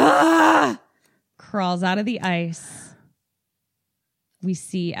 Ah! Crawls out of the ice. We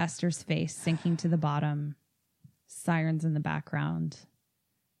see Esther's face sinking to the bottom. Sirens in the background.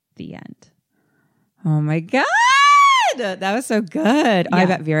 The end. Oh my God. That was so good. Oh, I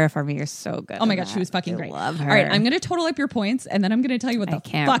bet Vera Farmiga, you're so good. Oh my God, she was fucking great. Love her. All right, I'm going to total up your points, and then I'm going to tell you what the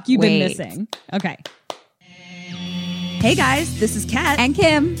can't fuck you've been wait. missing. Okay. Hey guys, this is Kat. And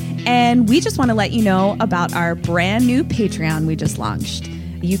Kim. And we just want to let you know about our brand new Patreon we just launched.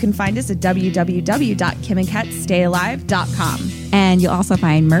 You can find us at www.kimandkatstayalive.com. And you'll also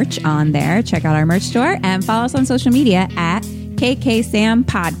find merch on there. Check out our merch store and follow us on social media at KKSam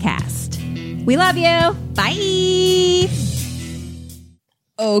Podcast. We love you. Bye.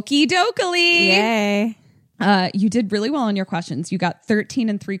 Okie dokie. Yay. You did really well on your questions. You got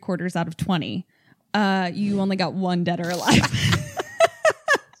 13 3/4 out of 20. You only got one dead or alive.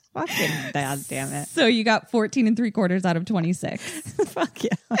 Fucking god damn it. So you got 14 3/4 out of 26. Fuck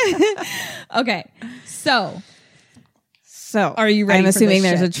yeah. Okay. So are you ready? I'm assuming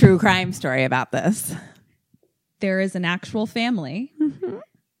there's a true crime story about this. There is an actual family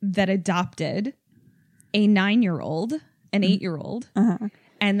that adopted a 9-year-old, an 8-year-old,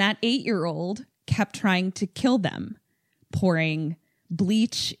 and that 8-year-old kept trying to kill them, pouring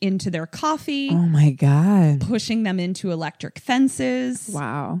bleach into their coffee. Oh my God. Pushing them into electric fences.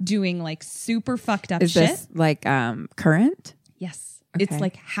 Wow. Doing like super fucked up Is shit. this like current? Yes. Okay. It's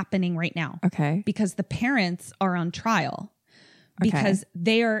like happening right now. Okay. Because the parents are on trial. Because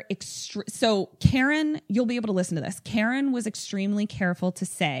they are so Karen, you'll be able to listen to this. Karen was extremely careful to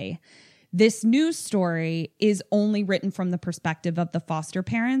say this news story is only written from the perspective of the foster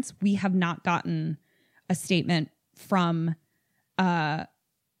parents. We have not gotten a statement from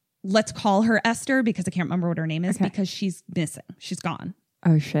let's call her Esther, because I can't remember what her name is, because she's missing. She's gone.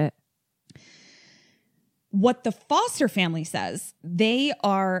 Oh shit. What the foster family says, they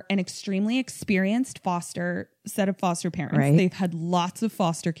are an extremely experienced set of foster parents. Right. They've had lots of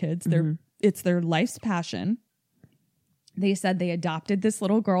foster kids. It's their life's passion. They said they adopted this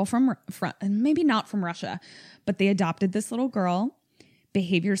little girl from maybe not from Russia, but they adopted this little girl.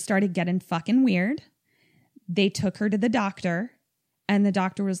 Behavior started getting fucking weird. They took her to the doctor, and the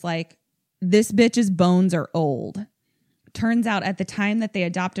doctor was like, this bitch's bones are old. Turns out at the time that they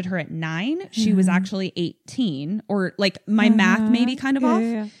adopted her at 9, she was actually 18, or like my math maybe kind of off.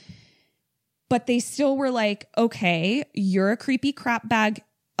 Yeah. But they still were like, okay, you're a creepy crapbag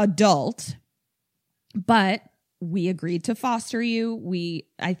adult, but we agreed to foster you.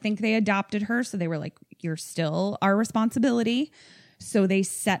 I think they adopted her. So they were like, you're still our responsibility. So they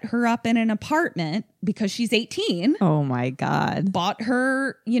set her up in an apartment because she's 18. Oh my God. Bought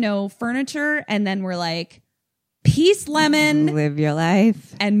her, furniture, and then we're like, peace, lemon. Live your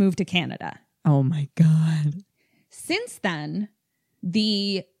life. And move to Canada. Oh my God. Since then,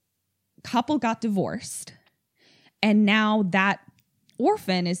 the couple got divorced. And now that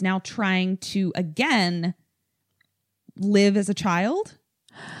orphan is now trying to, again, live as a child.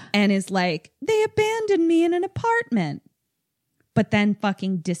 And is like, they abandoned me in an apartment. But then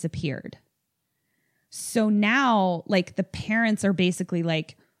fucking disappeared. So now, like, the parents are basically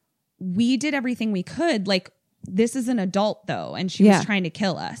like, we did everything we could. Like, this is an adult though, and she was trying to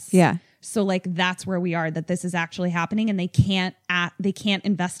kill us. Yeah. So like that's where we are, that this is actually happening, and they can't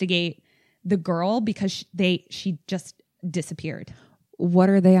investigate the girl because she just disappeared. What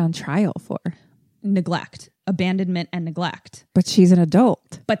are they on trial for? Neglect, abandonment, and neglect. But she's an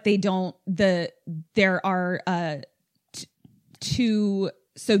adult. But they don't. There are two.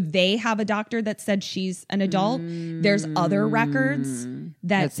 So they have a doctor that said she's an adult. There's other records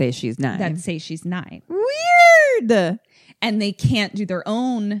that say she's 9. Weird. And they can't do their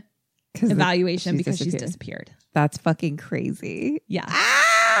own evaluation because she's disappeared. That's fucking crazy. Yeah.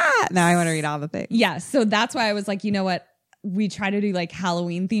 Now I want to read all the things. Yeah. So that's why I was like, you know what? we try to do like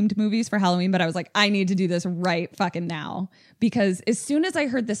Halloween themed movies for Halloween, but I was like, I need to do this right fucking now. Because as soon as I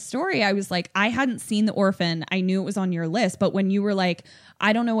heard this story, I was like, I hadn't seen The Orphan. I knew it was on your list. But when you were like,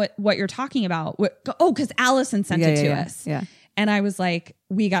 I don't know what you're talking about. Because Allison sent it to us. Yeah. And I was like,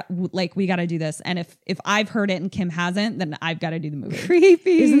 we got to do this. And if I've heard it and Kim hasn't, then I've got to do the movie.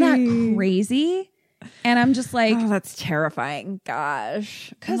 Creepy. Isn't that crazy? And I'm just like, oh, that's terrifying.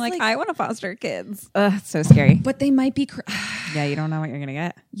 Gosh. I'm like, like, I want to foster kids. Ugh, it's so scary. But they might be. Yeah, you don't know what you're going to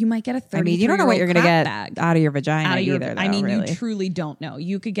get. You might get a 33-year-old you don't know what you're going to get bag out of your vagina either. Though, you truly don't know.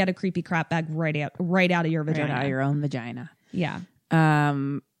 You could get a creepy crap bag right out of your vagina. Right out of your own vagina. Yeah.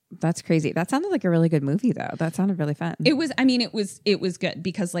 That's crazy. That sounded like a really good movie, though. That sounded really fun. It was. I mean, it was good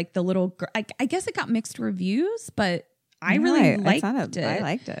because like the little girl. I guess it got mixed reviews, but I really liked it. I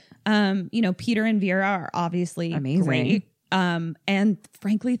liked it. Peter and Vera are obviously amazing. Great. And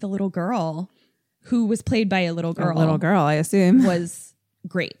frankly, the little girl who was played by a little girl, I assume, was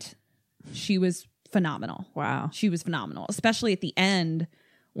great. She was phenomenal. Wow. She was phenomenal, especially at the end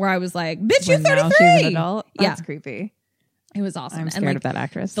where I was like, bitch, you're 33. Now she's an adult. That's creepy. It was awesome. I'm scared of that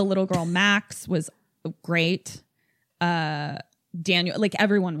actress. The little girl Max was great. Daniel, like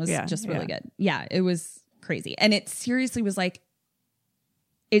everyone was just really good. Yeah, it was crazy. And it seriously was like,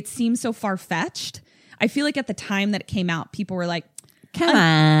 it seems so far-fetched. I feel like at the time that it came out, people were like, come on.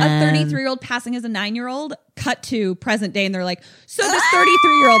 A 33-year-old passing as a 9-year-old, cut to present day, and they're like, so this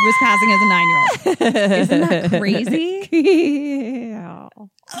 33-year-old was passing as a 9-year-old. Isn't that crazy? Yeah.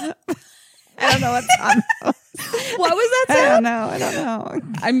 I don't know what's on. What was that sound? I don't know.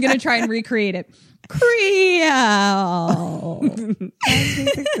 I'm going to try and recreate it. Creole.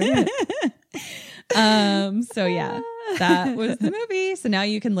 So yeah, that was the movie. So now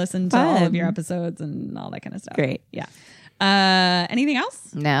you can listen to all of your episodes and all that kind of stuff. Great. Yeah. Anything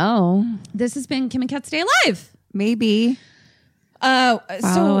else? No. This has been Kim and Kat Stay Alive. Maybe. Follow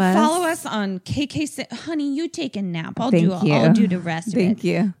us on KK. Honey, you take a nap. I'll do the rest of it. Thank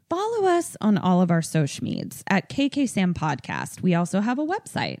you. Follow us on all of our social medias at KK Sam Podcast. We also have a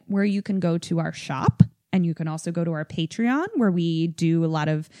website where you can go to our shop, and you can also go to our Patreon where we do a lot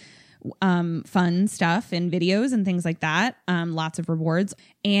of fun stuff and videos and things like that. Lots of rewards.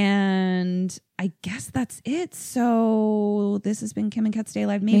 And I guess that's it. So this has been Kim and Kat Stay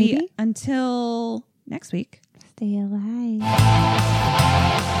Alive. Maybe until next week. Stay alive.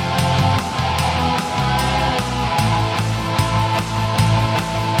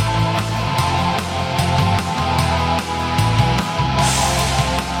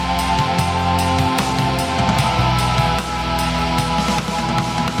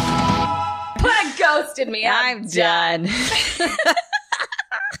 Ghosted me. I'm done.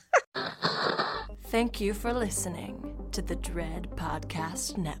 Thank you for listening to the Dread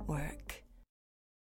Podcast Network.